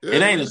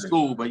 It ain't a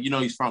school, but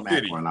he's from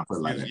Akron. I put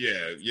it like that.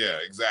 Yeah,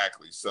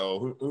 exactly.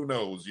 So who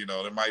knows?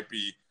 There might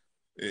be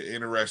an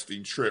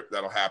interesting trip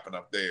that'll happen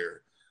up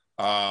there.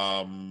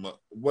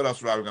 What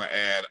else was I going to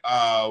add?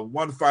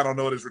 One final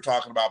note as we're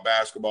talking about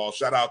basketball.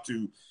 Shout out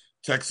to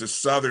Texas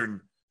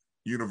Southern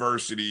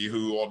University,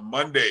 who on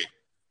Monday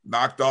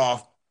knocked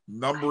off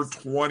number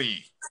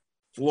 20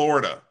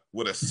 Florida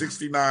with a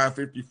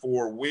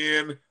 69-54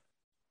 win.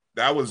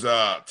 That was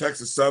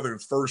Texas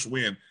Southern's first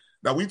win.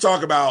 Now, we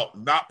talk about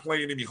not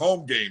playing any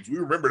home games. We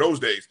remember those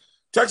days.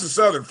 Texas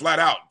Southern flat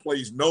out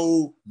plays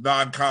no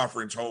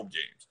non-conference home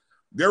games.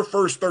 Their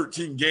first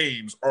 13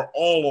 games are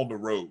all on the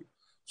road.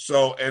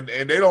 So, and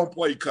they don't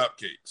play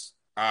cupcakes.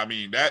 I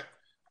mean, that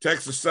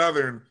Texas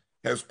Southern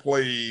has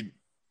played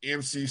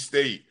NC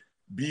State,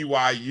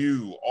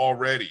 BYU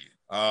already.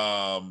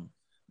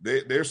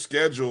 Their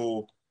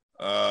schedule,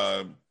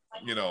 they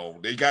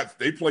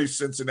play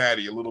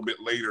Cincinnati a little bit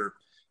later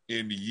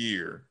in the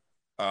year.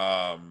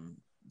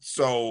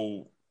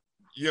 So,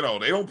 they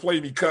don't play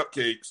any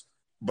cupcakes,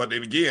 but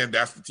then again,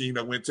 that's the team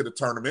that went to the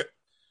tournament.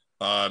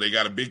 They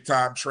got a big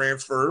time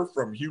transfer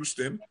from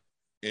Houston,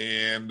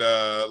 and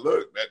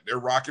look, they're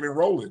rocking and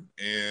rolling,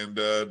 and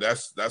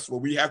that's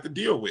what we have to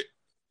deal with.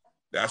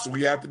 That's what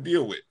we have to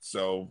deal with.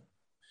 So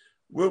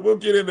we'll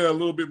get into a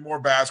little bit more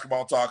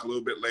basketball talk a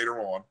little bit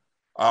later on.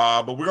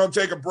 But we're going to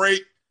take a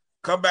break,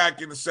 come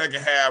back in the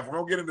second half. We're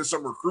going to get into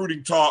some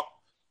recruiting talk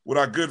with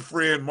our good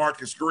friend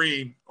Marcus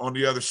Green on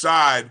the other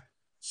side.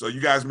 So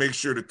you guys make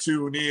sure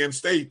to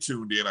stay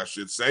tuned in, I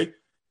should say.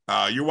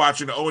 You're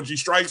watching the O&G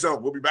Strike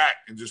Zone. We'll be back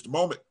in just a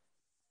moment.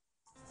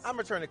 I'm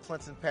returning to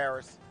Clinton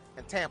Parish,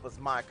 and Tampa's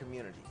my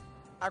community.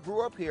 I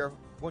grew up here,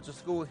 went to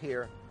school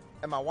here,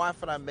 and my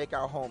wife and I make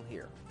our home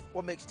here.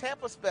 What makes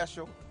Tampa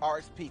special are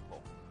its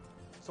people.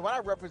 So when I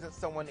represent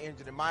someone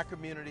injured in my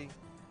community,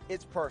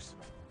 it's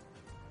personal.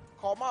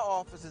 Call my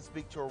office and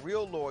speak to a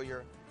real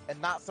lawyer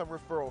and not some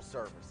referral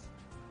service.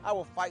 I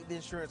will fight the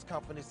insurance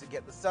companies to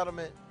get the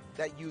settlement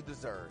that you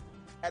deserve.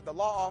 At the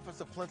law office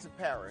of Clinton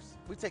Parish,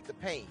 we take the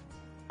pain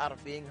out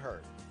of being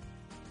heard.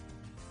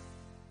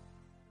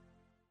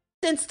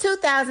 Since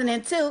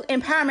 2002,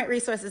 Empowerment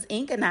Resources,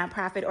 Inc., a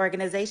nonprofit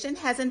organization,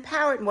 has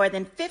empowered more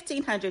than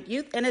 1,500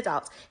 youth and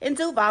adults in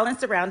Duval and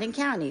surrounding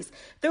counties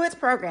through its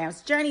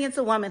programs Journey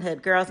into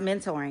Womanhood, Girls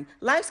Mentoring,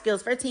 Life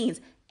Skills for Teens,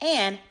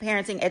 and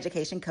parenting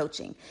education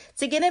coaching.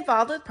 To get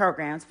involved with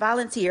programs,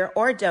 volunteer,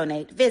 or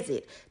donate,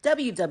 visit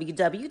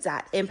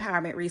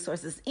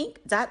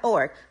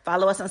www.empowermentresourcesinc.org.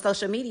 Follow us on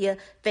social media,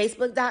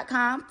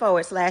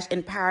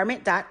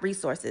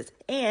 facebook.com/empowerment.resources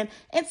and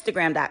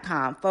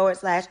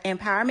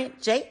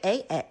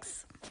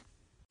instagram.com/empowermentJAX.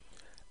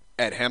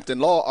 At Hampton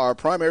Law, our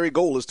primary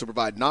goal is to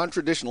provide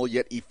non-traditional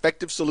yet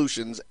effective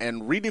solutions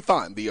and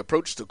redefine the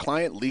approach to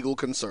client legal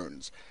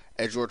concerns.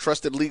 As your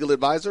trusted legal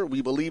advisor,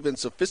 we believe in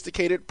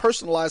sophisticated,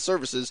 personalized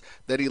services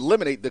that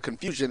eliminate the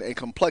confusion and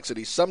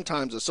complexity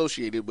sometimes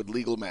associated with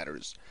legal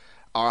matters.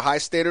 Our high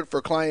standard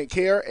for client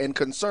care and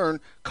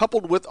concern,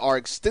 coupled with our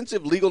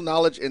extensive legal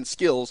knowledge and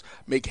skills,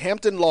 make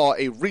Hampton Law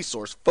a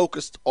resource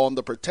focused on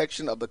the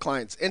protection of the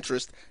client's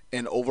interest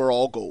and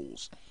overall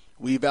goals.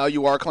 We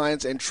value our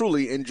clients and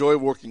truly enjoy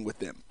working with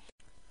them.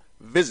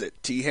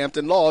 Visit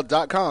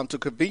thamptonlaw.com to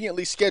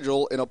conveniently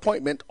schedule an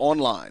appointment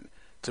online.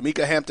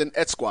 Tamika Hampton,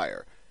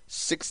 Esquire,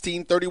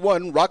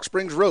 1631 Rock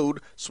Springs Road,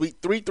 Suite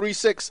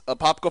 336,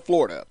 Apopka,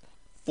 Florida,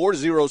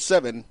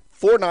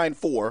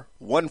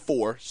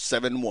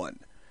 407-494-1471.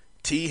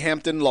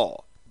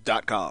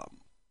 thamptonlaw.com.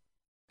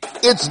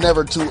 It's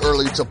never too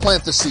early to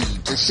plant the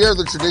seed, to share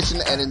the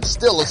tradition, and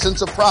instill a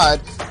sense of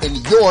pride in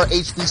your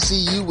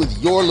HBCU with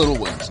your little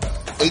ones.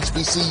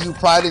 HBCU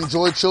Pride and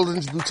Joy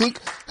Children's Boutique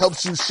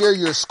helps you share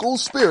your school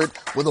spirit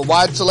with a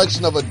wide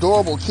selection of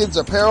adorable kids'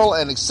 apparel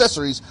and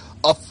accessories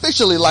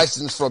officially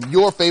licensed from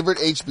your favorite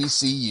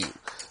HBCU.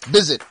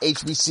 Visit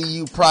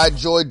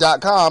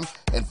hbcupridejoy.com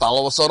and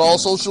follow us on all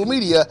social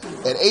media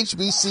at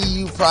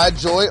HBCU Pride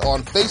Joy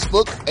on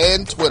Facebook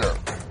and Twitter.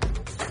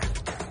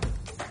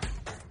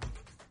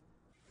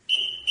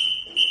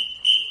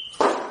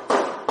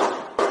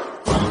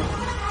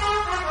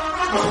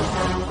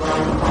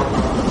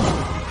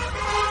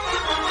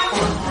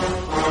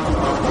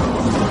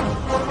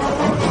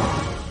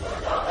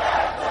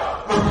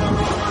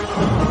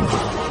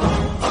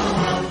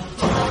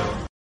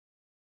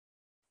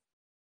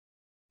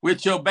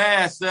 With your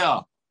bad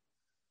self.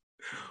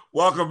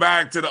 Welcome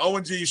back to the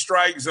O&G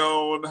Strike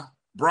Zone.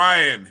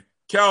 Brian,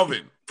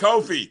 Kelvin,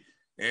 Kofi,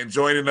 and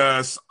joining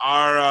us,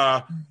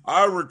 our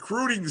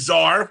recruiting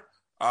czar,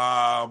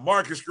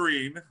 Marcus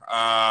Green.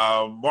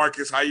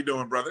 Marcus, how you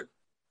doing, brother?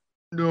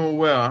 Doing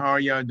well. How are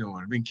y'all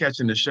doing? I've been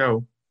catching the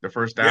show the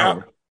first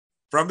hour.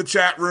 From the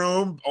chat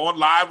room,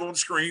 live on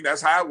screen.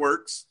 That's how it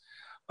works.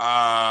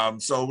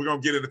 So we're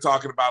going to get into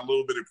talking about a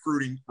little bit of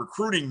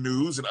recruiting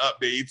news and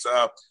updates.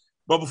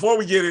 But before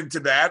we get into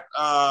that,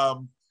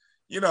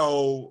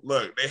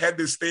 look, they had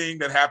this thing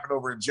that happened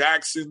over in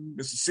Jackson,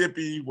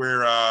 Mississippi,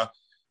 where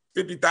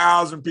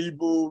 50,000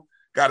 people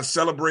got to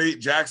celebrate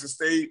Jackson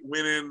State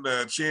winning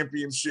the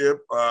championship.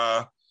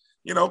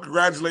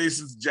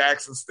 congratulations to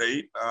Jackson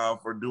State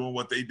for doing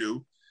what they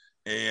do.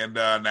 And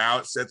now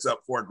it sets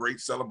up for a great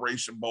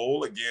Celebration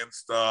Bowl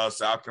against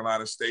South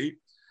Carolina State.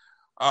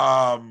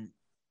 All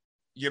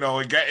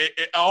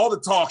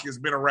the talk has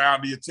been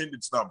around the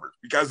attendance numbers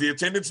because the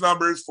attendance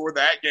numbers for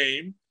that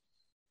game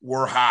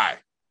were high.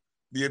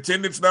 The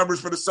attendance numbers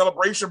for the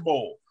Celebration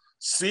Bowl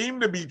seem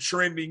to be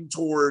trending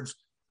towards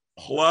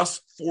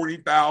plus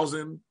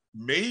 40,000,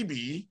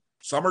 maybe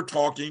some are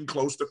talking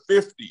close to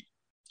 50.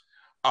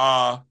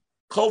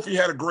 Kofi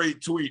had a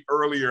great tweet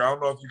earlier. I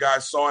don't know if you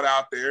guys saw it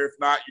out there. If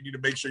not, you need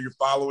to make sure you're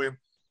following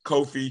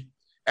Kofi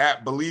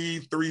at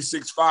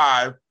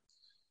Believe365.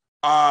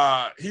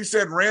 He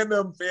said,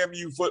 random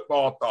FAMU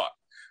football thought.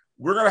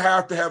 We're going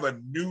to have a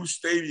new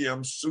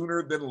stadium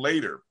sooner than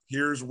later.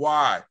 Here's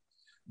why.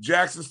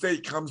 Jackson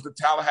State comes to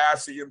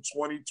Tallahassee in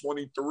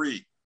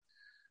 2023.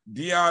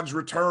 Deion's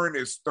return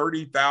is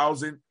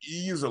 30,000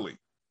 easily.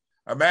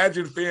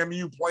 Imagine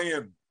FAMU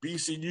playing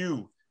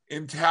BCU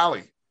in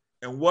Tally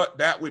and what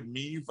that would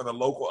mean for the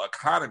local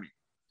economy.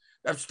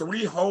 That's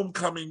 3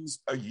 homecomings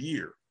a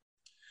year.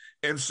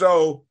 And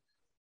so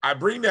I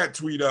bring that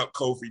tweet up,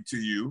 Kofi, to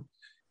you.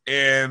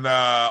 And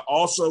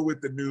also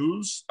with the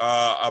news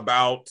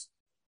about,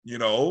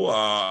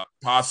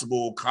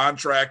 possible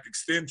contract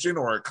extension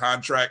or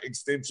contract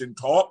extension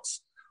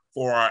talks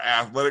for our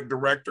athletic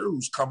director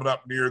who's coming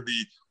up near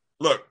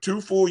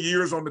 2 full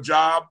years on the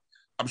job.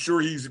 I'm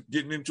sure he's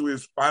getting into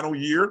his final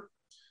year.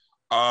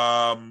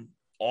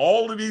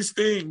 All of these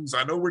things,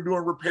 I know we're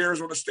doing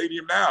repairs on the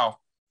stadium now,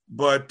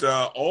 but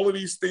all of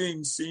these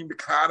things seem to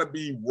kind of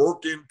be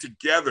working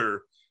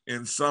together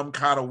in some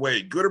kind of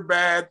way. Good or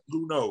bad,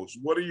 who knows?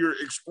 What are your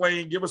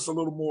give us a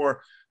little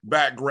more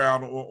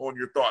background on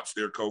your thoughts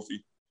there,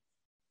 Kofi.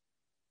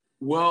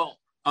 Well,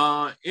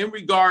 in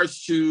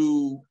regards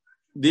to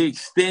the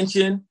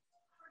extension,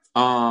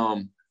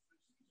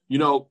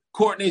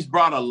 Courtney's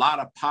brought a lot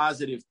of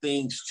positive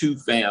things to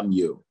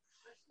FAMU.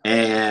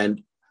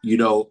 And,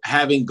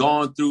 having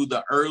gone through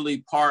the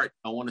early part,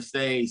 I want to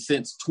say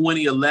since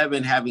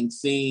 2011, having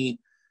seen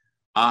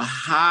a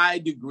high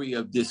degree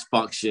of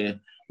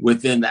dysfunction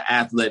within the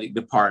athletic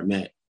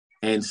department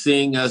and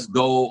seeing us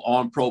go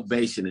on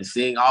probation and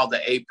seeing all the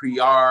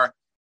APR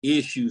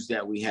issues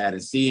that we had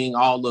and seeing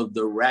all of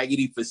the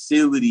raggedy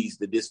facilities,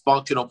 the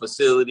dysfunctional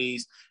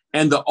facilities,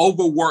 and the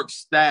overworked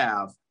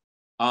staff,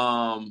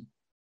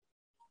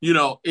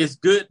 it's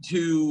good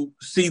to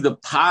see the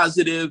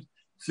positive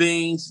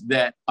things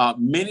that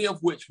many of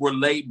which were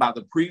laid by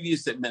the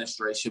previous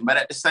administration. But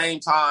at the same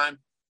time,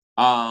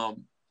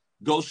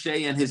 Gaucher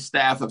and his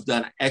staff have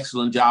done an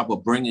excellent job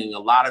of bringing a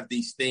lot of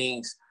these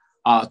things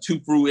to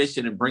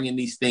fruition and bringing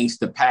these things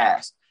to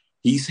pass.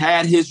 He's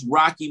had his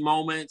rocky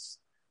moments,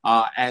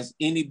 as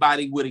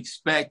anybody would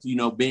expect,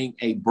 being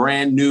a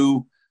brand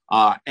new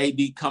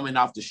AD coming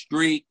off the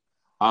street.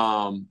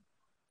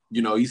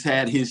 He's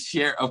had his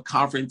share of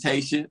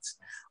confrontations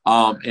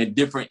and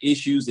different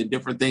issues and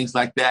different things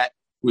like that,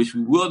 which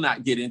we will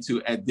not get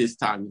into at this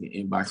time in the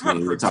inbox.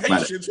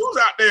 Confrontations? Who's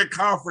out there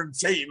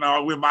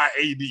confrontating with my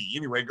AD?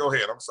 Anyway, go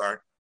ahead. I'm sorry.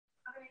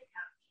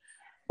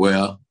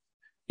 Well,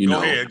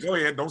 Go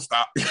ahead. Don't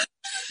stop.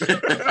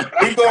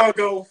 Keep going,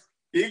 go.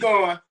 Keep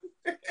going.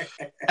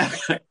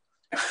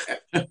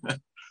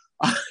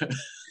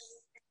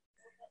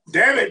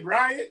 Damn it,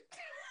 Brian.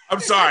 I'm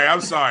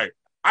sorry.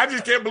 I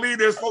just can't believe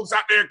there's folks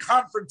out there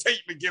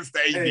confrontating against the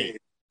AD. Hey.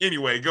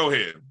 Anyway, go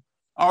ahead.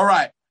 All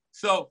right.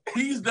 So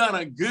he's done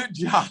a good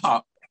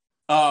job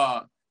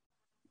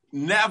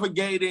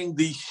navigating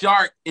the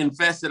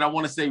shark-infested,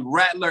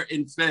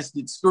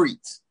 rattler-infested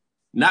streets.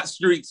 Not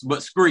streets,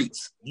 but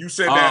streets. You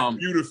said that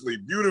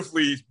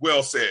beautifully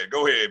well said.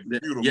 Go ahead.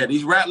 Beautiful. Yeah,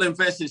 these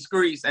rattler-infested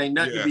streets ain't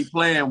nothing to be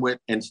playing with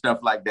and stuff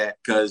like that.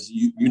 Because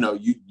you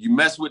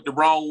mess with the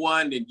wrong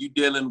one, and you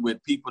dealing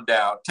with people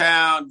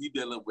downtown. You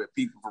dealing with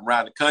people from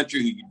around the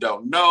country who you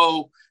don't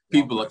know.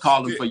 People are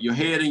calling for your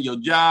head and your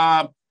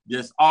job.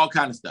 Just all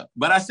kind of stuff.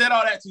 But I said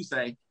all that to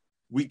say,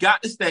 we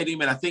got the stadium,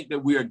 and I think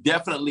that we are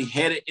definitely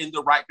headed in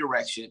the right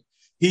direction.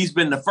 He's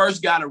been the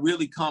first guy to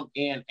really come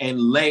in and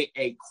lay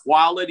a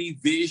quality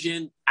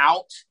vision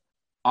out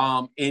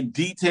in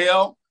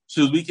detail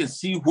so we can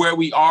see where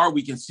we are.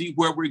 We can see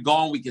where we're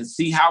going. We can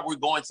see how we're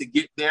going to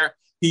get there.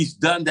 He's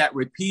done that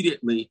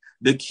repeatedly.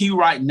 The key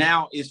right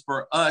now is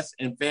for us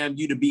and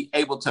FAMU to be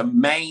able to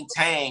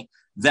maintain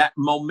that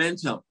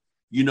momentum.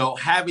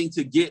 Having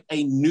to get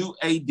a new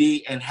AD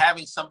and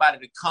having somebody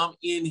to come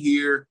in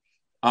here,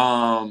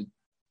 again,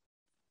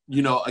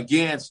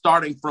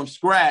 starting from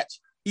scratch,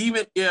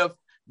 even if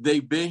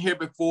they've been here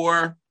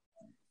before,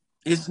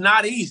 it's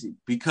not easy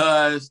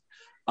because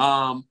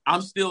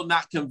I'm still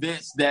not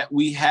convinced that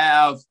we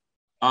have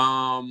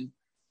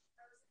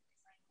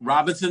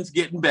Robinson's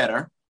getting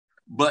better,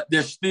 but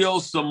there's still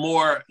some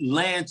more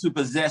land to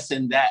possess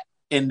in that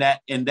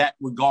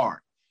regard.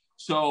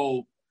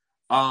 So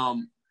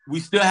we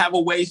still have a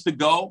ways to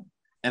go.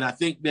 And I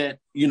think that,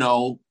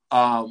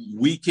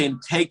 we can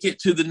take it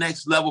to the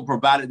next level,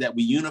 provided that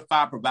we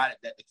unify, provided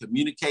that the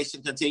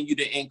communication continue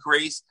to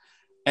increase.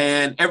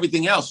 and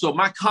everything else. So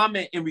my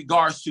comment in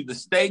regards to the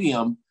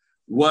stadium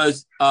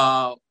was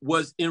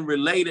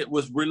related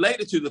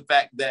to the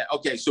fact that,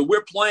 okay, so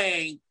we're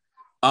playing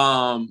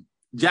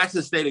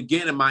Jackson State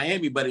again in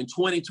Miami, but in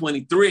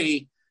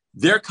 2023,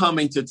 they're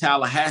coming to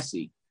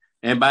Tallahassee.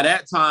 And by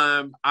that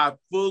time, I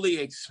fully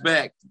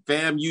expect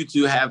FAMU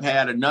to have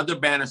had another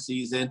banner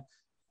season.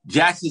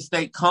 Jackson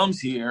State comes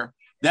here.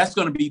 That's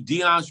going to be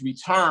Deion's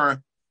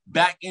return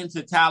back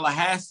into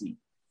Tallahassee,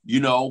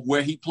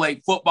 where he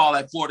played football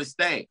at Florida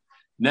State.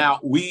 Now,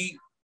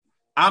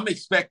 I'm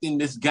expecting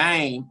this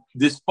game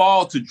this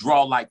fall to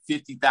draw like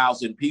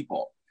 50,000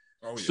 people.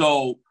 Oh, yeah.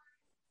 So,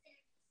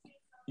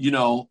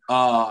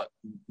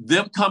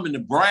 them coming to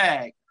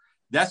Bragg,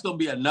 that's going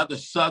to be another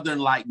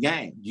Southern-like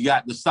game. You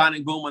got the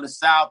Sonic Boom in the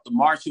South, the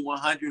Marching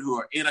 100 who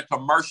are in a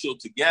commercial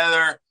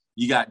together.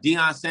 You got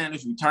Deion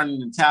Sanders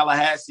returning to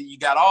Tallahassee. You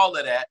got all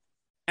of that.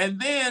 And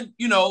then,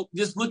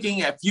 just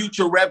looking at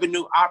future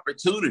revenue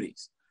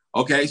opportunities.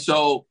 Okay,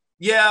 so,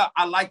 yeah,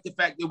 I like the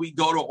fact that we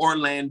go to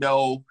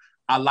Orlando.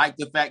 I like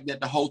the fact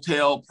that the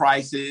hotel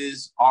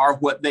prices are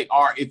what they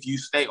are if you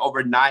stay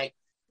overnight.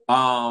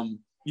 And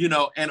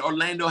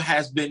Orlando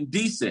has been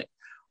decent.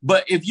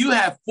 But if you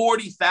have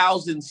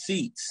 40,000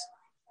 seats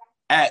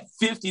at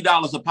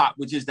 $50 a pop,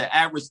 which is the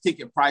average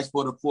ticket price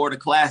for the Florida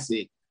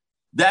Classic,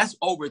 that's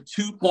over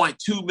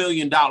 $2.2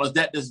 million.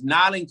 That does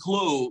not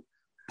include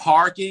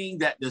parking.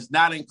 That does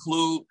not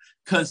include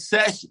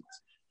concessions,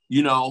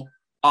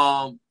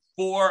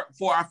 for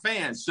our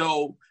fans.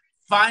 So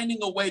finding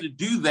a way to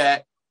do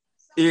that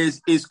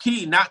is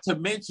key, not to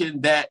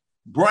mention that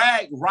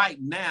Bragg right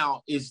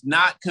now is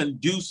not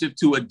conducive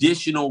to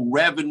additional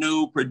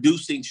revenue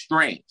producing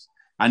streams.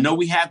 I know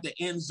we have the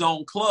End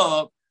Zone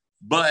Club,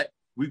 but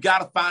we've got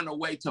to find a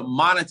way to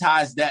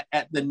monetize that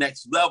at the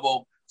next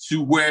level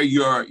to where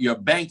your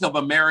Bank of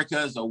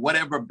Americas or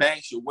whatever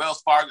banks, your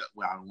Wells Fargo,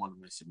 well, I don't want to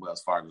mention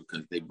Wells Fargo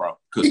because they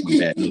cooked me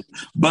bad news,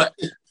 but,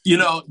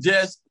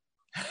 just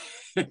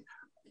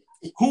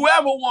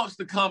whoever wants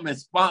to come and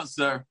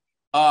sponsor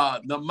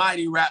the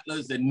Mighty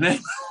Rattlers and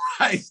name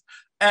rights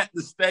at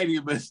the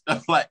stadium and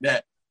stuff like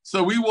that.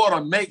 So we want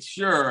to make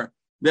sure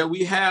that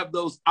we have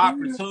those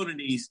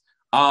opportunities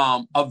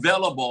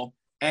available,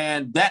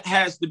 and that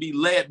has to be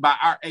led by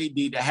our AD.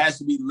 That has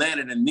to be led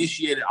and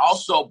initiated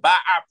also by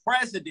our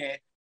president,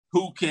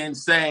 who can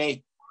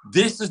say,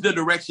 this is the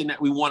direction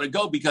that we want to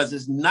go, because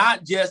it's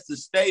not just the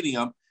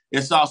stadium.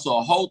 It's also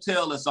a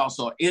hotel. It's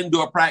also an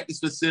indoor practice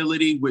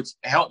facility, which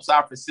helps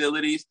our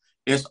facilities.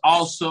 It's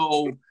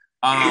also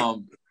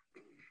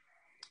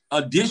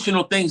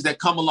additional things that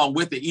come along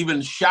with it,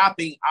 even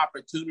shopping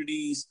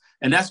opportunities.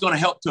 And that's going to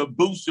help to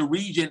boost the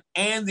region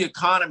and the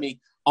economy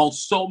on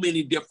so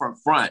many different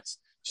fronts.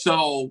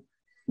 So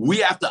we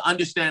have to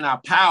understand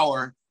our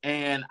power.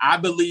 And I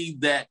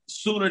believe that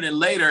sooner than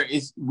later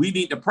we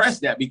need to press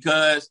that,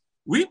 because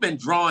we've been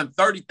drawing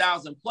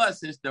 30,000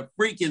 plus since the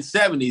freaking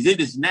 70s. It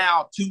is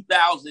now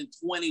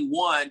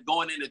 2021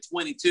 going into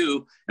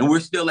 22, and we're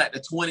still at the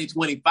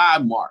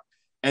 2025 mark.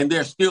 And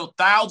there's still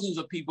thousands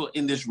of people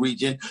in this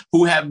region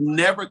who have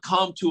never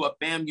come to a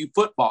FAMU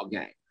football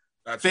game.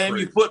 That's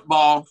FAMU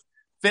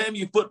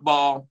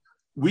football,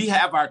 we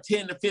have our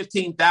 10 to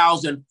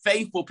 15,000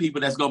 faithful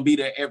people that's going to be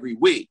there every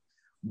week.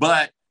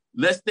 But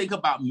let's think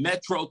about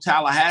Metro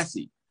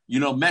Tallahassee.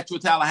 Metro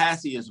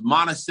Tallahassee is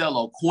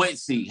Monticello,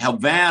 Quincy,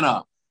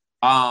 Havana,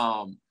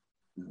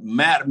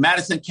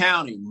 Madison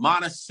County,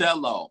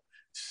 Monticello,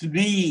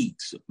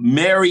 Sneads,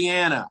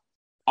 Mariana,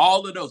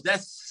 all of those.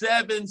 That's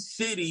 7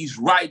 cities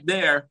right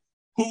there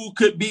who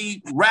could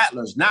be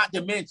Rattlers, not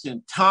to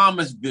mention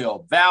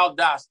Thomasville,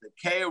 Valdosta,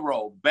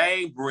 Cairo,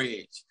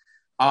 Bainbridge,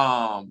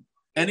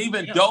 and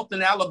even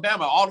Dothan,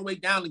 Alabama, all the way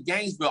down to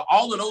Gainesville.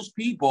 All of those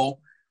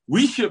people,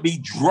 we should be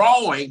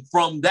drawing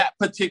from that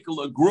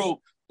particular group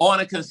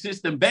on a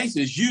consistent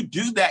basis. You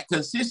do that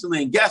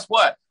consistently, and guess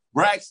what?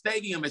 Bragg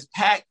Stadium is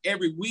packed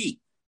every week,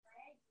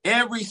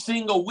 every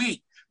single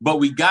week. But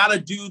we got to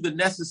do the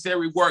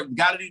necessary work,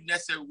 got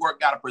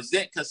to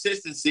present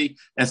consistency,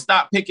 and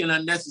stop picking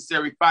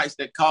unnecessary fights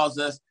that cause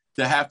us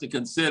to have to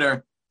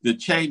consider the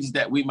changes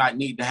that we might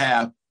need to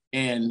have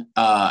in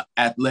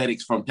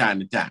athletics from time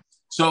to time.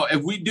 So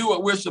if we do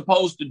what we're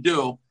supposed to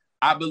do,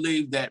 I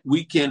believe that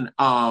we can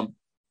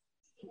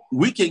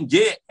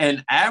get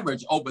an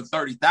average over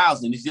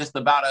 30,000. It's just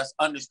about us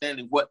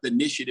understanding what the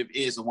initiative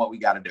is and what we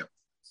got to do.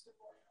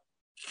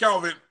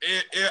 Kelvin,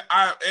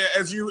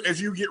 as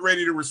you get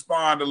ready to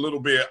respond a little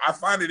bit, I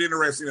find it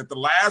interesting that the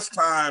last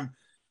time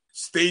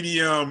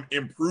stadium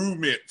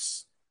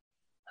improvements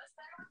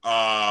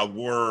that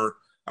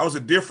was a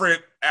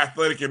different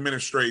athletic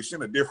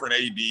administration, a different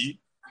AD,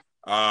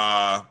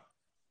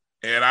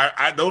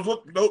 and those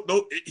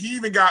he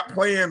even got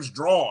plans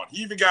drawn.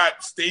 He even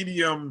got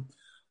stadium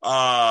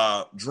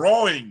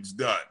drawings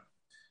done,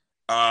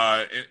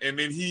 and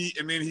then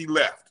he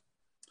left.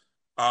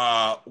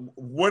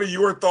 What are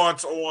your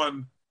thoughts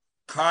on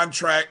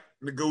contract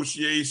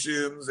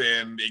negotiations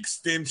and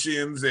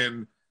extensions,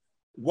 and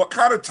what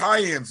kind of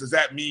tie-ins does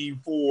that mean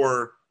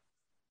for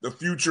the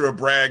future of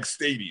Bragg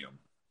Stadium?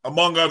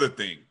 among other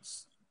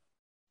things?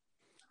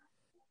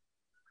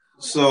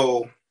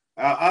 So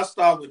I'll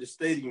start with the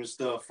stadium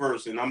stuff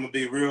first, and I'm gonna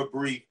be real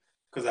brief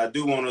because I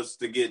do want us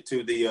to get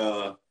to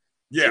the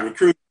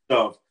recruiting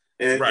stuff,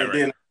 and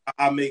then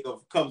I'll make a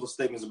couple of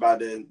statements about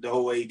the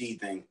whole AD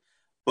thing.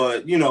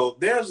 But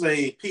there's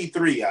a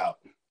P3 out,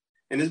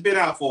 and it's been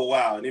out for a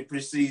while, and it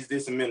precedes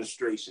this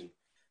administration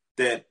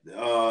that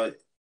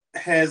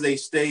has a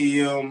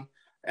stadium,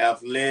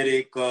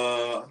 athletic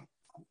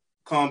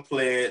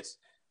complex,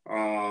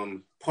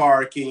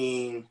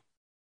 parking,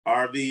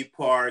 RV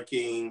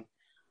parking,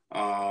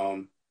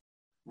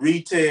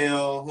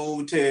 retail,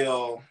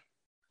 hotel,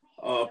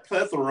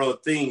 plethora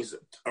of things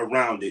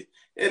around it.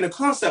 And the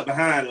concept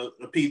behind a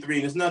P3,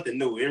 and it's nothing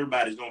new.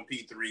 Everybody's on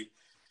P3.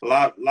 A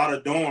lot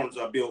of dorms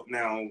are built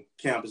now on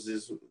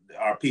campuses,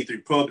 our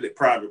P3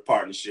 public-private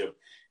partnership.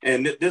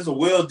 And there's a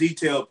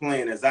well-detailed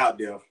plan that's out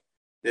there,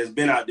 that's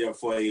been out there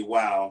for a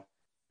while.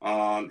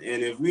 And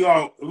if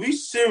we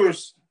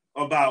serious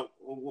about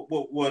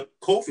what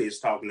Kofi is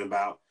talking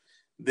about,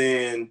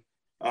 then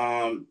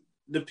the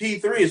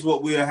P3 is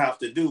what we'll have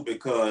to do,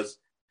 because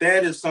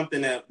that is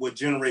something that would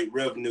generate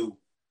revenue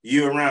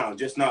year-round,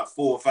 just not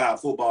 4 or 5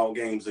 football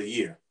games a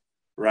year,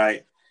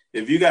 right?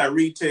 If you got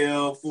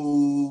retail,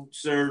 food,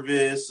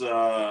 service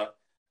that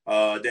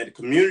the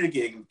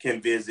community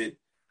can visit,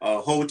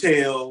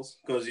 hotels,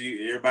 because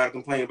everybody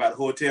complains about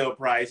hotel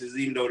prices,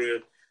 even though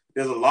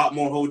there's a lot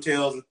more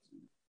hotels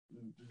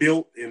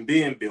built and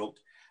being built.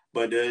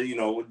 But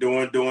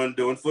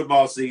during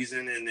football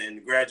season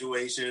and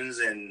graduations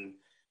and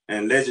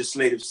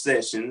legislative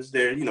sessions,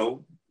 there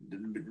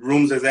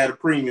rooms is at a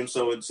premium,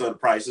 so the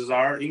prices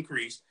are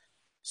increased.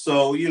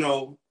 So in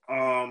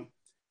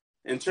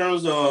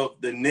terms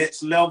of the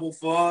next level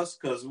for us,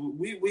 because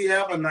we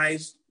have a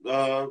nice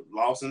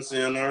Lawson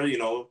Center,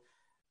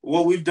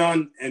 what we've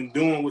done and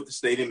doing with the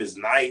stadium is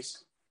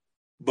nice,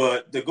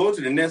 but to go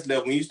to the next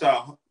level, when you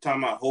start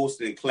talking about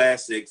hosting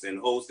classics and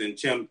hosting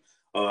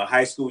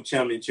high school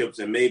championships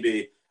and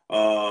maybe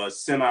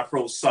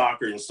semi-pro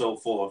soccer and so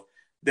forth,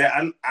 that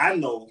I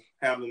know,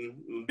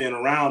 having been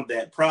around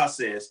that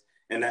process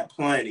and that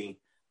planning,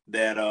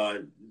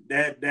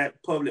 that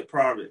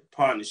public-private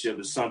partnership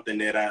is something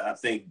that I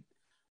think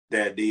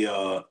that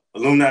the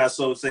Alumni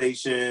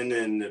Association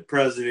and the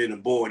president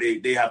and board,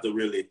 they have to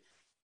really,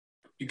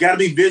 you got to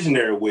be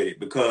visionary with it,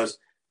 because,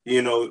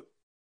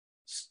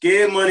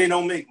 scared money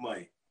don't make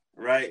money,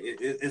 right?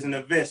 It's an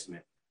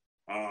investment.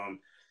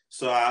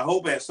 So I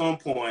hope at some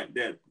point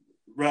that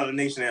Rattler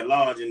Nation at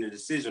large and the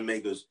decision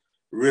makers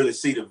really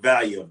see the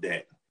value of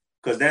that,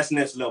 because that's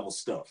next level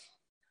stuff.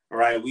 All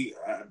right,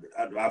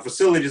 our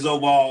facilities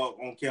overall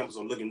on campus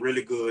are looking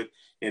really good,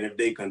 and if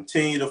they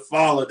continue to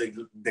follow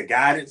the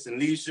guidance and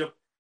leadership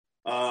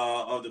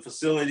of the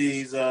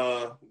facilities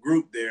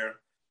group there,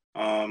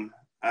 I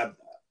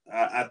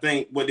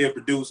think what they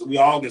produce, we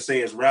all can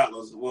say as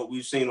Rattlers, what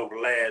we've seen over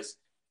the last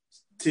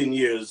 10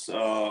 years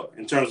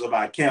in terms of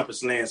our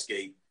campus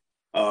landscape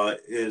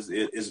is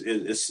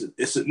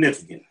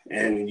significant,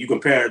 and you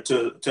compare it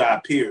to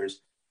our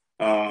peers,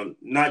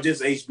 not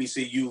just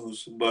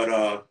HBCUs,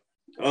 but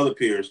other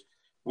peers.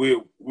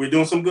 We're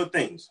doing some good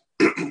things.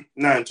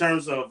 Now, in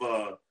terms of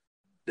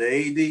the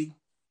AD,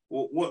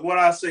 what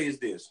I say is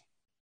this: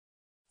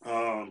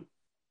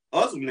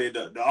 ultimately,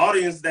 the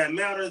audience that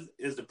matters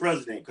is the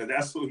president, because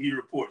that's who he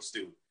reports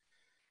to.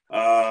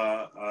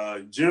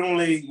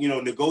 Generally,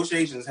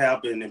 negotiations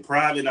happen in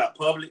private, not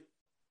public.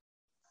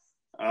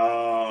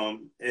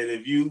 And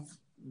if you've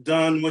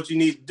done what you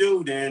need to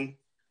do, then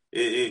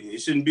it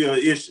shouldn't be an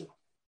issue.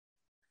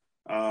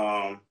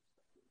 No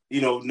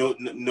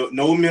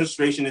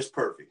administration is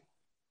perfect.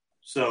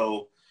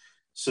 So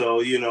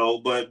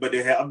but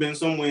there have been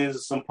some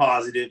wins, some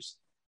positives.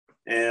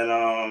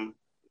 And,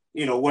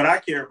 what I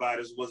care about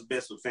is what's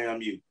best for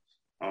FAMU.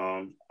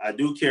 I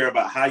do care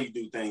about how you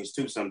do things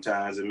too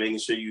sometimes, and making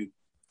sure you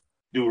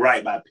do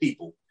right by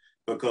people,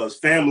 because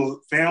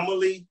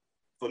family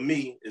for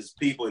me is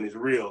people and it's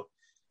real.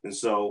 And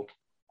so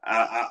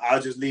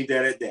I'll just leave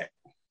that at that.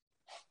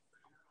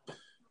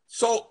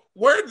 So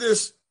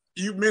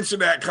you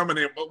mentioned that coming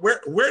in, but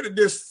where did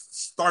this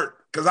start?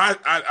 Because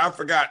I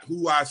forgot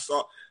who I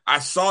saw. I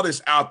saw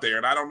this out there,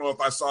 and I don't know if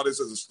I saw this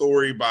as a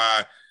story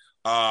by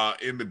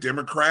in the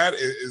Democrat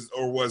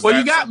or was. Well,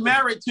 you got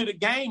married to the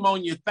game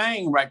on your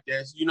thing right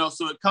there,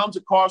 so it comes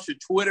across your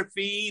Twitter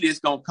feed. It's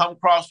gonna come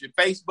across your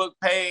Facebook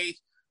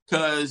page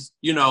because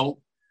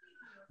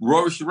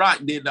Rory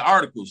Sherratt did the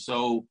article.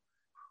 So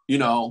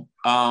it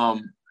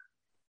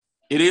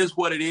is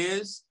what it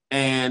is,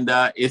 and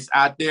it's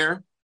out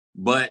there.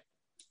 But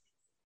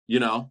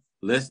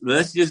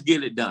let's just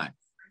get it done.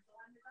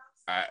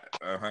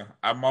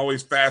 I'm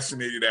always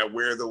fascinated at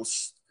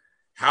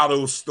how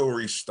those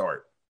stories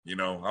start.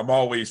 I'm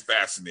always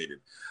fascinated.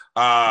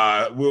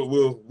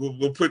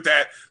 We'll put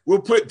that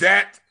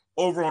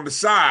over on the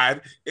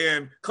side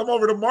and come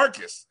over to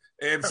Marcus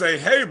and say,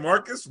 "Hey,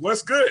 Marcus,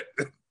 what's good?"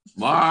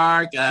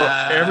 Marcus.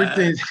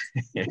 Everything.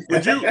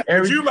 Would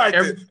you like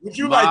to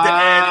eat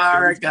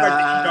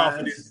off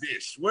of this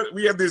dish?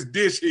 We have this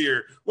dish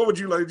here. What would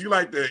you like? Would you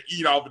like to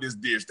eat off of this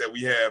dish that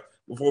we have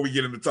before we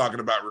get into talking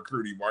about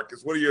recruiting,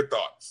 Marcus? What are your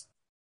thoughts?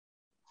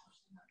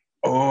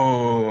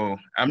 Oh,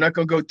 I'm not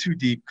gonna go too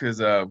deep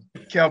because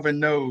Kelvin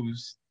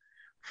knows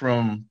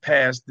from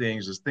past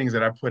things, there's things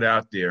that I put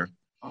out there.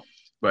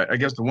 But I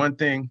guess the one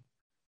thing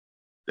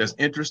that's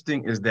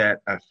interesting is that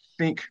I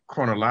think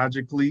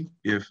chronologically,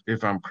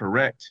 if I'm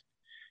correct,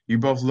 you're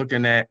both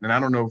looking at, and I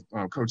don't know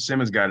if Coach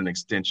Simmons got an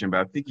extension,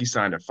 but I think he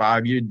signed a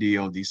 5-year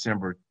deal on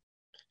December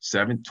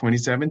 7th,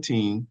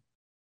 2017.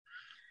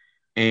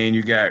 And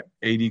you got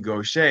A.D.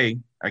 Gaucher,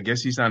 I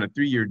guess he signed a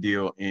 3-year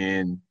deal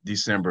in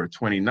December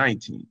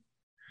 2019.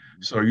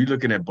 So you're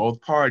looking at both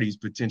parties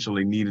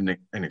potentially needing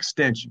an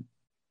extension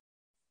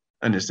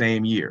in the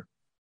same year.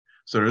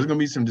 So there's going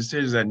to be some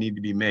decisions that need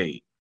to be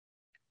made,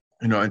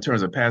 you know, in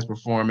terms of past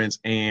performance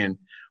and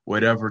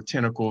whatever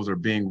tentacles are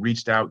being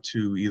reached out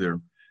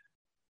to,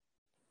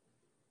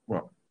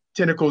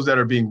 tentacles that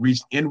are being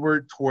reached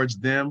inward towards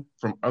them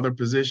from other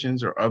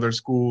positions or other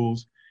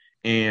schools,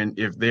 and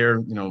if they're,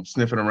 you know,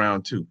 sniffing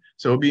around too.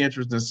 So it'll be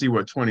interesting to see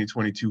what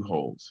 2022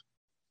 holds.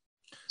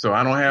 So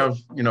I don't have,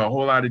 you know, a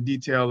whole lot of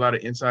detail, a lot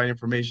of inside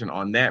information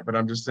on that, but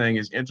I'm just saying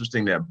it's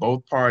interesting that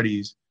both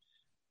parties,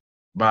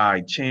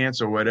 by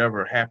chance or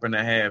whatever, happen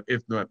to have,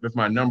 if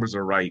my numbers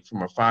are right,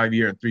 from a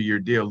 5-year and 3-year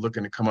deal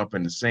looking to come up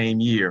in the same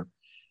year.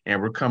 And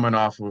we're coming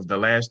off of the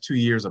last 2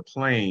 years of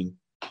playing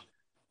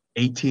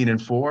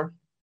 18-4,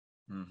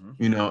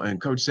 you know, and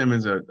Coach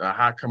Simmons, a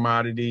hot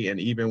commodity. And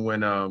even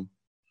when, I've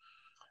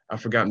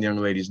forgotten the young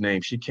lady's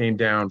name, she came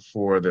down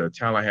for the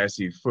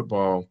Tallahassee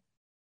football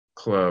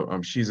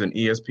club. She's an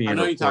ESPN. I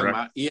know you're talking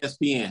about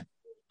ESPN.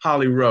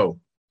 Holly Rowe.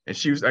 And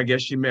I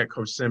guess she met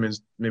Coach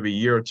Simmons maybe a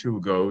year or two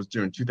ago. It was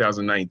during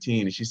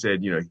 2019. And she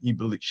said, you know,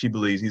 she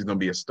believes he's going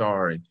to be a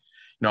star and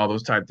all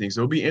those type of things.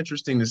 So it'll be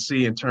interesting to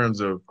see in terms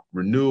of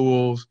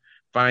renewals,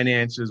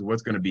 finances,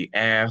 what's going to be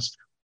asked,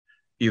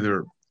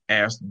 either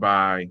asked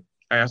on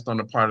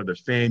the part of the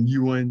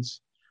FAMUans,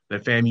 the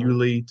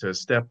FAMU to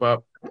step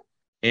up,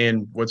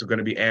 and what's going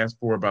to be asked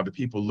for by the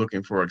people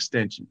looking for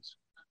extensions.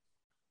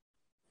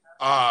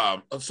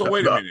 So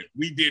wait a minute.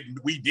 We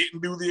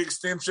didn't do the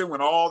extension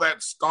when all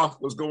that stuff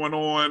was going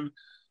on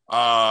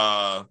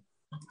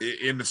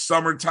in the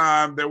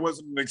summertime. There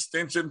wasn't an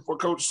extension for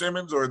Coach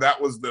Simmons, or that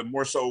was the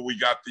more so we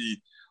got the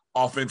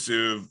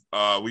offensive,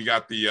 we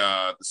got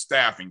the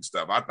staffing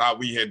stuff.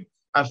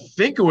 I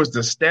think it was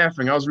the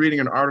staffing. I was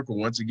reading an article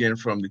once again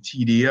from the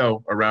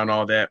TDO around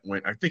all that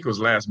when I think it was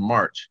last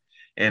March,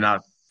 and I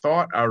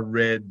thought I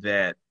read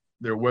that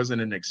there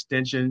wasn't an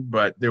extension,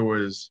 but there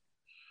was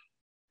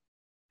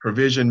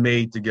provision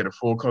made to get a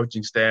full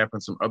coaching staff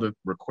and some other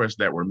requests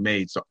that were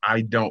made. So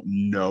I don't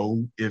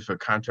know if a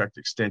contract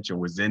extension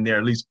was in there,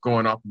 at least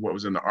going off of what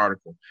was in the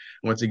article.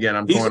 Once again,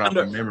 I'm going off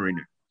of memory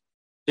now.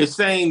 It's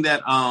saying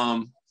that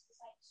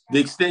the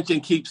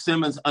extension keeps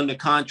Simmons under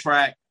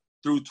contract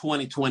through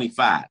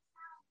 2025.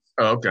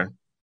 Oh, okay.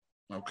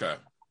 Okay.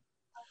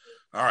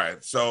 All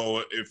right.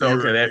 So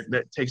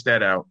that takes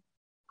that out.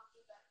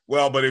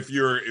 Well, but if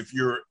you're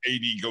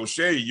A.D.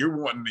 Gaucher, you're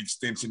wanting an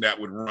extension that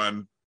would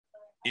run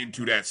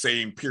into that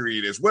same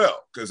period as well.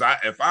 Because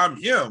if I'm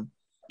him,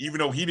 even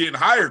though he didn't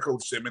hire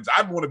Coach Simmons,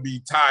 I'd want to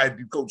be tied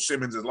to Coach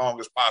Simmons as long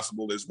as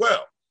possible as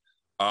well,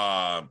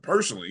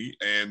 personally.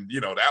 And,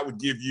 you know, that would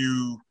give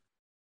you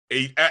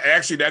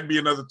actually that'd be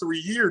another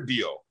 3-year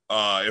deal,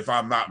 if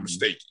I'm not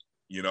mistaken.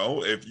 You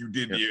know,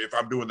 if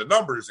I'm doing the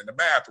numbers and the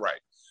math right.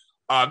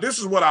 This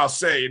is what I'll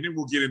say, and then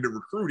we'll get into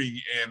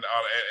recruiting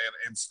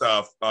and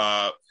stuff.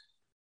 I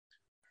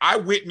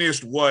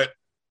witnessed what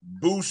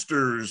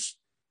boosters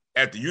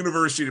at the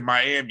University of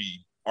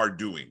Miami are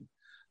doing.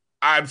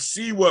 I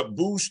see what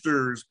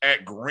boosters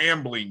at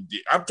Grambling did.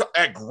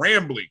 At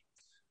Grambling,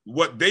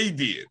 what they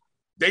did.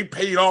 They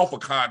paid off a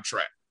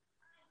contract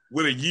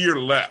with a year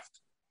left.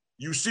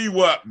 You see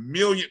what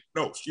billion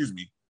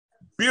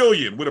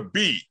with a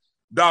B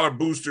dollar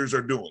boosters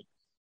are doing.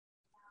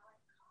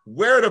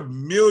 Where are the $1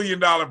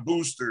 million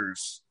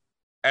boosters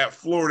at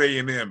Florida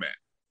A&M at?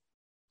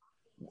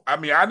 I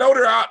mean, I know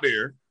they're out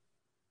there,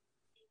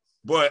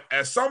 but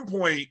at some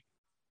point,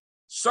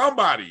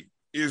 somebody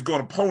is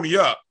going to pony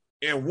up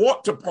and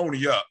want to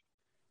pony up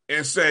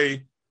and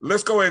say,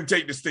 let's go ahead and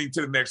take this thing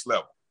to the next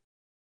level.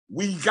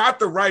 We got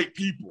the right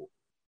people.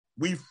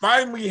 We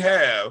finally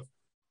have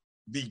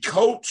the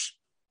coach.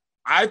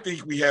 I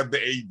think we have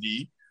the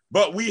AD,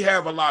 but we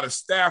have a lot of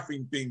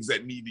staffing things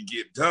that need to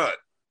get done.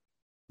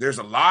 There's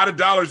a lot of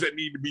dollars that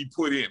need to be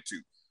put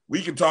into.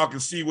 We can talk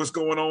and see what's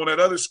going on at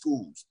other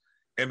schools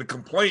and the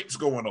complaints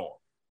going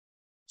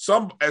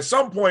on. At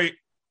some point,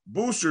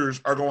 boosters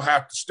are going to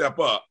have to step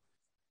up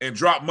and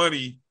drop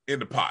money in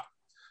the pot.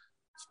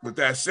 With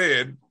that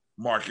said,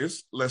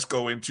 Marcus, let's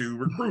go into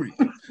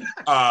recruiting.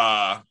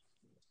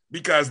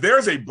 Because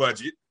there's a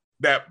budget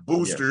that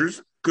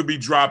boosters could be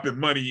dropping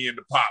money in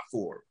the pot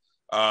for.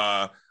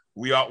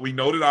 We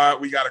know that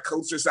we got a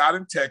coach that's out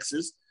in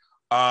Texas.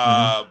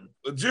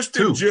 Just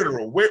in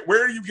general,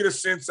 where do you get a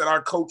sense that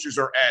our coaches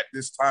are at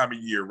this time of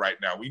year right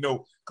now? We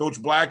know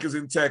Coach Black is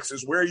in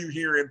Texas. Where are you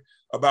hearing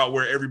about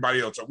where everybody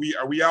else? Are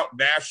we out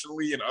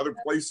nationally in other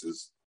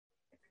places?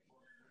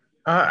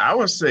 I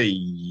would say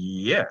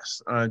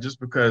yes, just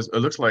because it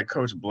looks like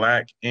Coach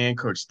Black and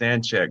Coach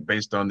Stanchek,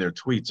 based on their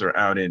tweets, are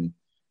out in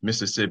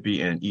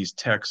Mississippi and East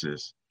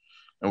Texas.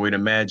 And we'd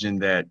imagine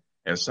that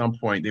at some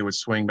point they would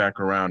swing back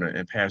around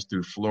and pass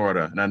through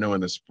Florida. And I know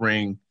in the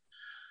spring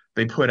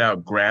they put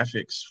out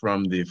graphics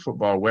from the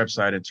football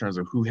website in terms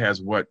of who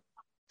has what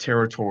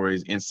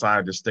territories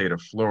inside the state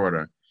of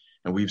Florida.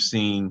 And we've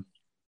seen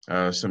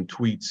some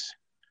tweets.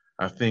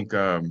 I think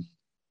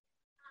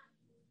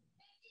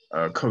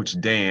Coach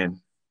Dan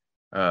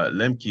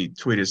Lemke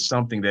tweeted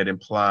something that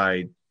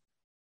implied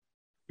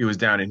he was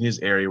down in his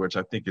area, which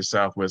I think is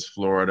Southwest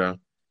Florida.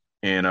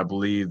 And I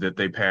believe that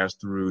they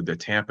passed through the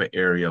Tampa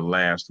area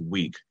last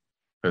week,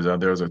 because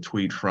there was a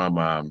tweet from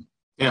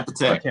Tampa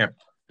Tech.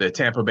 The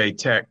Tampa Bay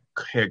Tech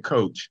head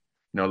coach,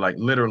 like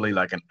literally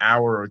like an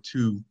hour or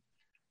two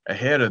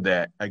ahead of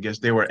that. I guess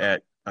they were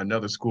at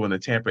another school in the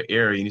Tampa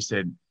area, and he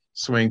said,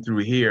 swing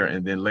through here.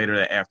 And then later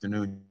that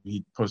afternoon,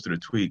 he posted a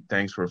tweet,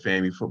 thanks for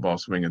FAMU football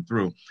swinging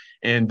through.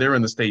 And they're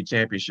in the state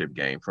championship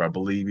game for, I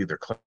believe, either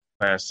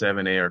Class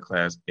 7A or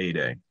Class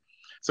 8A.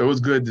 So it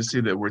was good to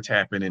see that we're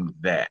tapping into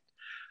that.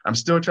 I'm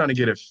still trying to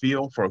get a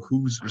feel for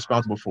who's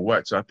responsible for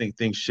what. So I think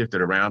things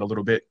shifted around a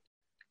little bit.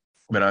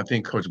 But I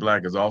think Coach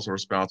Black is also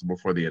responsible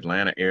for the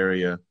Atlanta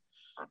area.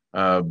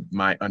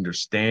 My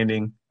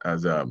understanding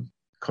as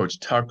Coach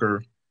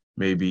Tucker,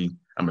 maybe,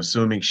 I'm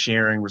assuming,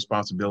 sharing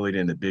responsibility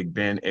in the Big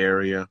Bend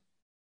area.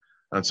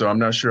 And so I'm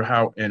not sure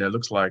how, and it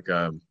looks like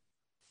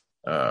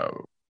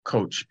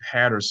Coach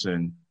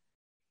Patterson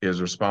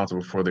is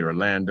responsible for the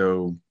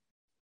Orlando,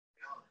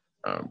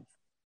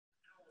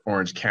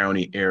 Orange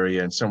County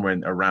area and somewhere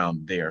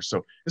around there.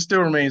 So it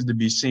still remains to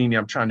be seen.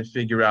 I'm trying to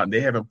figure out, and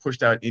they haven't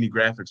pushed out any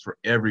graphics for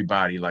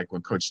everybody. Like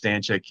when Coach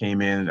Stanchek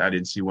came in, I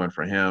didn't see one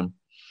for him.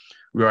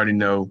 We already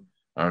know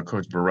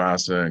Coach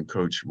Barassa and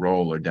Coach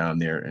Roll are down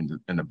there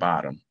in the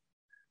bottom.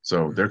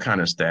 So they're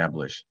kind of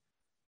established.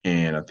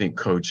 And I think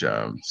Coach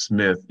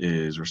Smith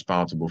is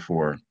responsible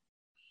for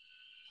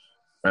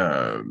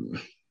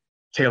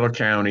Taylor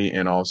County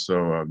and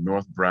also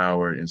North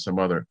Broward and some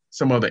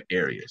other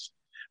areas.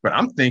 But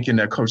I'm thinking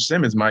that Coach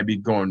Simmons might be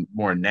going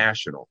more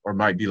national, or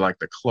might be like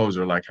the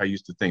closer, like I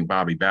used to think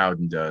Bobby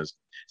Bowden does,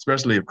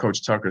 especially if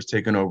Coach Tucker's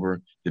taken over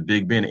the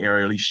Big Bend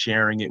area, at least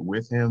sharing it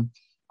with him.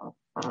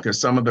 Because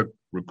some of the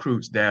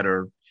recruits that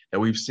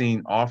we've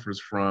seen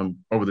offers from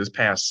over this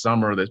past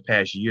summer, this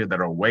past year,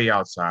 that are way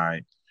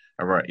outside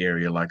of our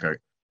area, like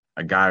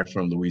a guy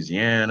from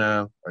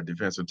Louisiana, a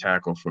defensive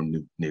tackle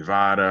from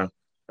Nevada,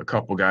 a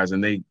couple guys,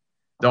 and they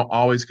don't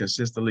always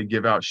consistently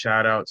give out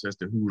shout outs as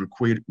to who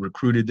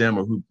recruited them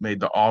or who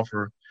made the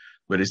offer.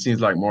 But it seems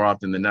like more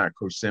often than not,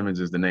 Coach Simmons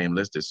is the name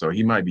listed. So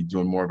he might be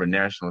doing more of a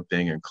national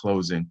thing and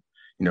closing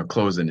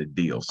the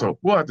deal. So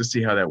we'll have to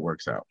see how that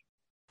works out.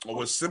 Well,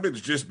 with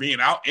Simmons just being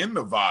out in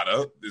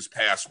Nevada this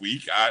past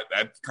week,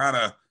 that's kind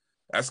of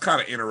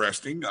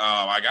interesting.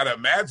 I got to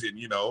imagine,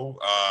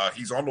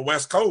 he's on the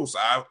West Coast.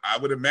 I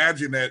would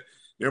imagine that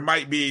there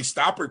might be a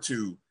stop or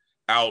two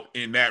out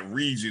in that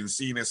region,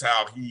 seeing as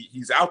how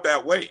he's out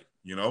that way,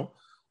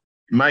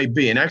 Might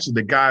be. And actually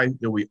the guy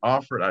that we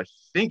offered, I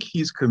think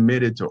he's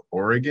committed to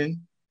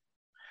Oregon.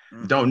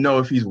 Don't know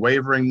if he's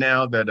wavering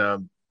now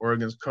that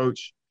Oregon's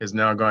coach has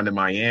now gone to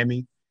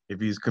Miami, if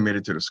he's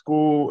committed to the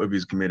school, if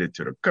he's committed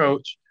to the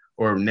coach,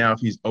 or now if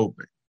he's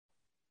open.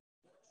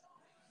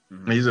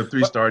 He's a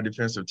 3-star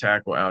defensive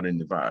tackle out in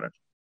Nevada.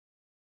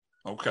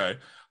 Okay.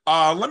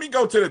 Let me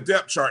go to the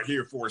depth chart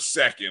here for a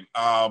second,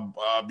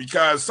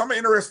 because some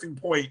interesting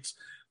points.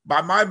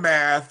 By my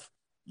math,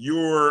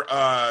 your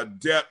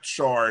depth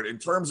chart in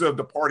terms of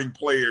departing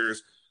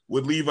players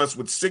would leave us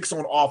with 6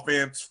 on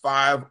offense,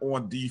 5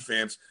 on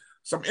defense.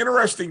 Some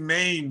interesting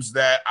names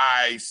that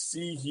I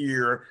see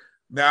here.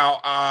 Now,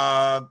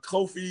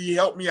 Kofi,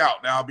 help me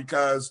out now,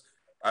 because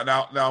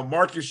now,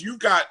 Marcus, you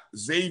got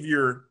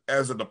Xavier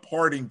as a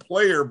departing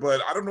player,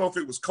 but I don't know if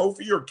it was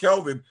Kofi or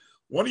Kelvin.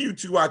 One of you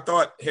two, I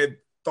thought, had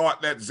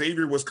thought that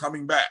Xavier was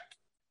coming back.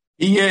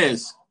 He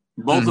is.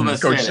 Both of us.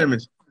 Coach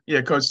Simmons.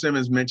 Yeah, Coach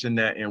Simmons mentioned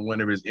that in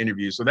one of his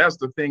interviews. So that's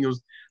the thing.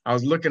 I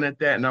was looking at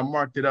that, and I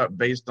marked it up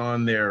based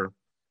on their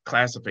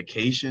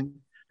classification,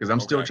 because I'm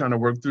still trying to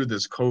work through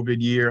this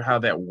COVID year, how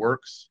that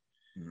works.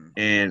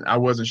 And I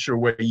wasn't sure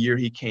what year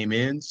he came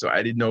in, so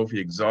I didn't know if he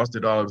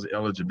exhausted all of his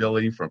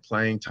eligibility for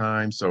playing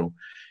time. So,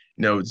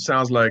 it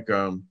sounds like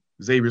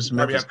Xavier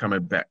Smith is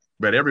coming back.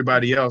 But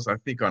everybody else, I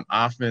think on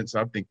offense,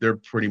 I think they're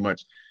pretty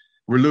much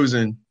 – we're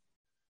losing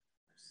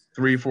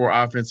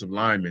 3-4 offensive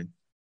linemen.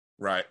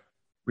 Right.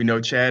 We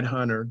know Chad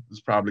Hunter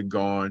is probably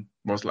gone,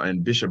 most likely,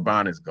 and Bishop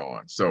Bond is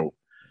gone. So,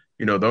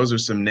 those are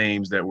some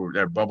names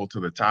that bubble to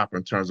the top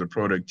in terms of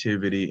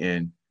productivity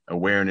and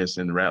awareness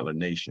in the Rattler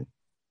Nation.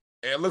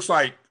 It looks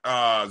like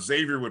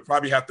Xavier would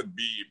probably have to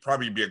be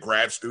a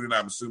grad student.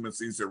 I'm assuming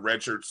since he's a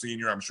redshirt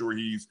senior. I'm sure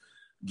he's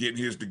getting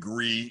his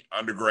degree,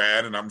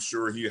 undergrad, and I'm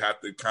sure he had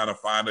to kind of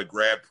find a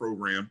grad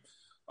program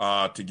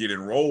to get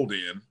enrolled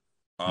in.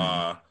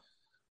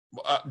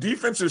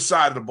 Defensive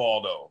side of the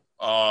ball, though,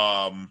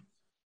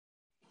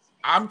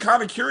 I'm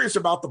kind of curious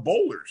about the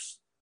bowlers.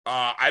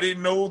 I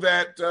didn't know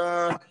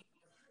that.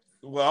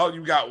 Well,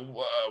 you got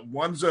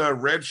one's a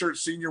redshirt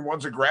senior,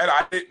 one's a grad.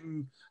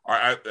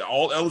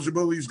 All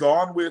eligibility's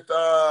gone with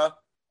the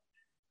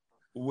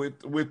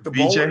BJ?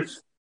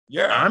 bowlers.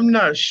 Yeah, I'm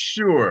not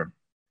sure.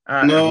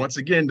 No. Once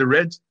again, the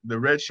red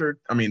shirt.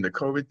 I mean, the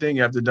COVID thing.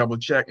 You have to double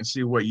check and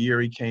see what year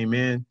he came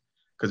in,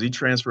 because he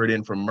transferred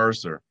in from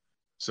Mercer.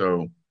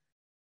 So,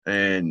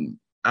 and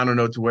I don't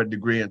know to what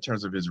degree in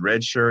terms of his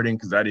red shirting,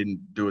 because I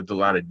didn't do a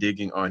lot of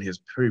digging on his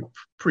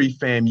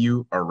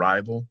pre-FAMU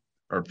arrival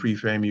or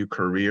pre-FAMU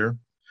career.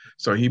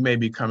 So he may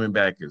be coming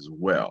back as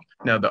well.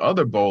 Now, the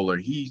other bowler,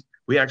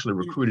 we actually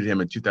recruited him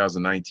in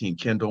 2019,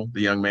 Kendall,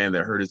 the young man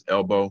that hurt his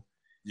elbow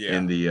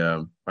in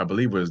the, I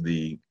believe it was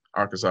the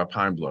Arkansas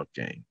Pine Bluff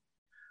game.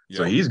 Yeah.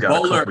 So he's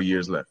got a couple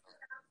years left.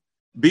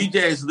 BJ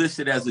is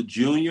listed as a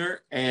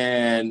junior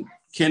and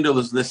Kendall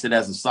is listed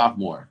as a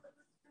sophomore.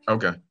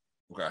 Okay.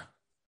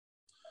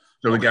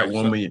 So we got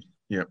 1 million.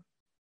 Yeah.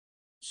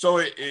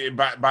 So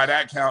by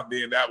that count,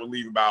 then that would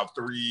leave about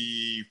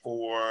 3,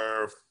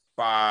 4,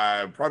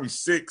 5, probably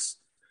six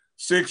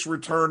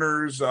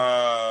returners.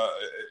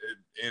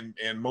 And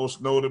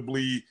most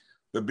notably,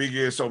 the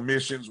biggest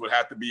omissions would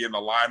have to be in the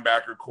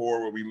linebacker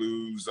core, where we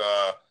lose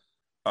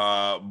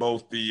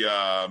both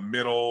the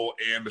middle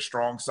and the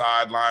strong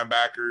side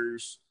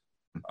linebackers.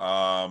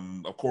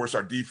 Of course,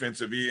 our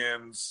defensive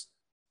ends.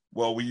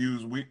 Well, we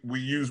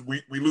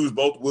lose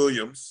both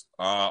Williams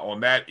on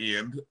that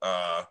end,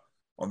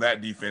 on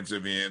that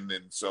defensive end,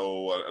 and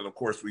so and of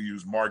course we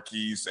use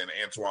Marquise and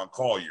Antoine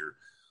Collier.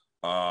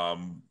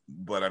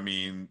 But I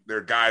mean, there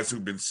are guys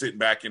who've been sitting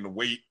back in the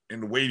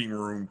waiting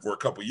room for a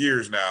couple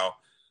years now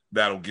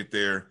that'll get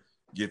their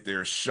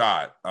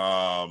shot.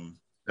 One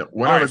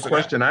other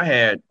question I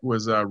had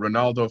was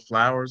Ronaldo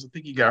Flowers. I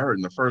think he got hurt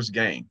in the first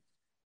game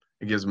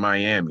against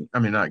Miami. I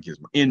mean,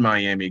 in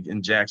Miami,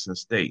 in Jackson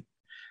State.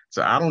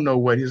 So I don't know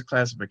what his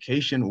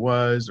classification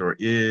was or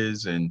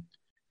is, and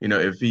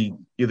if he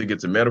either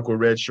gets a medical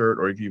red shirt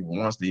or if he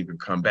wants to even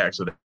come back.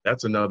 So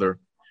that's another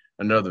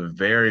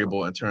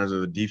variable in terms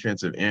of the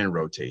defensive end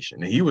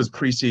rotation. And he was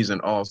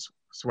preseason all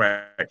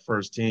SWAC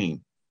first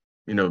team,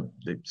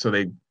 so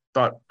they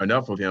thought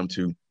enough of him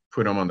to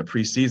put him on the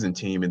preseason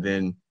team, and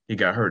then he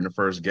got hurt in the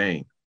first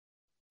game.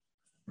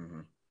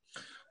 Mm-hmm.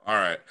 All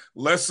right,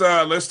 let's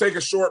take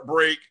a short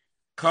break.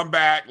 Come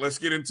back. Let's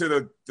get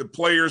into the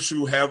players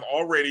who have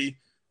already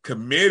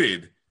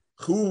committed,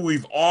 who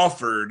we've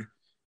offered,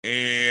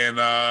 and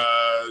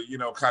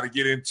kind of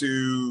get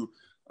into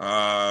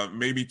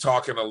maybe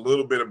talking a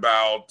little bit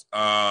about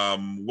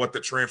what the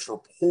transfer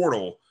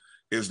portal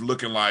is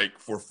looking like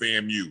for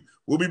FAMU.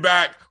 We'll be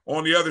back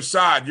on the other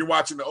side. You're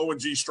watching the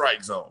O&G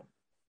Strike Zone.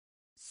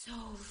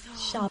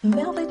 Shop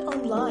Velvet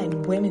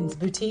Online Women's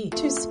Boutique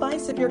to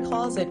spice up your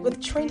closet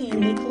with trendy,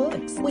 unique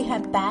looks. We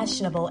have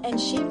fashionable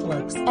and chic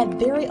looks at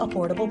very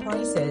affordable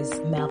prices.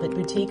 Velvet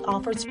Boutique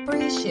offers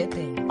free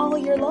shipping all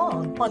year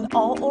long on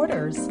all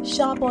orders.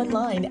 Shop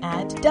online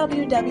at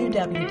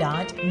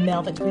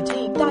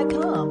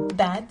www.melvetboutique.com.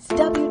 That's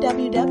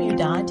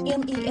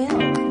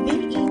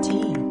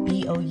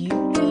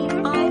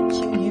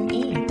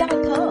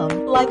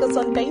www.melvetboutique.com. Like us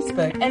on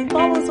Facebook and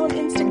follow us on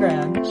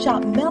Instagram.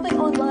 Shop Velvet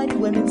Online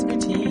Women's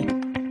Boutique.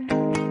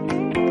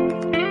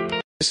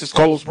 This is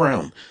Carlos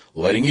Brown,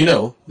 letting you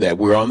know that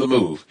we're on the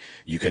move.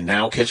 You can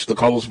now catch the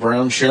Carlos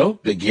Brown Show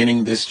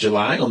beginning this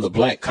July on the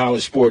Black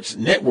College Sports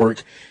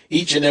Network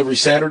each and every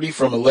Saturday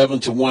from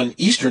 11 to 1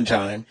 Eastern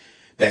Time.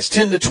 That's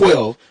 10 to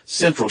 12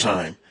 Central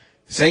Time.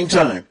 Same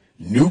time,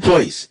 new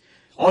place.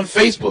 On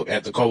Facebook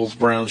at the Carlos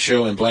Brown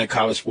Show and Black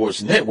College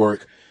Sports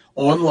Network.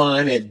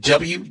 Online at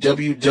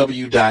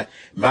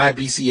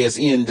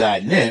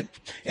www.mybcsn.net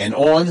and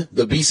on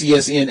the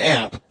BCSN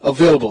app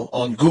available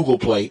on Google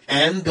Play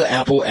and the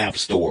Apple App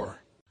Store.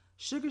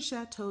 Sugar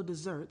Chateau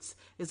Desserts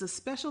is a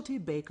specialty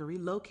bakery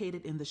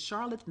located in the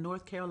Charlotte,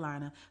 North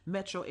Carolina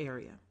metro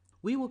area.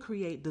 We will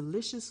create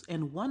delicious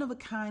and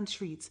one-of-a-kind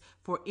treats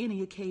for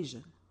any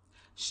occasion.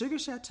 Sugar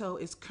Chateau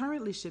is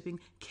currently shipping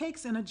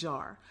cakes in a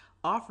jar,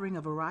 offering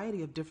a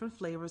variety of different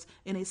flavors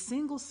in a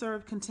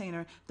single-serve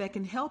container that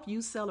can help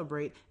you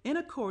celebrate in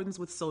accordance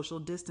with social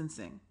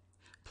distancing.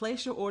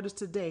 Place your orders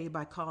today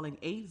by calling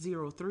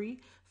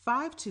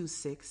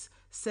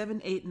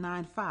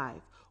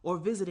 803-526-7895 or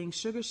visiting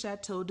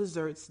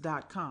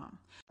sugarchateaudesserts.com.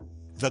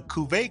 The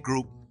Cuvée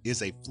Group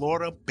is a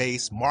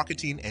Florida-based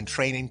marketing and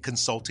training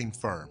consulting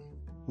firm.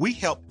 We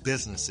help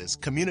businesses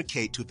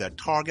communicate to their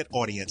target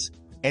audience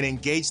and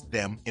engage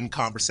them in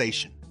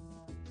conversation.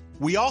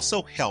 We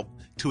also help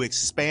to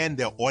expand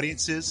their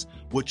audiences,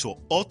 which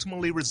will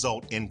ultimately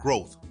result in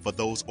growth for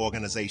those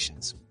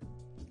organizations.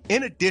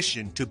 In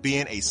addition to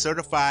being a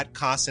certified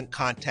constant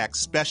contact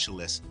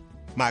specialist,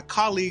 my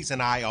colleagues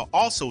and I are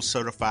also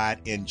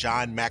certified in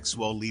John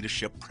Maxwell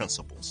Leadership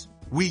Principles.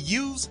 We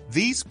use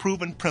these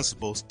proven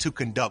principles to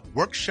conduct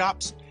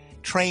workshops,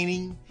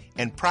 training,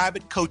 and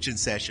private coaching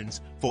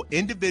sessions for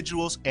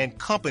individuals and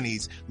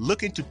companies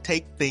looking to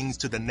take things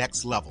to the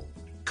next level.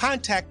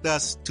 Contact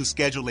us to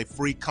schedule a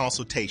free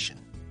consultation.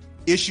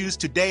 Issues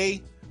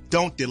today,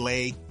 don't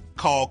delay,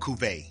 call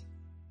Cuvée.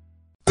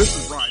 This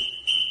is Ryan.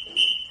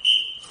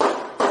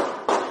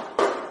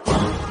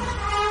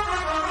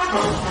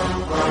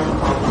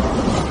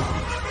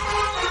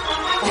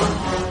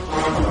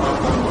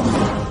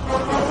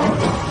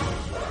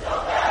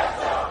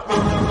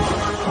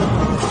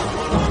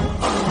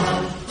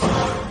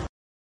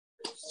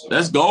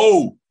 Let's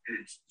go.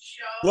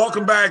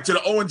 Welcome back to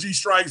the O&G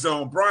Strike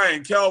Zone.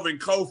 Brian, Kelvin,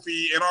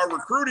 Kofi, and our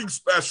recruiting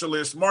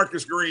specialist,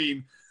 Marcus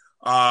Green,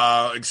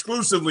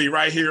 exclusively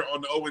right here on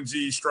the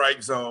O&G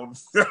Strike Zone.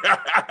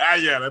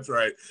 Yeah, that's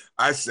right.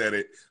 I said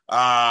it.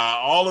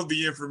 All of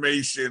the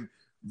information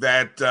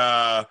that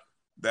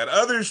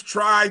others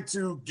try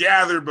to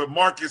gather, but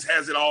Marcus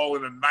has it all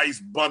in a nice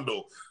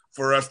bundle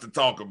for us to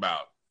talk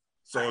about.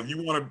 So if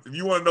you want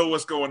to know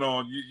what's going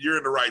on, you're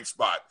in the right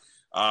spot.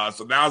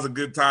 So now's a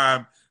good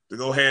time to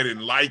go ahead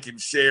and like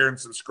and share and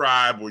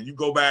subscribe, or you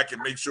go back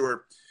and make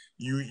sure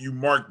you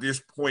mark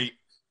this point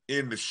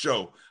in the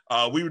show.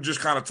 We were just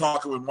kind of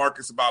talking with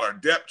Marcus about our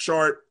depth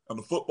chart on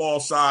the football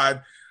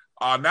side.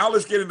 Now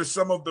let's get into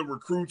some of the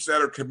recruits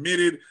that are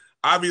committed.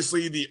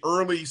 Obviously, the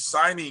early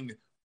signing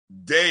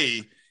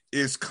day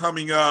is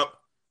coming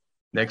up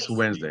next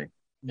Wednesday.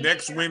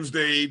 That's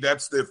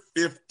the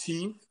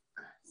 15th.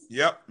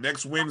 Yep,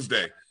 next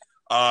Wednesday.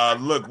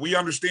 Look, we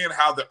understand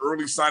how the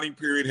early signing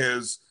period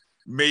has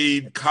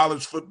made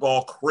college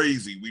football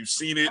crazy. We've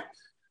seen it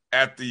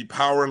at the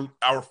Power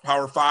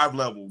 5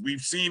 level.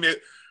 We've seen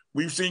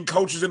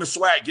coaches in the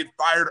SWAC get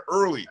fired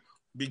early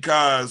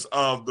because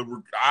of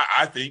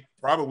I think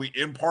probably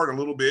in part a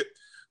little bit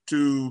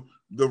to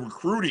the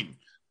recruiting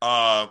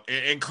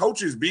and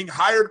coaches being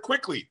hired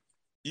quickly,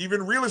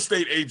 even real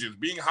estate agents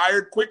being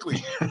hired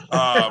quickly.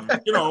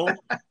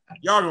 Y'all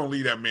gonna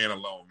leave that man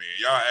alone, man.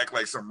 Y'all act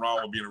like something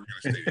wrong with being a real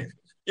estate agent.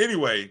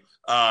 Anyway,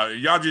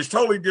 y'all just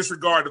totally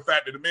disregard the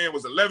fact that the man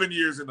was 11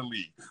 years in the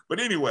league. But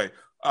anyway,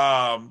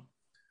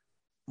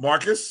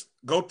 Marcus,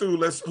 go through.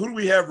 Who do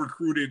we have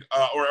recruited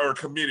or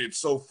committed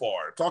so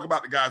far? Talk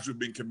about the guys who've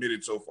been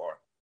committed so far.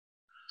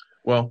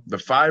 Well, the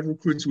 5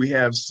 recruits we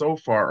have so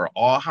far are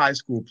all high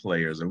school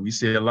players, and we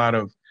see a lot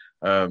of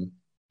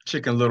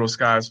chicken little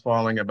skies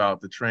falling about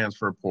the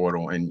transfer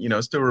portal, and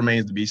it still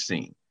remains to be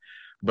seen.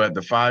 But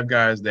the 5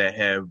 guys that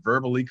have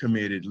verbally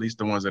committed, at least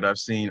the ones that I've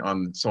seen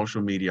on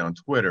social media on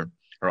Twitter,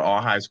 are all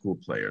high school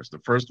players. The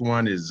first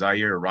one is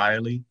Zaire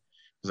Riley.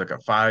 He's like a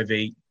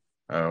 5'8",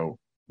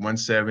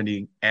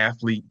 170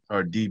 athlete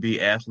or DB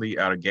athlete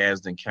out of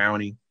Gadsden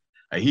County.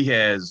 He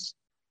has,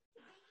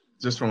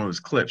 just from his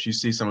clips, you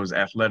see some of his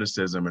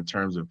athleticism in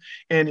terms of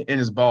and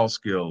his ball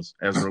skills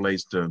as it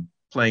relates to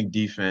playing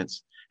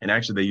defense. And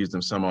actually, they used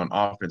him some on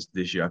offense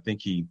this year. I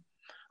think he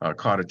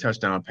caught a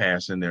touchdown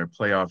pass in their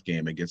playoff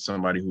game against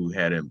somebody who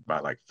had him by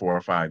like 4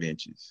 or 5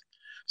 inches.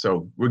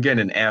 So we're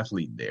getting an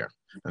athlete there.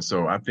 And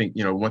so I think,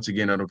 once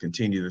again, it'll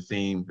continue the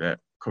theme that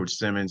Coach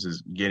Simmons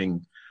is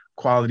getting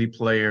quality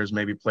players,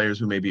 maybe players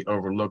who may be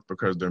overlooked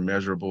because their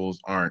measurables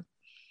aren't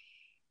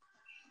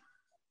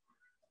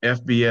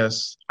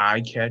FBS eye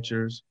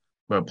catchers,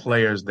 but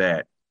players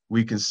that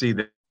we can see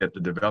that the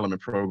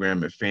development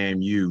program at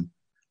FAMU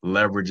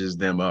leverages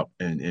them up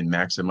and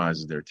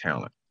maximizes their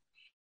talent.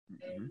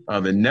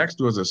 The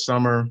next was a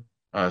summer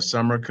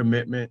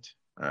commitment.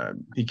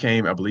 He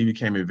came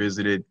and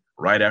visited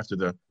right after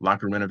the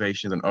locker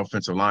renovations, an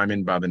offensive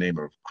lineman by the name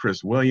of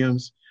Chris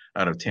Williams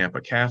out of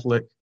Tampa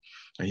Catholic.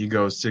 And he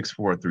goes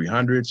 6'4",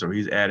 300, so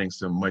he's adding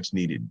some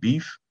much-needed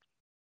beef.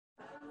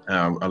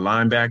 A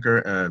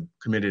linebacker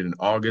committed in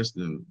August,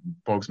 and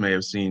folks may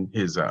have seen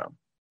his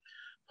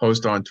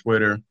post on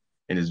Twitter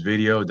and his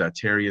video,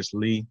 Datarius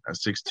Lee, a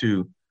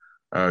 6'2",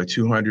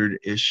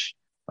 200-ish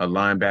a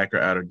linebacker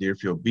out of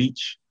Deerfield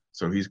Beach.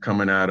 So he's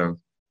coming out of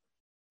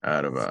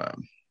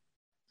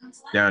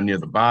down near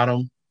the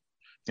bottom.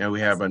 And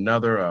we have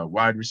another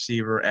wide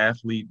receiver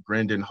athlete,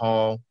 Brendan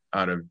Hall,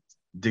 out of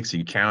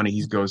Dixie County.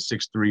 He goes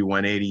 6'3",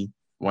 180,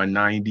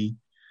 190.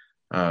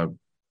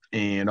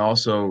 And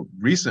also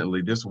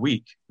recently this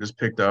week, just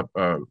picked up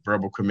a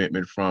verbal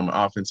commitment from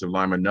offensive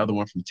lineman, another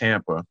one from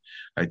Tampa,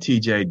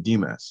 TJ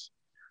Demas,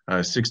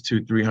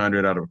 6'2",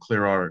 300 out of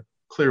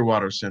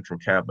Clearwater Central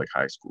Catholic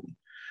High School.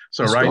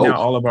 So now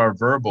all of our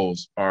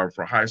verbals are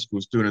for high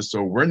school students.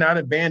 So we're not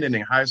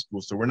abandoning high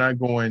school. So we're not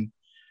going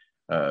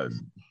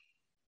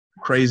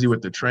crazy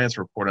with the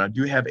transfer portal. I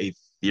do have a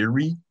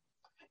theory,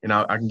 and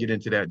I can get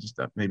into that just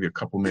maybe a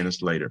couple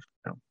minutes later.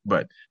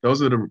 But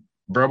those are the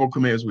verbal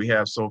commitments we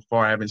have so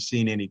far. I haven't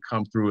seen any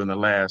come through in the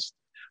last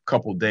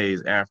couple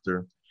days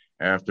after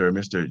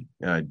Mr.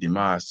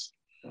 Demas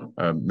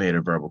made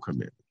a verbal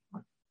commitment.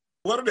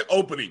 What are the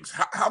openings?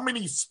 How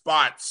many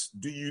spots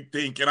do you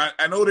think? And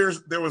I know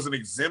there was an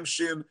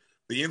exemption,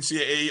 the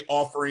NCAA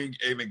offering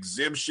an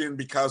exemption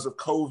because of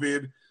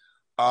COVID.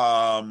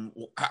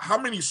 How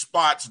many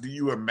spots do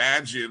you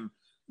imagine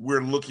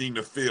we're looking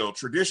to fill?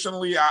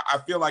 Traditionally, I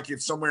feel like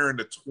it's somewhere in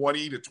the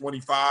 20 to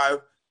 25.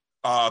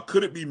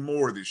 Could it be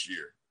more this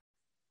year?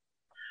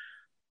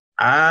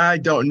 I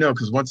don't know,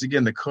 because once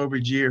again, the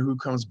COVID year, who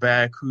comes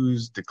back,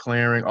 who's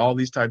declaring, all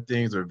these type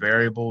things are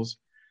variables.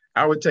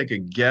 I would take a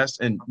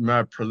guess in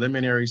my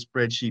preliminary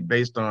spreadsheet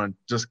based on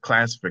just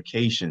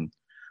classification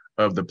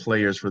of the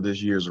players for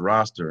this year's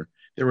roster.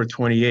 There were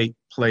 28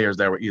 players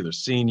that were either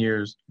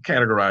seniors,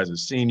 categorized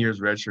as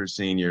seniors, redshirt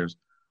seniors,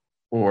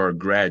 or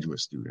graduate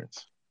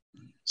students.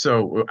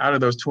 So out of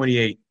those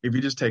 28, if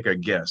you just take a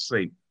guess,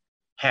 say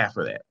half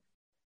of that,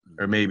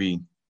 or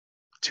maybe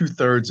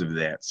 2/3 of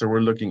that. So we're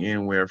looking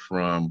anywhere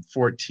from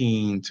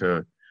 14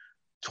 to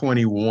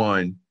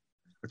 21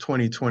 or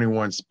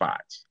 21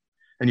 spots.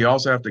 And you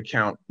also have to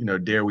count,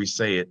 dare we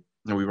say it,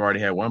 and we've already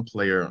had one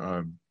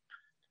player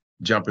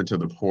jump into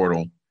the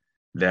portal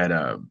that,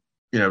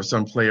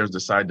 some players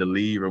decide to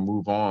leave or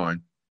move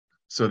on.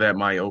 So that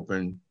might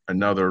open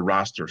another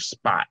roster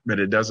spot, but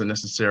it doesn't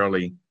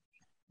necessarily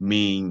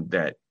mean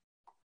that.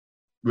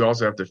 We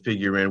also have to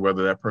figure in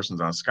whether that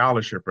person's on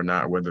scholarship or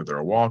not, whether they're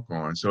a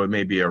walk-on. So it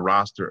may be a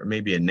roster, it may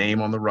be a name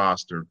on the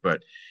roster,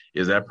 but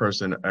is that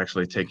person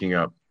actually taking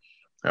up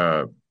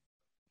a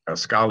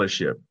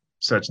scholarship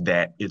such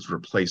that it's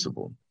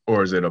replaceable?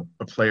 Or is it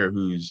a player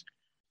who's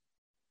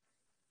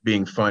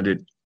being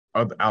funded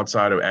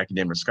outside of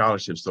academic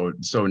scholarships,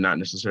 so not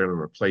necessarily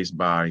replaced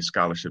by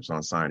scholarships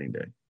on signing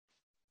day?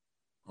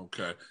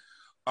 Okay.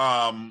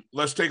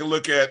 Let's take a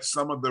look at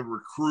some of the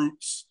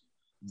recruits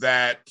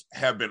that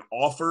have been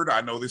offered.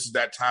 I know this is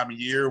that time of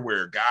year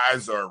where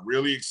guys are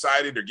really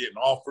excited. They're getting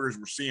offers.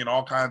 We're seeing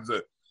all kinds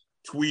of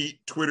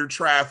Twitter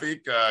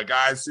traffic,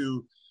 guys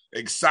who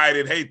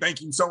excited, hey, thank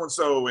you,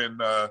 so-and-so. And,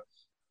 what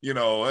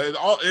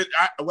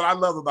I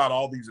love about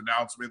all these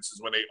announcements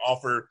is when they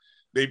offer,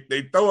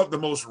 they throw up the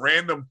most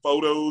random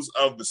photos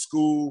of the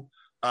school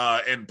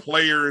and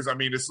players. I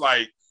mean, it's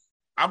like,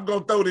 I'm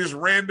going to throw this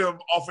random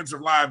offensive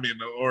lineman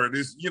or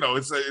this,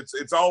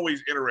 it's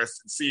always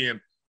interesting seeing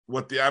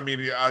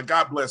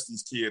God bless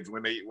these kids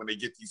when they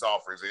get these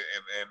offers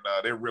and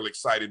they're really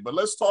excited. But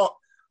let's talk,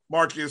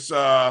 Marcus,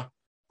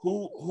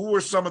 who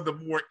are some of the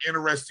more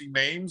interesting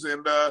names?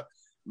 And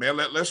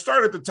let's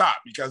start at the top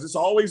because it's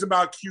always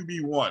about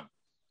QB1.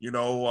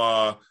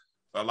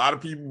 A lot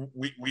of people,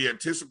 we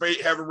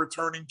anticipate having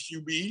returning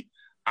QB.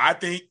 I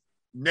think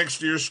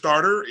next year's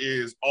starter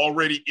is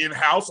already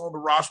in-house on the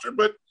roster,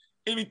 but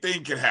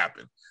anything can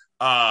happen.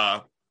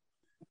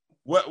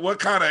 What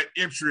kind of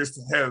interest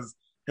has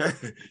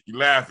you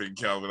laughing,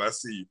 Kelvin? I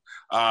see you.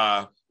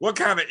 What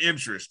kind of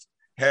interest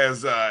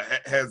has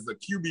the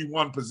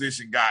QB1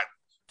 position got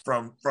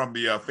from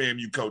the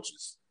FAMU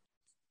coaches?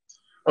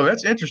 Oh,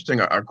 that's interesting.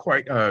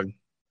 Quite a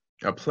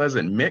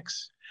pleasant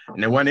mix.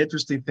 And then one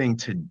interesting thing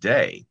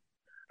today,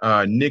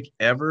 Nick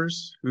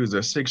Evers, who's a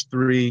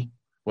 6'3",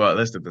 well, at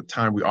least at the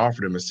time we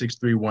offered him, a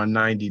 6'3",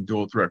 190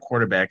 dual threat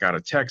quarterback out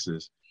of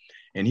Texas.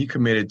 And he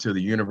committed to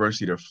the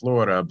University of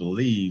Florida, I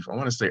believe, I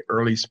want to say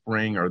early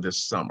spring or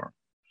this summer.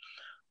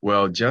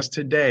 Well, just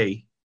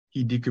today,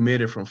 he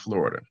decommitted from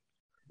Florida.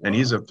 And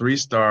he's a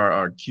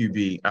 3-star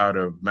QB out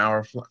of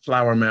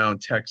Flower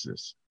Mound,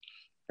 Texas,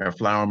 at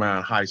Flower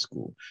Mound High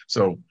School.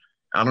 So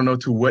I don't know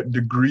to what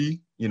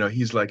degree,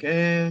 he's like,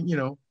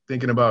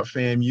 thinking about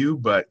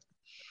FAMU, but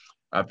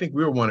I think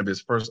we were one of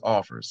his first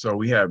offers. So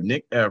we have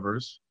Nick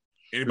Evers.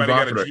 Anybody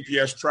got a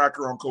GPS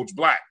tracker on Coach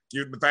Black?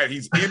 Given the fact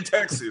he's in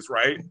Texas,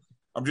 right?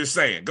 I'm just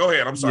saying. Go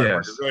ahead. I'm sorry, Yes.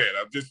 Marcus. Go ahead.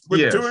 I'm just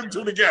putting two and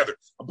two together.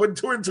 I'm putting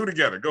two and two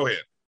together. Go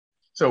ahead.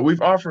 So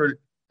we've offered,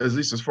 at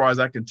least as far as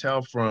I can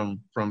tell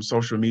from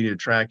social media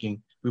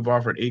tracking, we've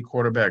offered 8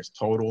 quarterbacks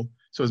total.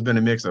 So it's been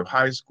a mix of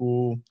high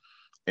school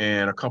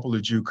and a couple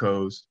of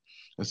JUCOs.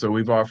 And so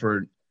we've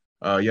offered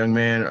a young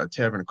man,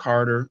 Tevin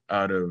Carter,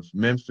 out of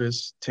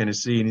Memphis,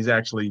 Tennessee, and he's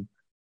actually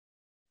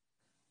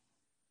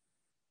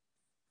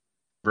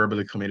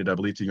verbally committed, I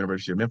believe, to the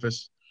University of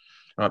Memphis.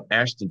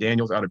 Ashton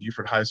Daniels out of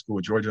Buford High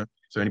School, Georgia.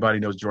 So anybody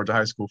knows Georgia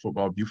high school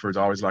football, Buford's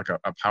always like a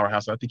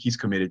powerhouse. I think he's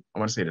committed, I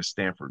want to say, to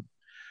Stanford.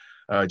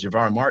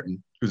 Javar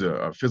Martin, who's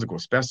a physical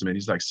specimen.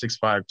 He's like 6'5",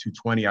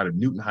 220 out of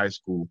Newton High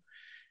School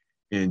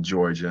in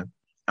Georgia.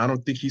 I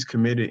don't think he's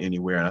committed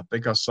anywhere. And I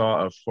think I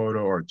saw a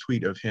photo or a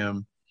tweet of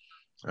him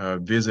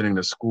visiting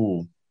the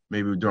school,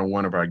 maybe during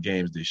one of our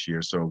games this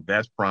year. So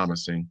that's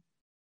promising.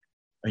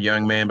 A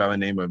young man by the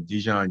name of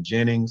Dijon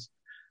Jennings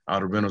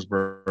out of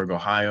Reynoldsburg,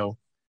 Ohio.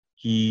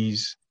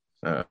 He's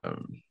a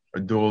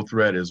dual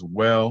threat as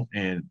well,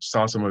 and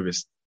saw some of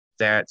his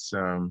stats,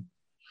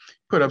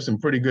 put up some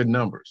pretty good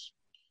numbers.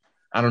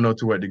 I don't know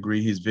to what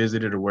degree he's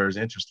visited or where his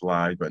interest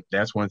lies, but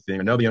that's one thing.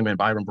 Another young man,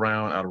 Byron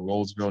Brown, out of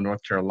Rolesville,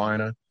 North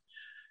Carolina.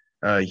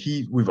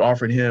 We've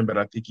offered him, but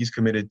I think he's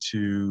committed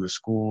to a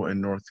school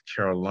in North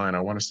Carolina.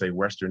 I want to say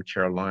Western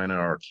Carolina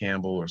or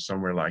Campbell or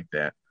somewhere like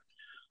that.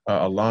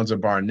 Alonzo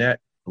Barnett,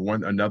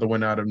 another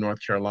one out of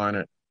North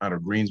Carolina, out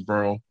of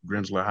Greensboro,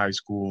 Grimsley High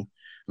School,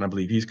 and I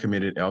believe he's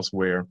committed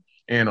elsewhere.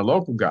 And a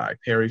local guy,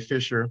 Perry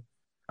Fisher,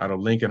 out of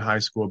Lincoln High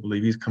School, I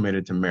believe he's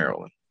committed to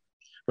Maryland.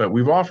 But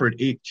we've offered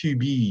 8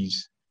 QBs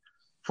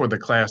for the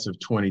class of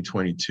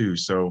 2022.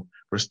 So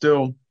we're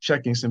still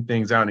checking some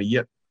things out, and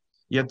yet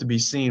to be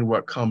seen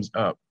what comes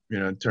up,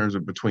 in terms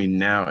of between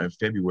now and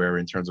February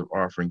in terms of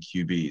offering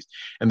QBs.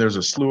 And there's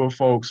a slew of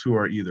folks who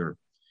are either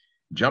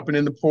jumping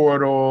in the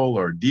portal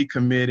or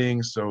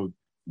decommitting. So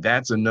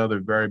that's another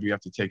variable you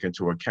have to take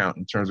into account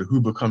in terms of who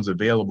becomes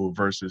available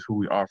versus who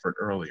we offered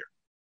earlier.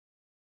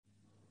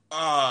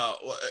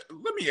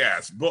 Let me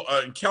ask,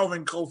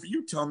 Kelvin, Kofi,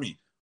 you tell me,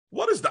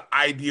 what is the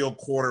ideal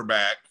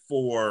quarterback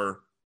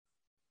for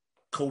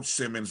Coach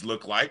Simmons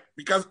look like?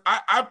 Because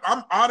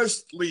I'm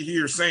honestly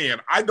here saying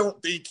I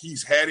don't think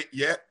he's had it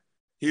yet.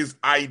 His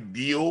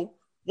ideal,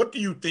 what do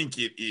you think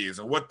it is,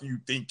 or what do you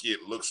think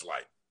it looks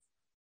like?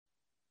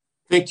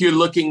 I think you're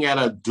looking at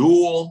a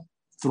dual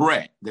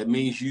threat. That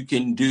means you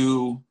can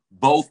do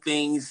both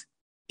things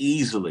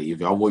easily.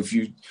 If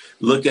you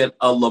look at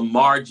a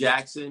Lamar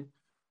Jackson,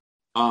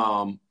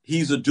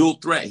 he's a dual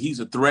threat. He's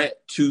a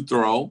threat to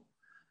throw,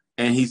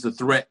 and he's a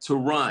threat to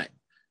run.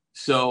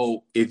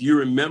 So if you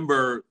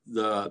remember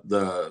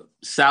the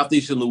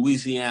Southeastern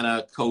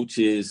Louisiana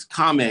coach's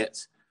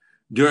comments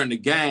during the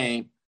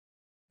game,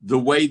 the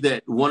way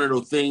that one of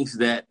the things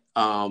that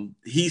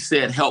he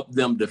said helped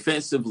them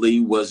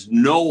defensively was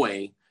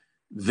knowing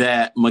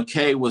that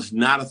McKay was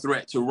not a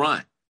threat to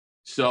run.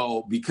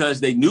 So because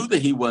they knew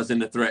that he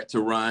wasn't a threat to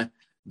run,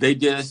 they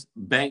just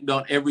banked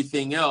on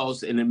everything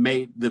else, and it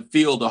made the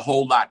field a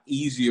whole lot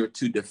easier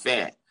to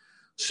defend.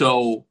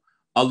 So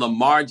a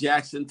Lamar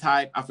Jackson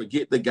type, I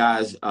forget the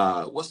guy's,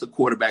 what's the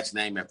quarterback's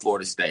name at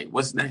Florida State?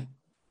 What's his name?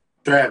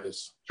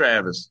 Travis.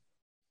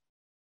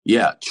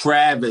 Yeah,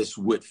 Travis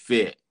would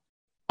fit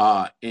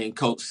in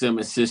Coach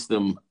Simmons'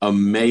 system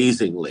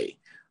amazingly.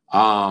 There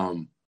are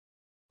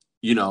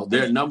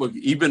a number of,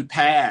 even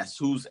Pass,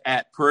 who's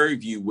at Prairie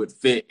View, would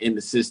fit in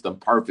the system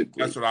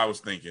perfectly. That's what I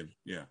was thinking,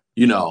 yeah.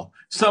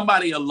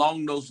 Somebody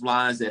along those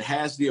lines that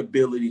has the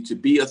ability to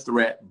be a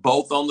threat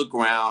both on the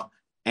ground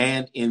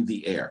and in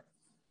the air.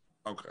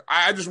 Okay.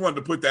 I just wanted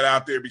to put that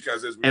out there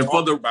because as we're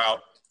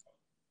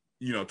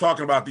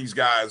talking about these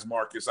guys,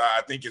 Marcus,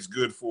 I think it's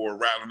good for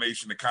Rattler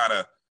Nation to kind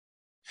of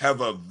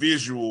have a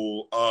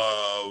visual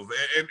of,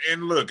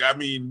 and look, I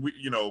mean,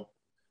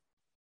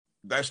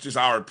 that's just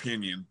our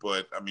opinion,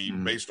 but I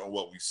mean, based on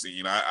what we've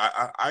seen,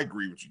 I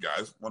agree with you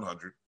guys,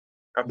 100.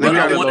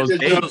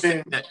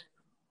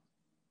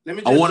 Let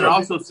me just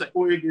also say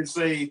before you can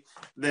say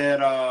that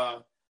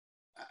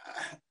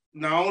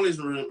not only is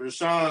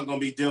Rashawn going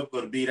to be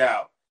difficult to beat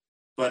out,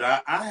 but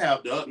I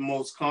have the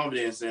utmost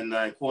confidence in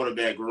the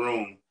quarterback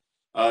room.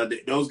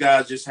 Those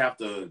guys just have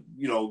to,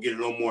 get a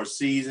little more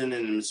seasoned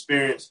and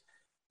experience.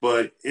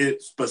 But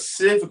it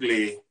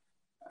specifically,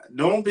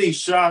 don't be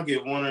shocked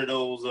if one of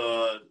those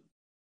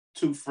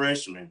two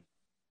freshmen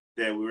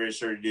that we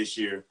redshirted this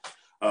year.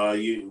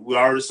 We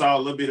already saw a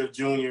little bit of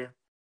junior.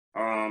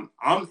 I'm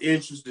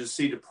interested to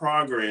see the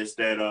progress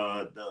that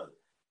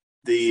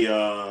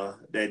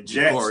that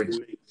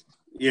Jackson,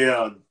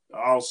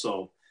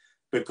 also,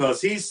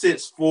 because he's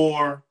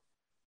 6'4",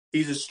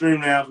 he's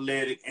extremely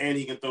athletic, and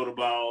he can throw the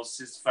ball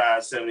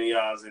 65, 70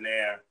 yards in the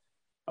air.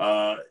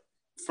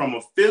 From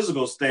a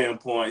physical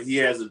standpoint, he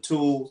has the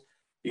tools.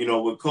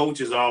 With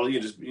coaches,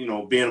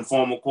 being a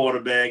former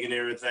quarterback and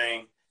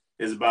everything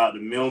is about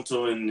the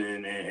mental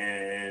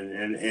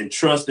and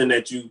trusting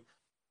that you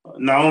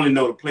not only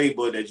know the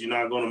playbook, that you're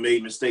not going to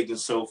make mistakes and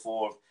so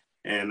forth.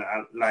 And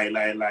like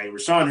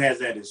Rashawn has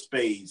that in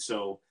spades.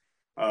 So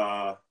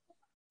I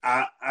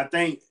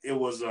think it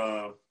was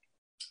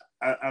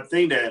I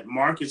think that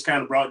Marcus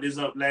kind of brought this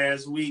up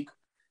last week.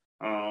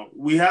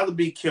 We have to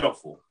be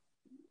careful.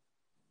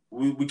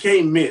 We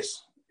can't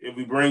miss if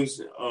we bring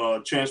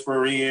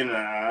transfer in. And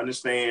I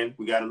understand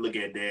we got to look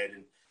at that,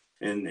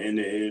 and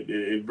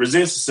it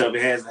presents itself.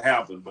 It has to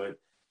happen, but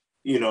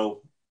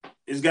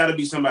it's got to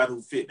be somebody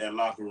who fit that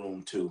locker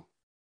room too,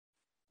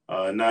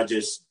 not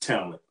just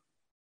talent,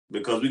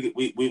 because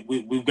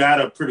we've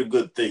got a pretty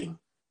good thing.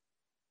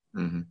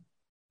 Mm-hmm.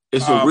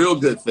 It's a real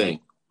good thing.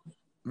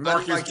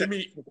 Marcus, I'd like to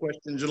ask a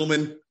question,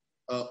 gentlemen.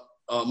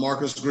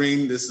 Marcus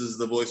Green, this is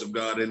the voice of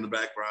God in the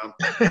background.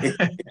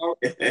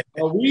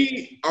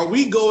 Are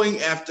we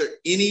going after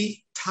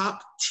any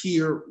top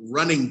tier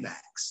running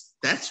backs?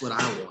 That's what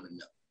I want to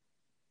know.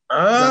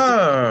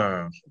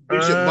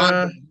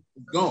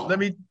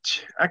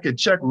 I could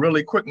check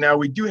really quick now.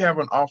 We do have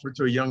an offer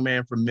to a young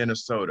man from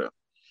Minnesota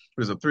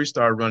who's a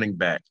 3-star running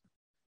back.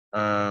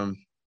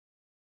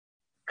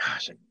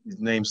 His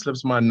name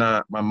slips my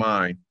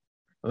mind.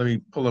 Let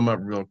me pull him up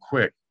real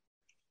quick.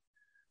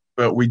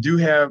 But we do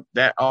have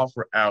that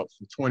offer out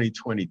for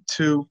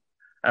 2022.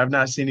 I have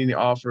not seen any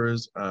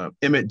offers.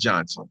 Emmett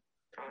Johnson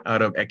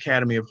out of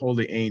Academy of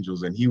Holy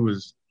Angels, and he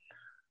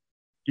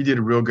did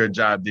a real good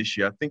job this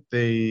year. I think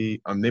they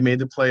made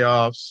the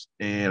playoffs,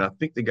 and I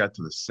think they got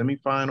to the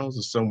semifinals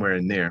or somewhere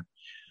in there.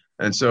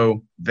 And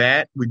so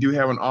that we do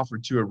have an offer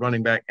to a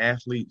running back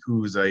athlete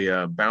who's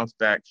a bounce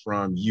back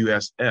from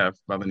USF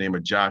by the name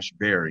of Josh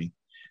Berry,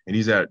 and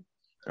he's at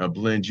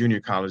Blinn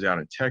Junior College out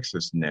in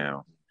Texas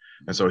now.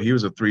 And so he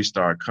was a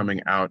 3-star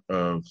coming out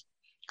of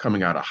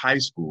high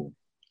school.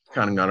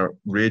 kind of got a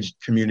Ridge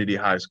Community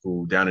High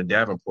School down in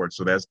Davenport.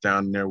 So that's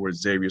down there where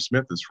Xavier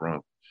Smith is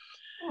from.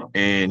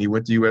 And he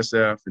went to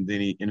USF, and then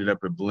he ended up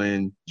at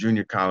Blinn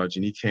Junior College,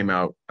 and he came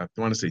out, I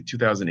want to say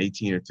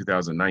 2018 or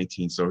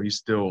 2019. So he's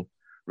still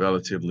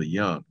relatively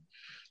young.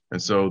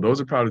 And so those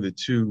are probably the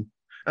two.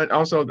 And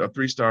also a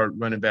 3-star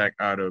running back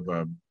out of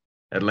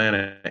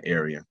Atlanta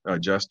area,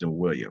 Justin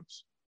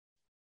Williams.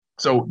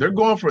 So they're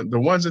going for the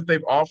ones that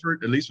they've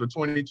offered, at least for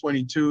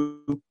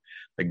 2022.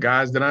 The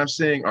guys that I'm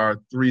seeing are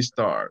 3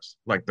 stars.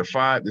 Like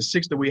the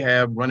 6 that we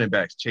have running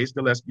backs, Chase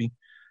Gillespie,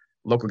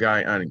 local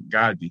guy out in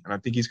Godby, and I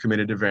think he's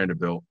committed to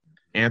Vanderbilt.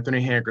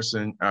 Anthony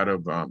Hankerson out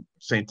of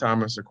St.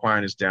 Thomas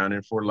Aquinas down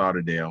in Fort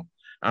Lauderdale.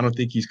 I don't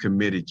think he's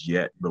committed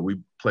yet, but we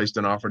placed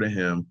an offer to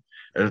him.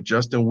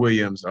 Justin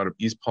Williams out of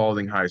East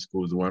Paulding High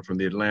School is the one from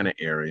the Atlanta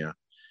area,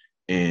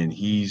 and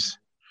he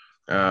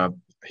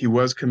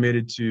was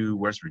committed to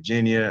West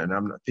Virginia, and I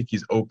think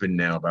he's open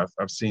now. But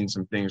I've seen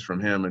some things from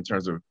him in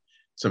terms of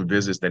some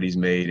visits that he's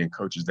made and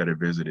coaches that have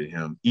visited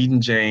him. Eden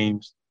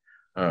James,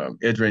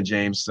 Edrin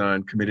James'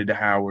 son, committed to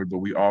Howard, but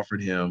we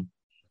offered him.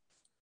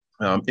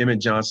 Emmett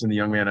Johnson, the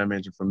young man I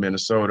mentioned from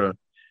Minnesota,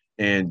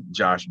 and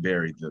Josh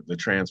Berry, the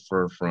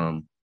transfer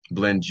from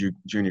Blinn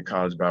Junior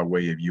College by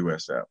way of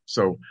USF.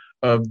 So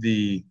of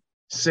the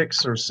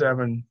 6 or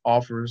 7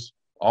 offers,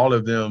 all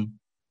of them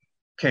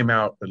came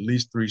out at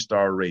least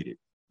 3-star rated.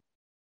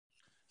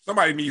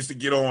 Somebody needs to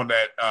get on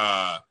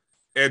that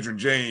Edrin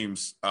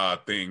James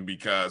thing,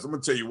 because I'm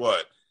going to tell you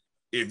what,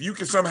 if you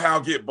can somehow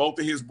get both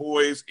of his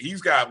boys,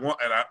 he's got one.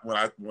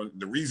 And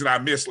the reason I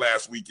missed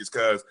last week is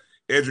because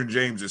Edrin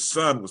James'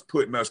 son was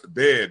putting us to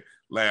bed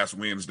last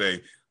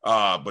Wednesday.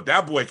 But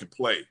that boy can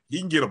play. He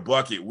can get a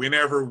bucket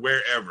whenever,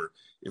 wherever.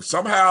 If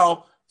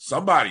somehow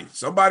somebody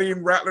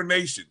in Rattler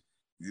Nation,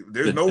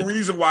 there's no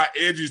reason why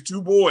Edge's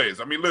 2 boys.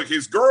 I mean, look,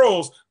 his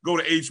girls go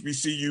to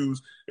HBCUs.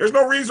 There's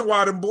no reason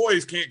why them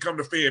boys can't come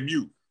to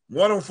FAMU.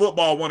 One in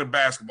football, one in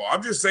basketball.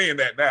 I'm just saying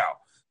that now.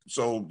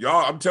 So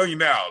y'all, I'm telling you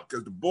now,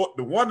 because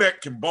the one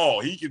that can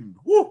ball, he can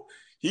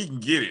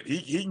get it.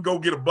 He can go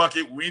get a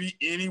bucket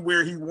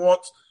anywhere he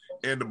wants.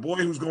 And the boy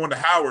who's going to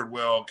Howard,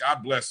 well,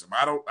 God bless him.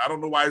 I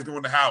don't know why he's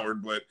going to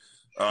Howard, but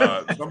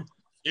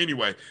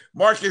anyway,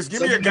 Marcus,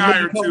 give me a guy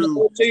or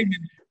two.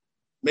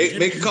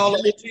 Make a call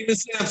to Teeman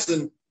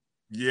Sampson.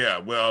 Yeah,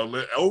 well,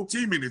 old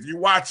Teeman, if you're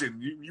watching,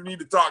 you need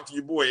to talk to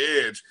your boy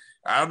Edge.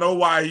 I don't know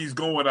why he's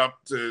going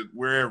up to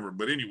wherever,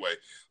 but anyway,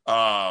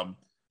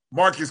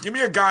 Marcus, give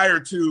me a guy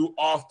or two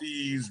off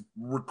these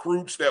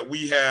recruits that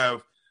we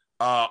have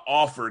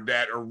offered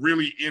that are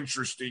really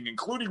interesting,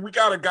 including we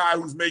got a guy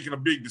who's making a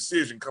big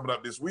decision coming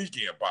up this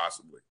weekend,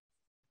 possibly.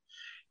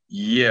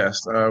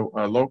 Yes, a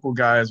local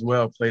guy as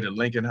well, played at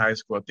Lincoln High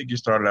School. I think he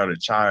started out at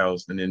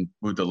Childs and then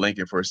moved to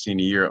Lincoln for his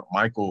senior year.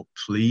 Michael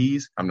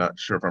Please, I'm not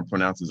sure if I'm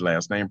pronouncing his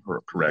last name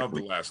correctly. Love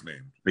the last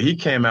name. But he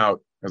came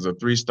out as a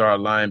 3-star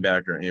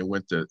linebacker and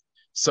went to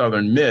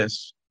Southern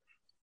Miss,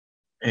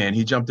 and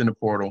he jumped in the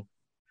portal,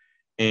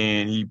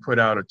 and he put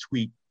out a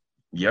tweet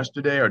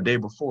yesterday or day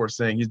before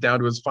saying he's down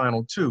to his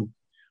final 2,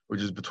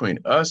 which is between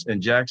us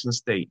and Jackson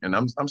State. And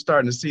I'm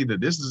starting to see that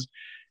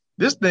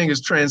this thing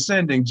is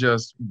transcending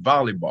just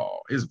volleyball.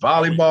 It's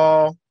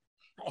volleyball,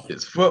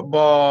 it's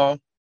football.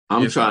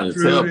 I'm trying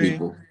to tell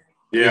people.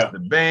 Yeah. It's the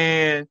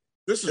band.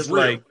 This is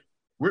real. Like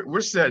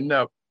we're setting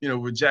up,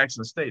 with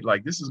Jackson State.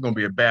 Like this is going to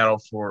be a battle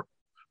for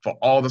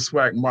all the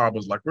SWAC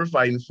marbles. Like we're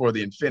fighting for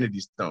the Infinity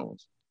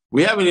Stones.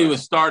 We haven't even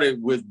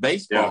started with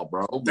baseball,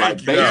 bro.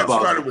 Like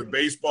baseball. Started with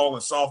baseball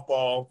and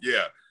softball.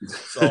 Yeah.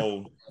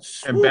 So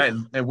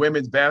and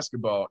women's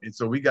basketball. And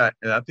so we got,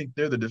 and I think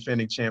they're the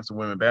defending champs of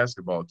women's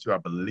basketball too, I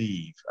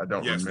believe. I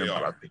don't remember. They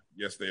are. I think.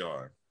 Yes, they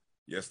are.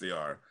 Yes, they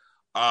are.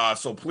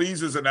 So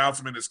Please's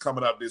announcement is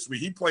coming up this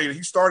week.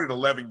 He started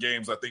 11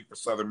 games, I think, for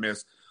Southern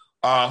Miss.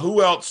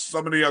 Who else?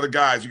 Some of the other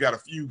guys. You got a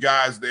few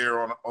guys there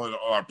on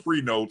our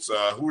pre-notes.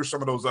 Who are some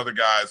of those other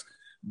guys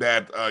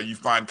that you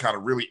find kind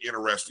of really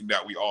interesting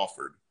that we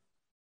offered?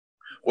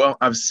 Well,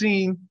 I've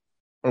seen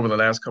over the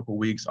last couple of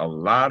weeks a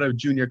lot of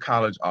junior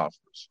college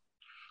offers.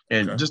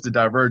 And just to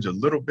diverge a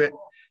little bit,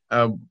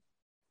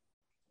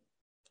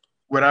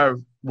 what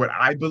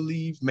I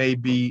believe may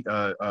be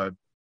a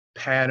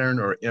pattern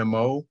or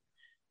MO,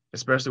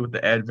 especially with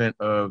the advent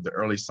of the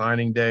early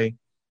signing day,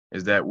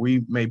 is that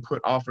we may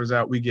put offers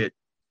out. We get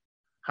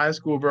high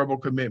school verbal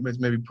commitments,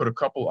 maybe put a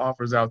couple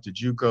offers out to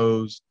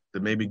JUCOs to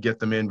maybe get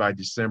them in by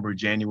December,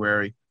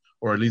 January,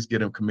 or at least get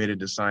them committed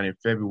to sign in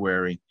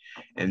February.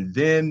 And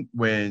then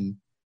when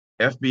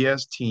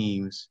FBS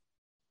teams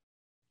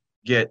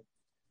get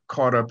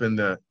caught up in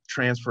the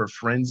transfer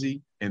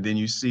frenzy, and then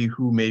you see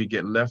who may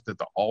get left at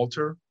the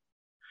altar,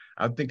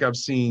 I think I've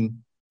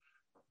seen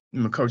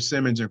Coach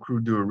Simmons and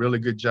crew do a really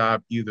good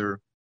job either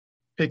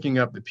picking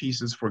up the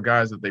pieces for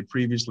guys that they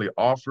previously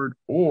offered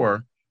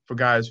or for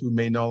guys who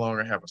may no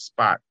longer have a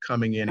spot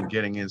coming in and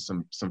getting in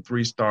some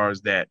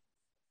 3-stars that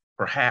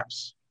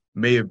perhaps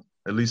may have,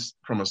 at least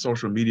from a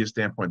social media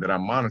standpoint that I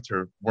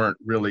monitor, weren't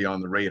really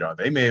on the radar.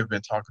 They may have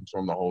been talking to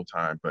them the whole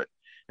time, but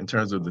in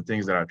terms of the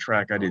things that I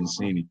track, I didn't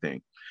see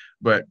anything.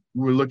 But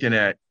we're looking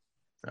at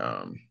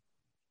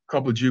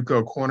couple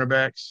JUCO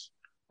cornerbacks,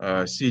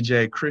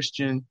 CJ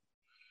Christian,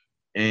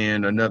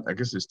 and another, I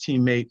guess his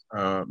teammate,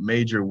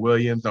 Major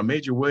Williams. Now,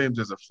 Major Williams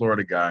is a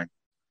Florida guy,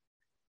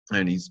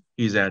 and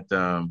he's at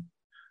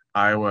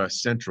Iowa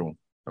Central.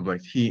 I'm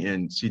like, he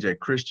and CJ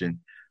Christian,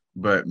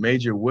 but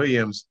Major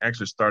Williams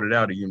actually started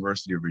out at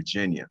University of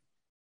Virginia.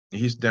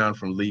 He's down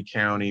from Lee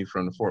County,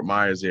 from the Fort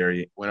Myers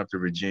area, went up to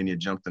Virginia,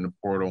 jumped in the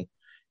portal,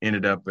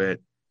 ended up at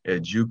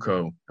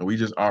JUCO, and we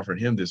just offered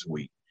him this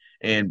week.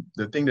 And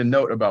the thing to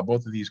note about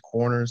both of these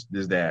corners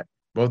is that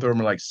both of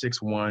them are like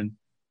 6'1",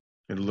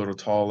 and a little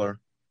taller,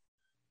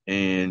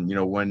 and,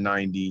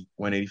 190,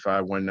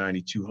 185,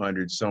 190,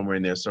 200, somewhere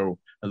in there. So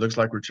it looks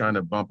like we're trying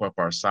to bump up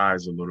our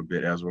size a little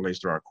bit as it relates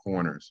to our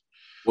corners.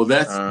 Well,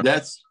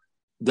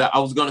 I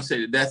was going to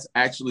say that's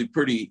actually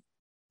pretty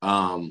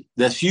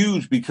that's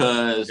huge,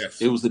 because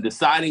It was a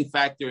deciding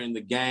factor in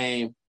the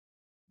game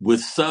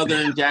with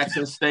Southern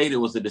Jackson State. It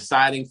was a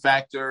deciding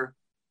factor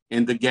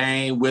in the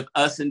game with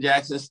us in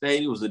Jackson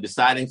State. It was a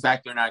deciding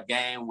factor in our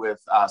game with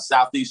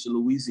Southeastern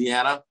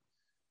Louisiana.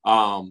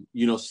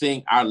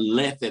 Seeing our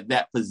length at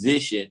that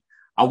position.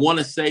 I want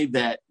to say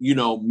that,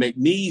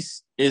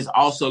 McNeese is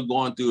also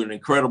going through an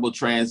incredible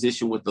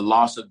transition with the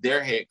loss of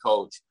their head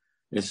coach.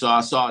 And so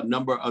I saw a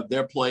number of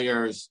their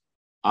players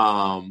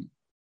begin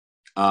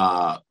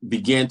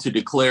to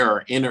declare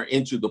or enter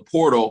into the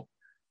portal.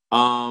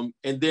 And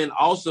then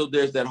also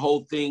there's that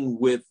whole thing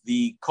with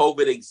the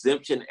COVID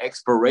exemption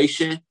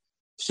expiration.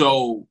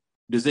 So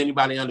does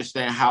anybody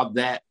understand how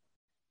that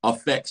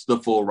affects the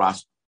full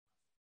roster?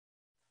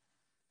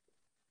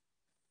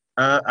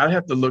 I'd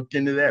have to look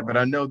into that, but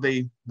I know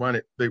they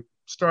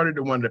started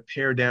to want to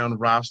pare down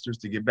rosters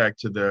to get back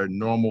to the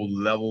normal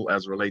level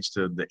as it relates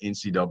to the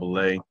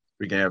NCAA.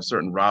 We can have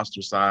certain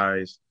roster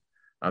size.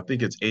 I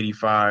think it's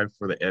 85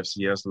 for the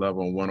FCS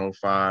level and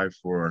 105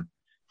 for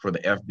the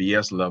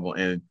FBS level.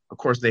 And of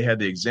course they had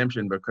the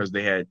exemption because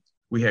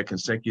we had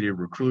consecutive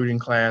recruiting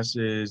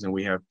classes, and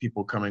we have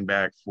people coming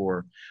back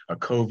for a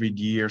COVID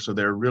year. So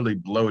they're really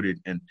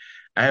bloated. And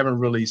I haven't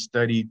really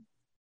studied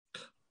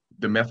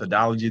the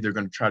methodology they're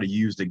going to try to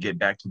use to get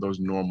back to those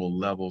normal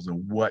levels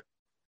and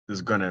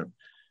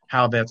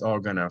how that's all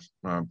going to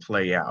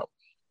play out.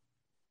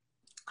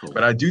 Cool.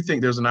 But I do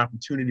think there's an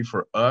opportunity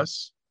for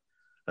us,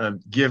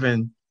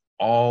 given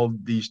all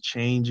these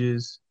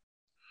changes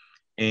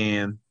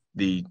and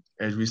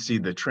as we see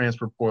the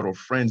transfer portal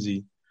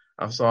frenzy.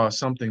 I saw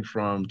something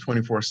from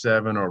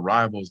 24/7 or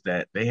Rivals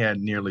that they had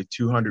nearly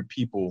 200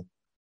 people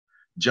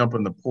jump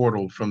in the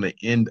portal from the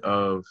end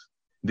of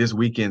this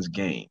weekend's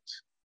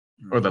games,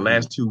 or the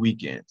last 2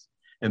 weekends.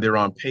 And they're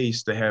on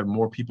pace to have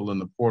more people in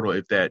the portal,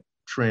 if that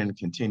trend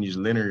continues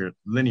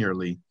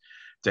linearly,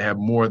 to have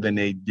more than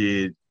they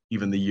did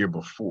even the year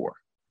before.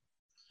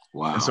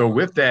 Wow. And so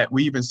with that,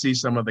 we even see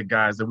some of the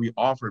guys that we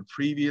offered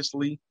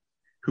previously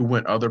who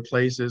went other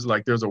places.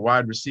 Like there's a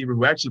wide receiver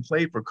who actually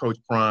played for Coach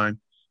Prime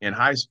in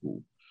high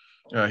school.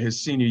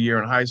 His senior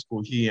year in high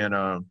school, he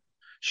and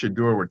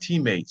Shador were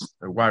teammates.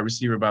 A wide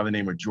receiver by the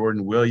name of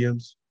Jordan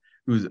Williams,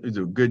 who's a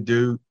good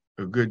dude,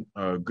 a good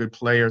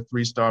player,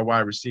 3-star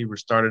wide receiver,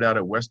 started out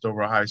at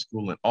Westover High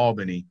School in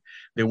Albany.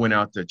 They went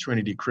out to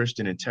Trinity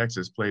Christian in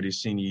Texas, played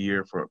his senior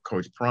year for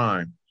Coach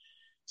Prime,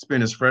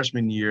 spent his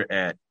freshman year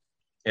at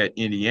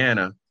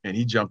Indiana, and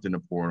he jumped in the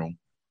portal.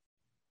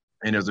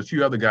 And there's a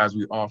few other guys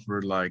we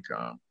offered, like,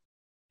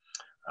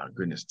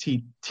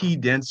 T.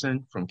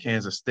 Denson from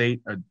Kansas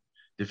State, a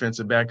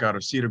defensive back out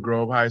of Cedar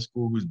Grove High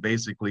School, who's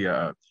basically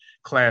a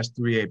Class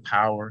 3A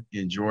power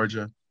in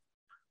Georgia.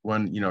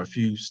 Won, a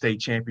few state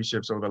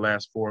championships over the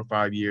last 4 or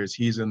 5 years.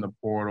 He's in the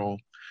portal.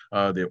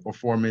 The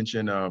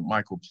aforementioned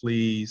Michael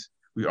Pleas,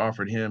 we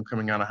offered him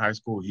coming out of high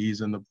school.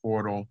 He's in the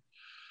portal.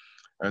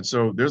 And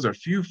so there's a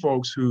few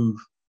folks who've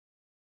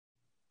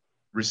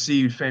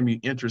received FAMU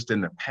interest in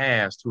the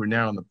past who are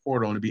now in the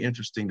portal, and it'd be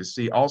interesting to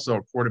see.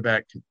 Also,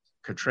 quarterback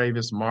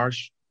Katravis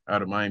Marsh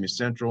out of Miami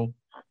Central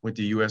went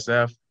to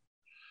USF,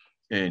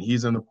 and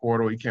he's in the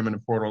portal. He came in the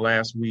portal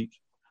last week.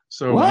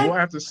 So we'll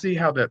have to see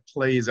how that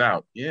plays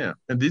out. Yeah.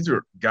 And these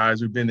are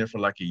guys who've been there for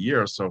like a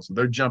year or so. So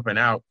they're jumping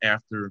out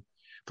after,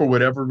 for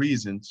whatever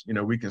reasons,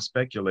 we can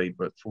speculate,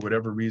 but for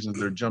whatever reasons,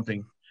 they're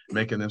jumping,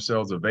 making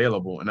themselves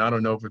available. And I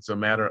don't know if it's a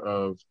matter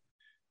of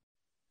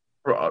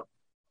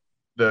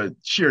the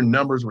sheer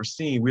numbers we're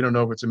seeing. We don't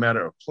know if it's a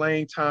matter of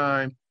playing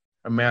time,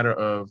 a matter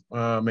of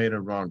made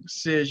a wrong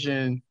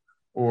decision,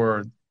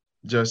 or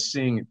just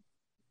seeing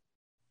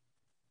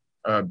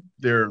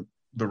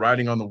the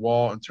writing on the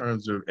wall in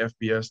terms of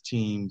FBS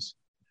teams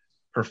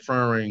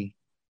preferring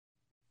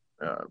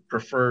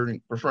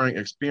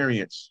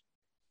experience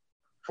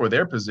for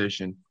their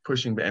position,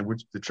 pushing back,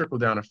 which the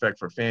trickle-down effect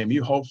for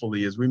FAMU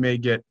hopefully is we may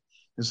get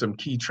some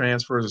key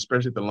transfers,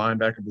 especially at the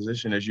linebacker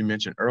position, as you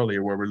mentioned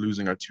earlier, where we're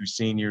losing our 2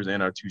 seniors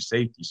and our 2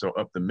 safeties, so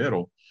up the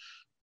middle,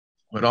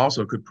 but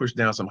also could push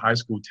down some high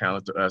school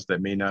talent to us that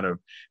may not have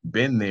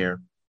been there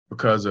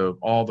because of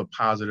all the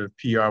positive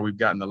PR we've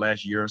gotten the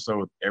last year or so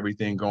with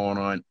everything going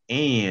on,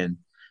 and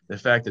the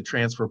fact that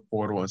transfer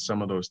portal and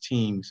some of those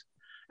teams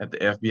at the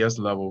FBS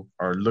level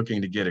are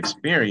looking to get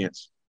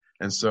experience.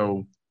 And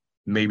so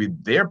maybe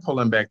they're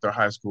pulling back their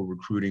high school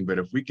recruiting, but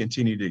if we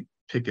continue to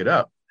pick it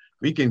up,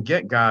 we can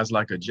get guys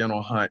like a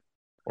General Hunt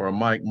or a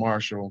Mike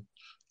Marshall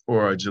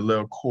or a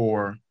Jaleel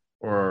Kaur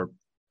or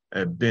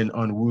a Ben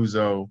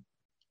Onwuzo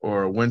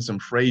or a Winsome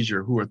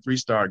Frazier, who are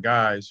 3-star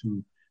guys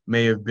who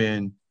may have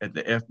been at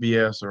the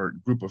FBS or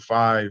Group of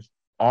 5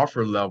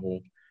 offer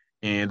level,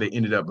 and they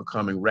ended up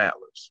becoming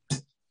Rattlers.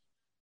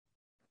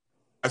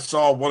 I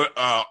saw one.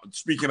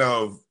 Speaking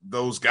of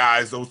those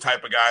guys, those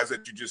type of guys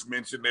that you just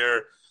mentioned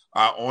there,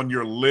 on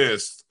your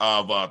list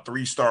of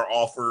 3-star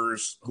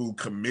offers who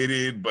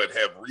committed but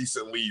have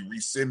recently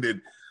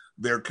rescinded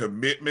their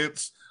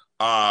commitments,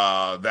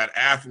 that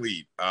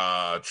athlete,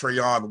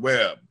 Trayon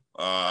Webb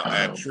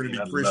at Trinity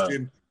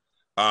Christian.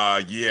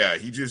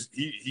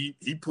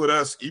 He put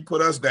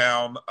us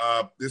down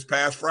this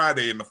past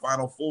Friday in the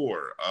Final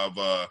Four of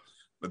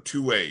the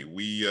 2A.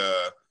 We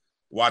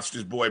watched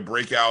this boy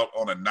break out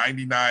on a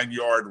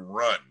 99-yard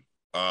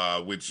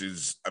run, which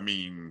is, I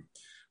mean,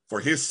 for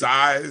his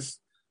size,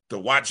 to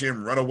watch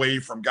him run away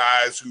from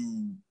guys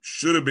who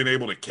should have been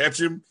able to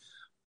catch him,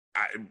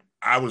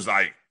 I was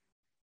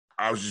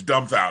just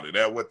dumbfounded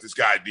at what this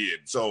guy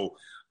did. So,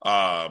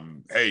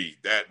 hey,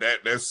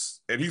 that's,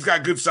 and he's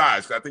got good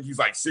size. I think he's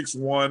like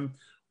 6'1"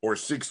 or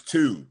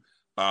 6'2",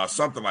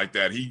 something like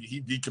that.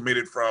 He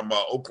decommitted from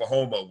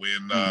Oklahoma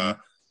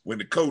when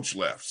the coach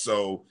left.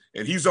 So,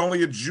 and he's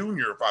only a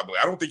junior, probably.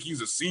 I don't think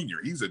he's a senior.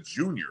 He's a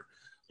junior.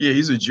 Yeah,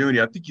 he's a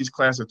junior. I think he's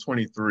class of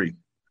 23.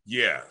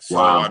 Yeah. So,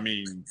 wow. I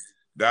mean,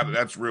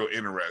 that's real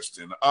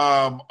interesting.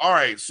 All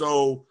right.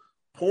 So,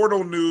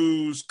 portal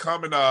news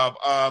coming up.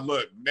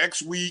 Look,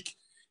 next week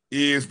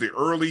is the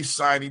early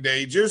signing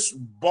day. Just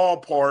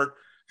ballpark,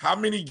 how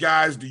many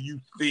guys do you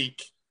think,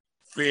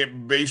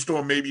 based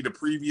on maybe the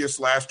previous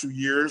last 2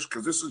 years,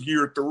 because this is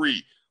year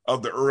 3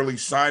 of the early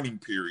signing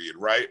period,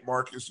 right,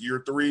 Marcus?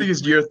 Year 3? I think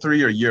it's year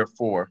 3 or year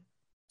 4.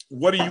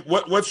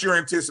 What's your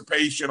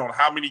anticipation on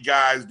how many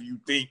guys do you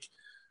think,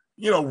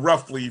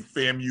 roughly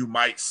FAMU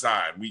might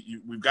sign?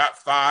 We've got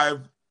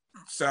 5,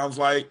 sounds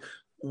like.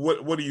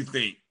 What do you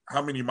think?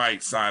 How many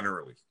might sign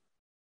early?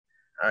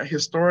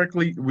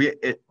 Historically,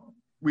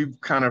 we've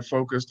kind of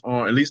focused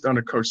on, at least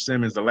under Coach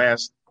Simmons, the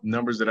last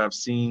numbers that I've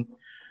seen,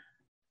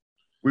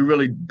 we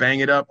really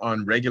bang it up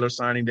on regular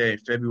signing day in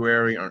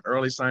February. On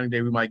early signing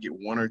day, we might get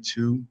 1 or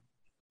 2,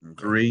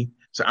 3.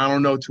 So I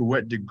don't know to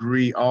what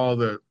degree all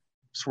the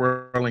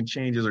swirling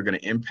changes are going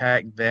to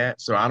impact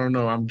that. So I don't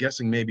know. I'm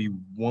guessing maybe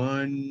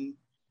 1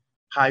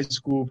 high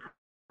school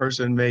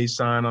person may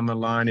sign on the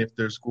line if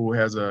their school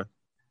has a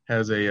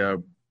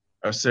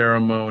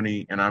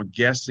ceremony, and I'm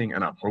guessing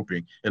and I'm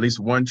hoping at least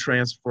 1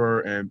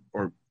 transfer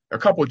or a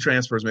couple of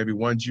transfers, maybe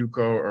 1 JUCO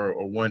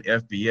or 1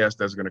 FBS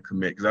that's going to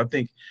commit. Because I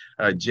think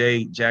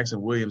Jay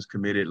Jackson Williams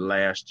committed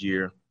last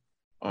year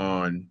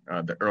on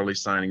the early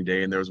signing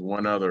day, and there was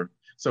 1 other.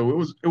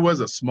 So it was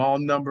a small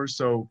number.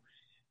 So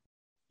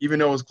even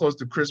though it was close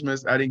to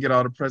Christmas, I didn't get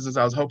all the presents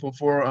I was hoping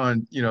for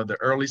on the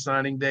early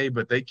signing day,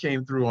 but they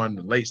came through on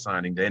the late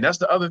signing day. And that's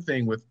the other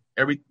thing with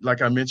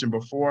like I mentioned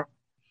before,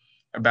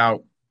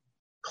 about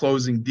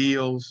closing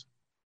deals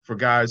for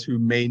guys who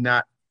may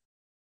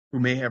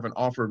have an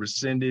offer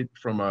rescinded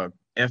from a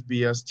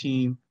FBS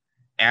team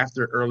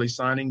after early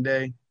signing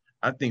day.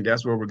 I think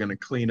that's where we're going to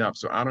clean up.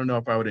 So I don't know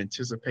if I would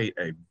anticipate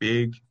a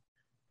big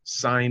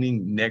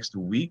signing next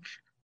week,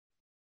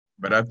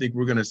 but I think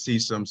we're going to see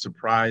some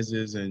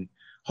surprises and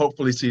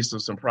hopefully see some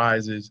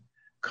surprises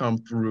come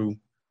through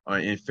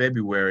in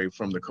February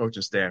from the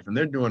coaching staff. And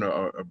they're doing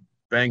a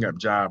bang-up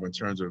job in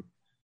terms of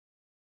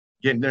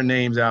getting their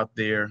names out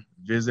there,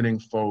 visiting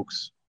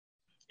folks.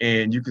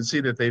 And you can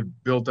see that they've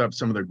built up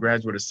some of the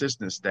graduate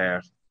assistant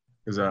staff,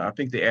 because I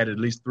think they added at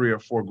least 3 or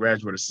 4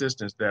 graduate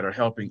assistants that are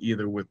helping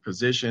either with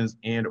positions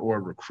and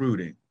or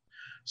recruiting.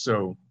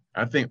 So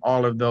I think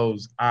all of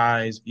those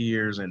eyes,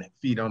 ears, and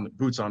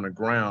boots on the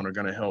ground are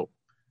going to help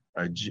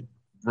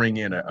bring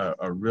in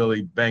a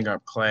really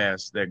bang-up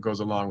class that goes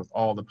along with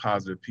all the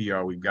positive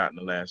PR we've gotten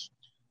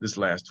this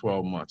last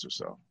 12 months or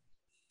so.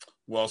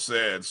 Well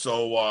said.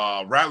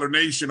 So, Rattler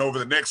Nation, over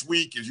the next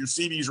week, as you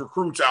see these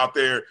recruits out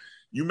there,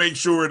 you make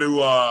sure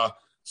to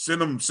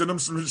send them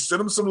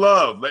some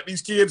love. Let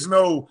these kids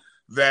know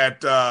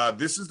that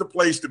this is the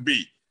place to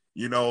be.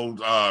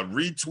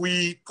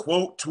 Retweet,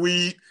 quote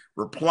tweet,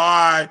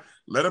 reply.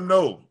 Let them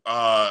know.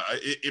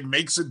 It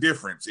makes a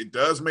difference. It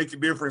does make a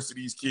difference to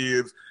these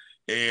kids.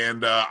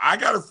 And I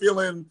got a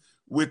feeling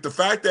with the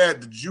fact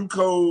that the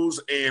JUCOs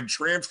and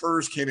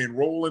transfers can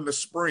enroll in the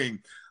spring,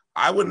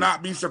 I would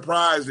not be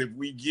surprised if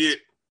we get,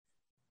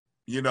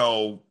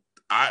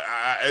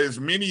 as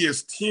many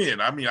as 10.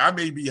 I mean, I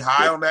may be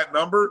high on that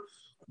number,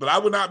 but I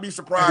would not be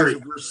surprised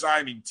if we're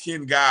signing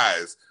 10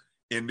 guys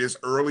in this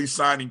early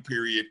signing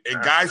period,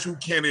 and guys who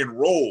can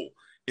enroll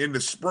in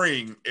the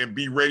spring and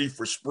be ready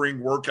for spring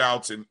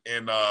workouts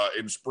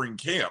and spring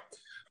camp.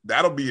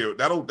 That'll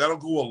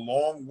go a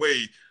long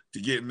way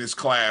to getting this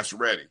class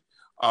ready.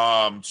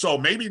 So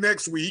maybe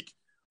next week,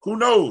 who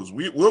knows?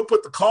 We'll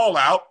put the call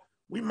out.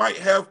 we might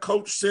have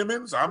Coach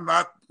Simmons. I'm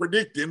not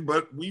predicting,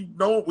 but we've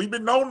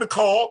been known to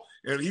call,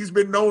 and he's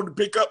been known to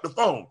pick up the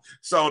phone.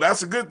 So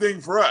that's a good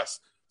thing for us.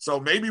 So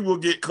maybe we'll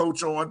get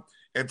Coach on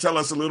and tell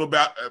us a little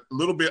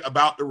bit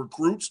about the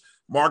recruits.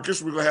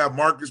 Marcus, we're going to have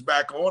Marcus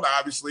back on,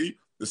 obviously,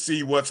 to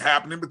see what's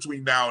happening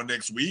between now and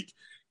next week.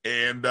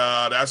 And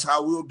that's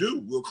how we'll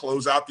do. We'll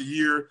close out the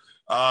year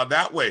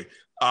that way.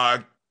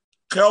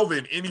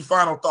 Kelvin, any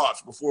final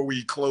thoughts before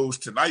we close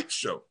tonight's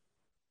show?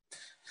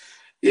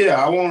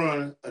 Yeah, I want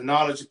to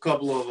acknowledge a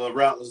couple of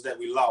Rattlers that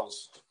we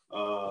lost.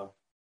 Mr.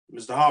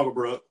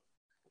 Hagerbrook,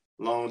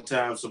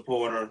 longtime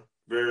supporter,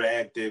 very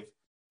active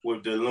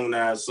with the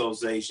Alumni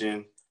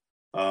Association,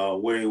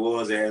 where he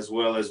was, as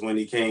well as when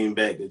he came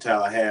back to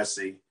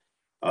Tallahassee.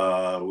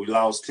 We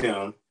lost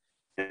him.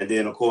 And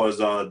then, of course,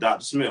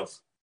 Dr. Smith,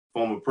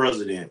 former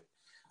president.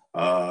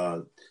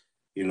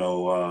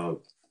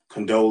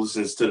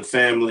 Condolences to the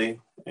family,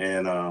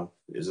 and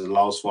it's a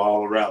loss for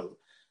all the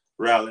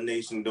Rattler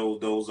Nation.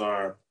 Those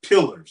are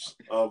pillars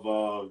of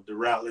the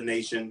Rattler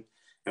Nation,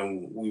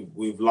 and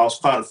we've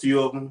lost quite a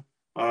few of them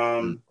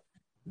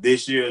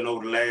this year and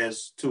over the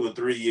last 2 or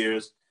 3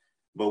 years.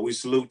 But we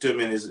salute them,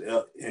 and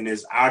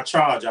it's our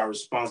charge, our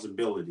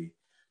responsibility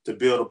to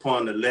build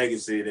upon the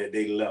legacy that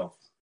they left.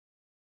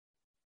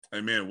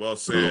 Amen. Well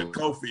said.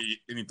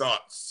 Kofi, any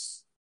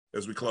thoughts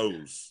as we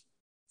close?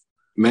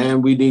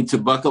 Man, we need to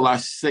buckle our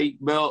safety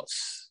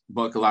belts,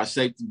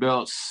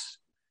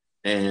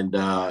 and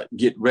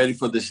get ready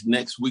for this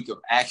next week of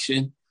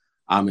action.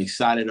 I'm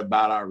excited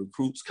about our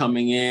recruits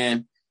coming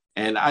in.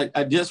 And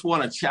I just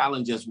want to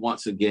challenge us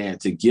once again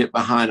to get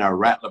behind our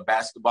Rattler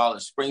basketball,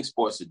 and spring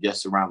sports are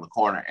just around the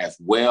corner as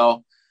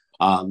well.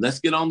 Let's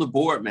get on the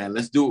board, man.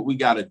 Let's do what we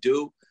got to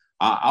do.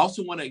 I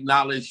also want to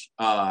acknowledge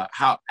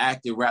how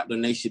active Rattler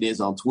Nation is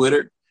on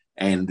Twitter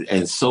and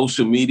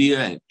social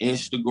media and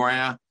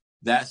Instagram.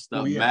 That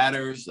stuff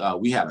matters.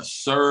 We had a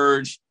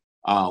surge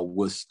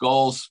with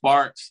Skull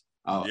Sparks.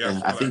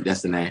 And I think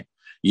that's the name.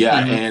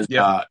 Yeah.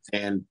 Mm-hmm.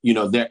 And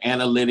their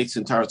analytics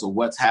in terms of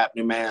what's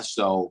happening, man.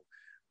 So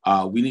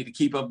we need to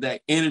keep up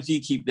that energy,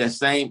 keep that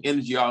same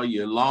energy all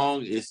year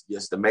long. It's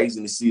just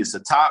amazing to see us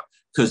atop,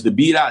 because to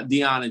beat out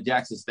Deion and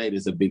Jackson State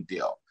is a big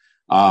deal,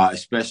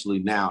 especially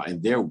now.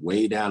 And they're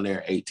way down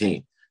there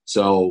 18.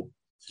 So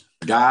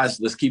guys,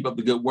 let's keep up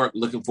the good work.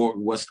 Looking forward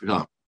to what's to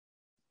come.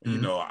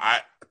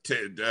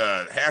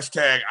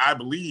 Hashtag I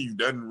believe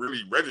doesn't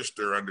really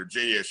register under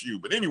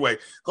JSU. But anyway,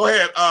 go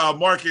ahead,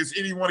 Marcus.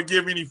 You want to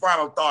give any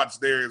final thoughts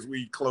there as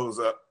we close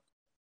up?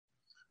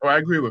 Oh, I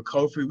agree with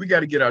Kofi. We got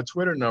to get our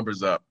Twitter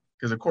numbers up,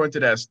 because according to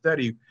that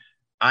study,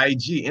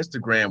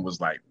 Instagram was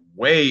like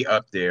way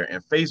up there,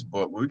 and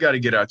Facebook. We got to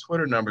get our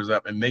Twitter numbers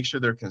up and make sure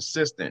they're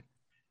consistent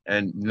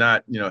and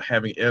not,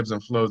 having ebbs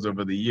and flows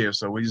over the year.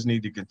 So we just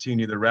need to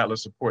continue the Rattler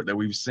support that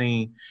we've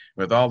seen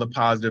with all the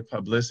positive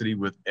publicity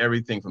with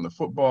everything from the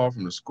football,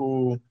 from the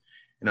school,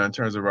 in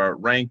terms of our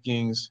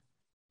rankings,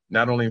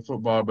 not only in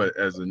football, but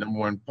as the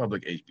 #1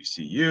 public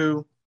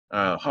HBCU,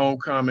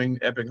 homecoming,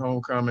 epic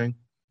homecoming,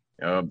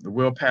 the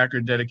Will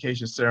Packard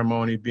dedication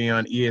ceremony being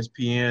on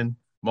ESPN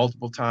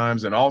multiple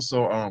times, and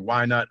also on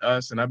Why Not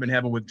Us. And I've been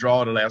having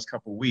withdrawal the last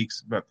couple of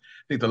weeks, but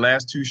I think the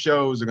last 2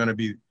 shows are going to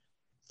be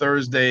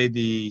Thursday,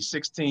 the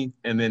 16th,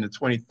 and then the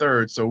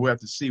 23rd. So we'll have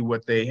to see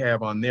what they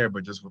have on there.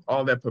 But just with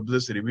all that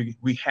publicity,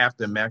 we have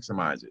to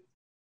maximize it.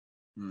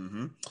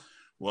 Mm-hmm.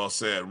 Well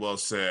said. Well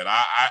said.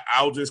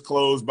 I'll just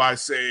close by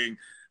saying,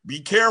 be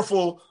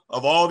careful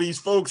of all these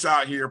folks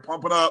out here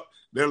pumping up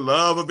their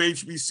love of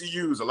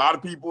HBCUs. A lot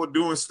of people are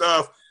doing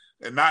stuff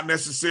and not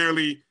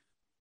necessarily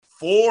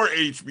for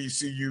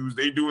HBCUs.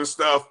 They doing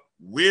stuff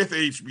with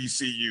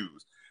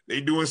HBCUs.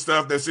 They doing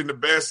stuff that's in the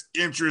best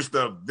interest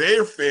of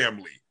their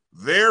family,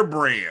 their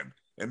brand,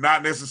 and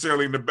not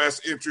necessarily in the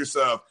best interest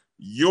of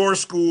your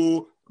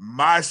school,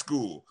 my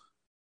school.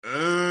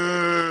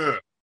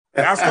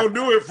 That's going to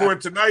do it for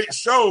tonight's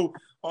show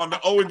on the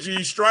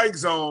O&G Strike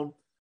Zone.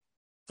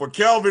 For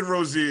Kelvin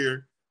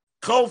Rozier,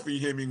 Kofi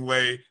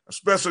Hemingway, a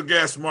special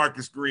guest,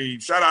 Marcus Green.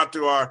 Shout out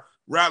to our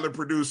Rattler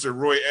producer,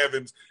 Roy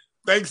Evans.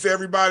 Thanks to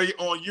everybody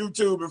on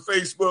YouTube and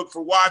Facebook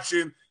for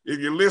watching. If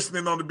you're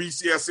listening on the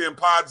BCSN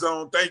Pod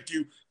Zone, thank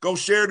you. Go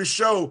share the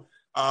show.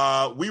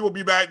 We will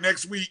be back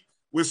next week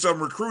with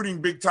some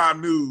recruiting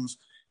big-time news,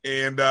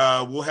 and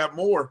we'll have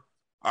more.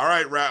 All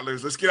right,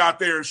 Rattlers, let's get out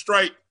there and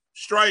strike,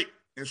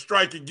 and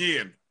strike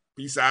again.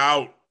 Peace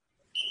out.